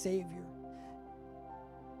Lord and Savior,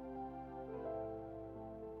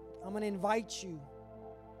 I'm going to invite you.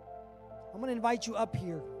 I'm going to invite you up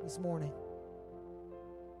here this morning.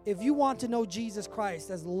 If you want to know Jesus Christ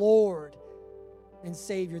as Lord and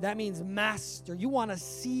Savior, that means Master. You want to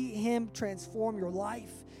see him transform your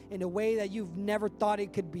life in a way that you've never thought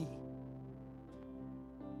it could be.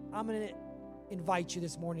 I'm going to invite you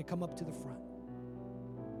this morning to come up to the front.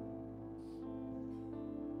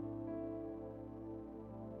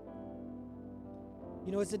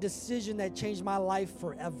 You know, it's a decision that changed my life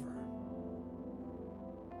forever.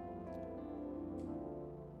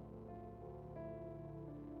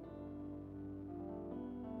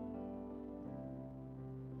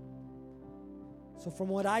 So from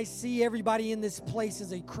what I see, everybody in this place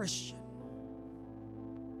is a Christian.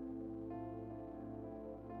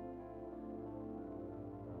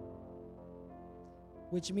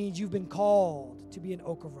 Which means you've been called to be an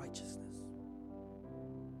oak of righteousness.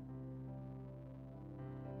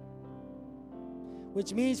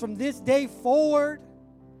 Which means from this day forward,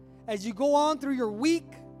 as you go on through your week,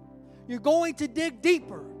 you're going to dig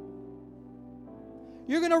deeper.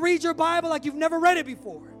 You're going to read your Bible like you've never read it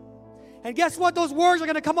before. And guess what? Those words are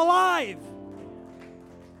going to come alive.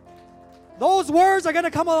 Those words are going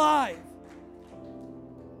to come alive.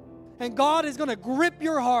 And God is going to grip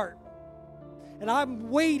your heart. And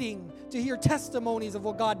I'm waiting to hear testimonies of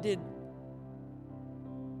what God did.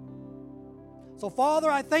 So, Father,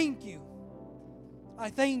 I thank you. I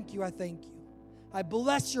thank you. I thank you. I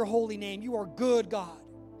bless your holy name. You are good, God.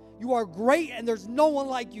 You are great, and there's no one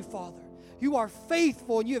like you, Father. You are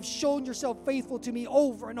faithful, and you have shown yourself faithful to me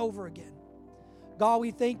over and over again. God, we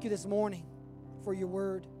thank you this morning for your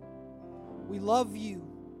word. We love you.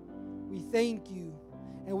 We thank you.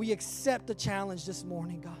 And we accept the challenge this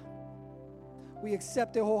morning, God. We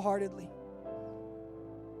accept it wholeheartedly.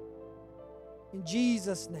 In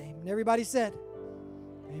Jesus' name. And everybody said,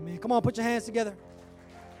 amen. Come on, put your hands together.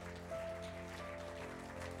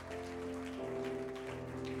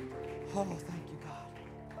 Oh, thank you, God.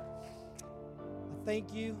 I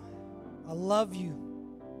thank you. I love you.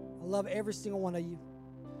 I love every single one of you.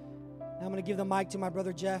 Now I'm going to give the mic to my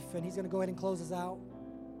brother Jeff, and he's going to go ahead and close us out.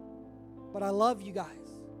 But I love you guys.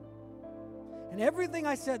 And everything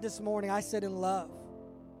I said this morning, I said in love.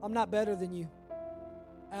 I'm not better than you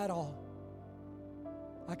at all.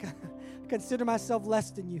 I consider myself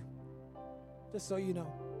less than you, just so you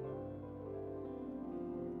know.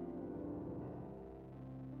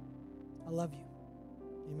 I love you.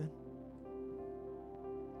 Amen.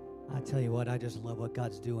 I tell you what, I just love what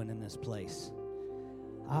God's doing in this place.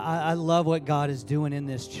 I love what God is doing in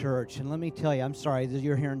this church. And let me tell you, I'm sorry that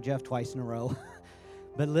you're hearing Jeff twice in a row.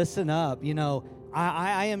 But listen up. You know,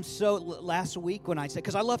 I am so, last week when I said,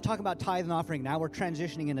 because I love talking about tithe and offering. Now we're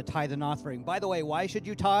transitioning into tithe and offering. By the way, why should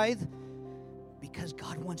you tithe? Because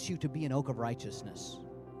God wants you to be an oak of righteousness.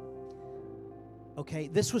 Okay,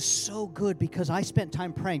 this was so good because I spent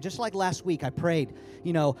time praying. Just like last week, I prayed,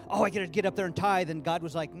 I got to get up there and tithe. And God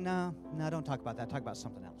was like, no, don't talk about that. Talk about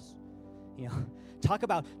something else. Talk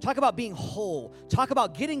about being whole. Talk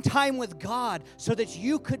about getting time with God so that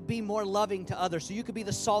you could be more loving to others, so you could be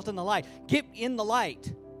the salt and the light. Get in the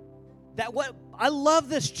light. I love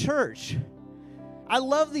this church. I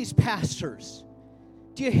love these pastors.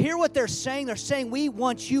 Do you hear what they're saying? They're saying we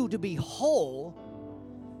want you to be whole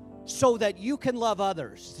so that you can love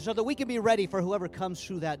others, so that we can be ready for whoever comes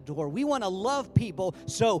through that door. We want to love people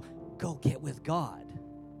so go get with God.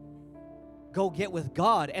 Go get with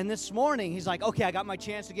God. And this morning, he's like, okay, I got my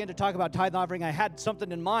chance again to talk about tithe offering. I had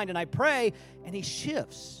something in mind, and I pray, and he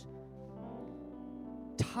shifts.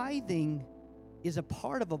 Tithing is a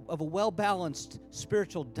part of a well-balanced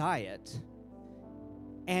spiritual diet,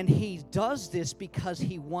 and he does this because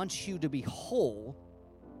he wants you to be whole.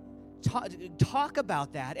 Talk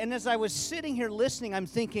about that. And as I was sitting here listening, I'm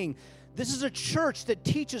thinking, this is a church that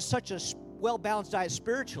teaches such a well-balanced diet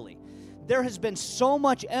spiritually. There has been so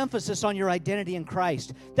much emphasis on your identity in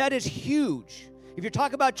Christ. That is huge. If you're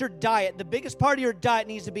talking about your diet, the biggest part of your diet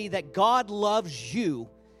needs to be that God loves you.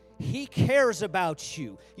 He cares about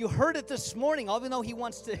you. You heard it this morning, even though he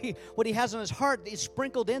wants to, what he has on his heart is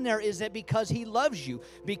sprinkled in there is that because he loves you,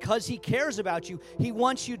 because he cares about you, he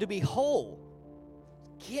wants you to be whole.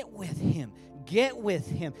 Get with him. Get with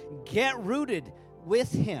him. Get rooted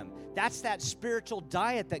with him. That's that spiritual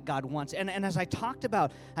diet that God wants. And as I talked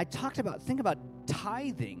about, think about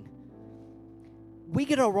tithing. We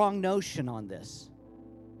get a wrong notion on this.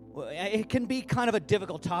 It can be kind of a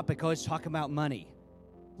difficult topic, always talking about money.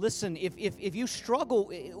 Listen, if you struggle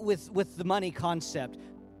with the money concept,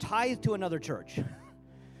 tithe to another church.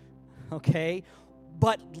 Okay?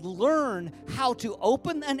 But learn how to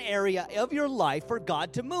open an area of your life for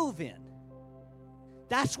God to move in.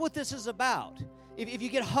 That's what this is about. If you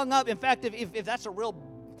get hung up, in fact, if that's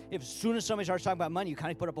if as soon as somebody starts talking about money, you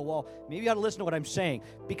kind of put up a wall, maybe you ought to listen to what I'm saying,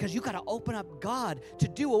 because you got to open up God to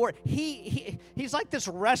do a work. He's like this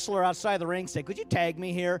wrestler outside the ring saying, could you tag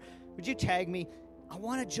me here? Would you tag me? I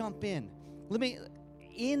want to jump in.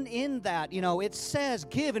 In that, it says,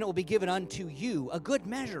 give and it will be given unto you. A good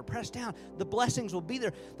measure, pressed down. The blessings will be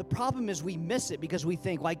there. The problem is we miss it because we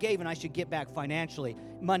think, well, I gave and I should get back financially,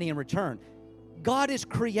 money in return. God is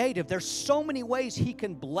creative. There's so many ways he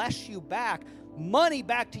can bless you back. Money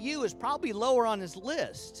back to you is probably lower on his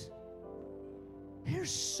list. There's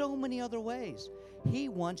so many other ways. He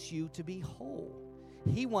wants you to be whole.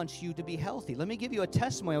 He wants you to be healthy. Let me give you a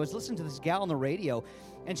testimony. I was listening to this gal on the radio,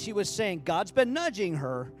 and she was saying God's been nudging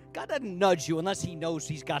her. God doesn't nudge you unless he knows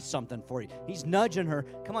he's got something for you. He's nudging her.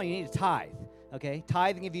 Come on, you need to tithe. Okay?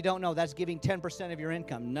 Tithing, if you don't know, that's giving 10% of your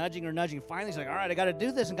income. Nudging her, nudging. Finally, she's like, all right, I got to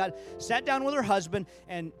do this. And God sat down with her husband,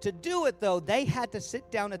 and to do it, though, they had to sit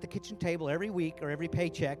down at the kitchen table every week or every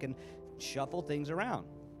paycheck and shuffle things around.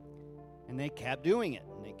 And they kept doing it,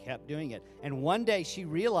 and they kept doing it. And one day she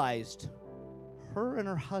realized her and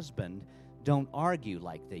her husband don't argue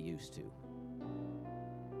like they used to.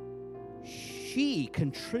 She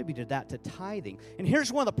contributed that to tithing. And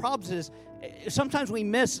here's one of the problems is sometimes we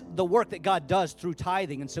miss the work that God does through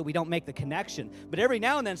tithing, and so we don't make the connection. But every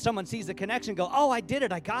now and then someone sees the connection and go, oh, I did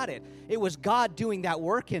it, I got it. It was God doing that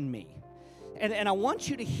work in me. And I want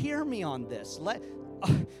you to hear me on this.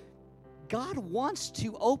 God wants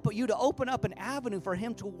to open up an avenue for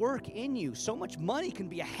him to work in you. So much money can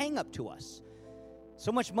be a hang-up to us.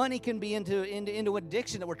 So much money can be into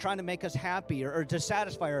addiction that we're trying to make us happy or to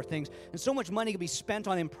satisfy our things. And so much money can be spent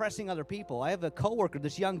on impressing other people. I have a coworker,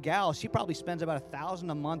 this young gal, she probably spends about $1,000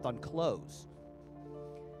 a month on clothes.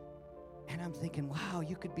 And I'm thinking, wow,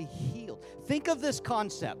 you could be healed. Think of this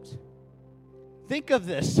concept. Think of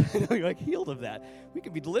this. I know you're like, healed of that. We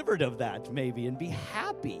could be delivered of that maybe and be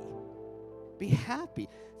happy. Be happy.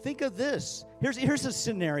 Think of this. Here's a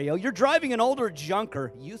scenario. You're driving an older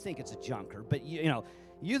junker. You think it's a junker, but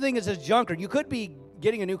you think it's a junker. You could be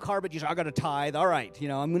getting a new car, but you say, I got to tithe. All right,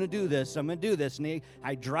 I'm going to do this. I'm going to do this. And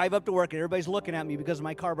I drive up to work, and everybody's looking at me because of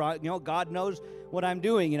my car. But, God knows what I'm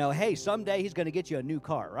doing. Hey, someday he's going to get you a new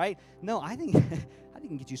car, right? No, I think he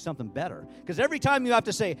can get you something better. Because every time you have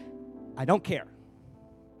to say, I don't care.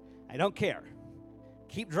 I don't care.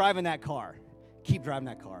 Keep driving that car. Keep driving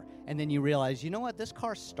that car. And then you realize, you know what? This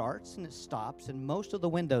car starts and it stops, and most of the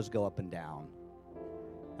windows go up and down.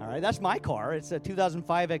 All right, that's my car. It's a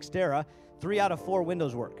 2005 Xterra. 3 out of 4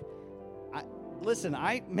 windows work. Listen,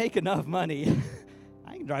 I make enough money.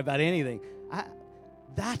 I can drive about anything.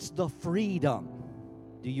 That's the freedom.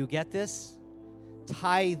 Do you get this?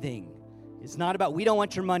 Tithing. It's not about, we don't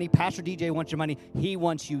want your money. Pastor DJ wants your money. He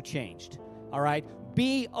wants you changed. All right?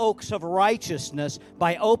 Be oaks of righteousness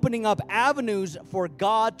by opening up avenues for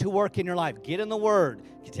God to work in your life. Get in the Word.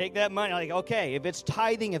 You take that money, like, okay, if it's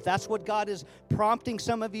tithing, if that's what God is prompting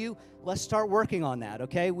some of you, let's start working on that,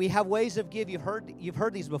 okay? We have ways of give. You've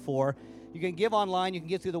heard these before. You can give online. You can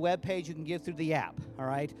give through the web page. You can give through the app, all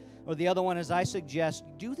right? Or the other one is I suggest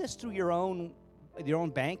do this through your own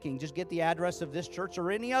banking. Just get the address of this church or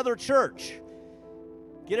any other church.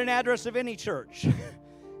 Get an address of any church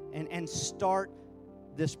and start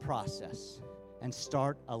this process and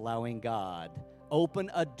start allowing God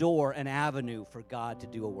Open a door, an avenue for God to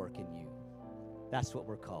do a work in you. That's what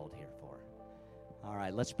we're called here for. All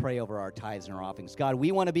right, let's pray over our tithes and our offerings. God,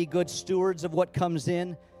 we want to be good stewards of what comes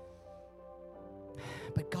in.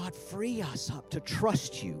 But God, free us up to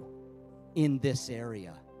trust you in this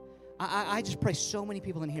area. I just pray so many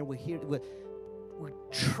people in here will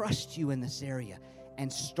trust you in this area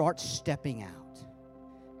and start stepping out.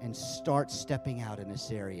 And start stepping out in this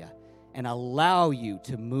area and allow you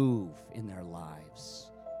to move in their lives.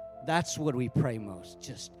 That's what we pray most.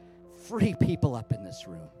 Just free people up in this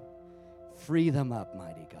room. Free them up,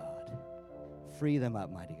 mighty God. Free them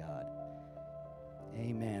up, mighty God.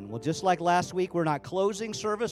 Amen. Well, just like last week, we're not closing service.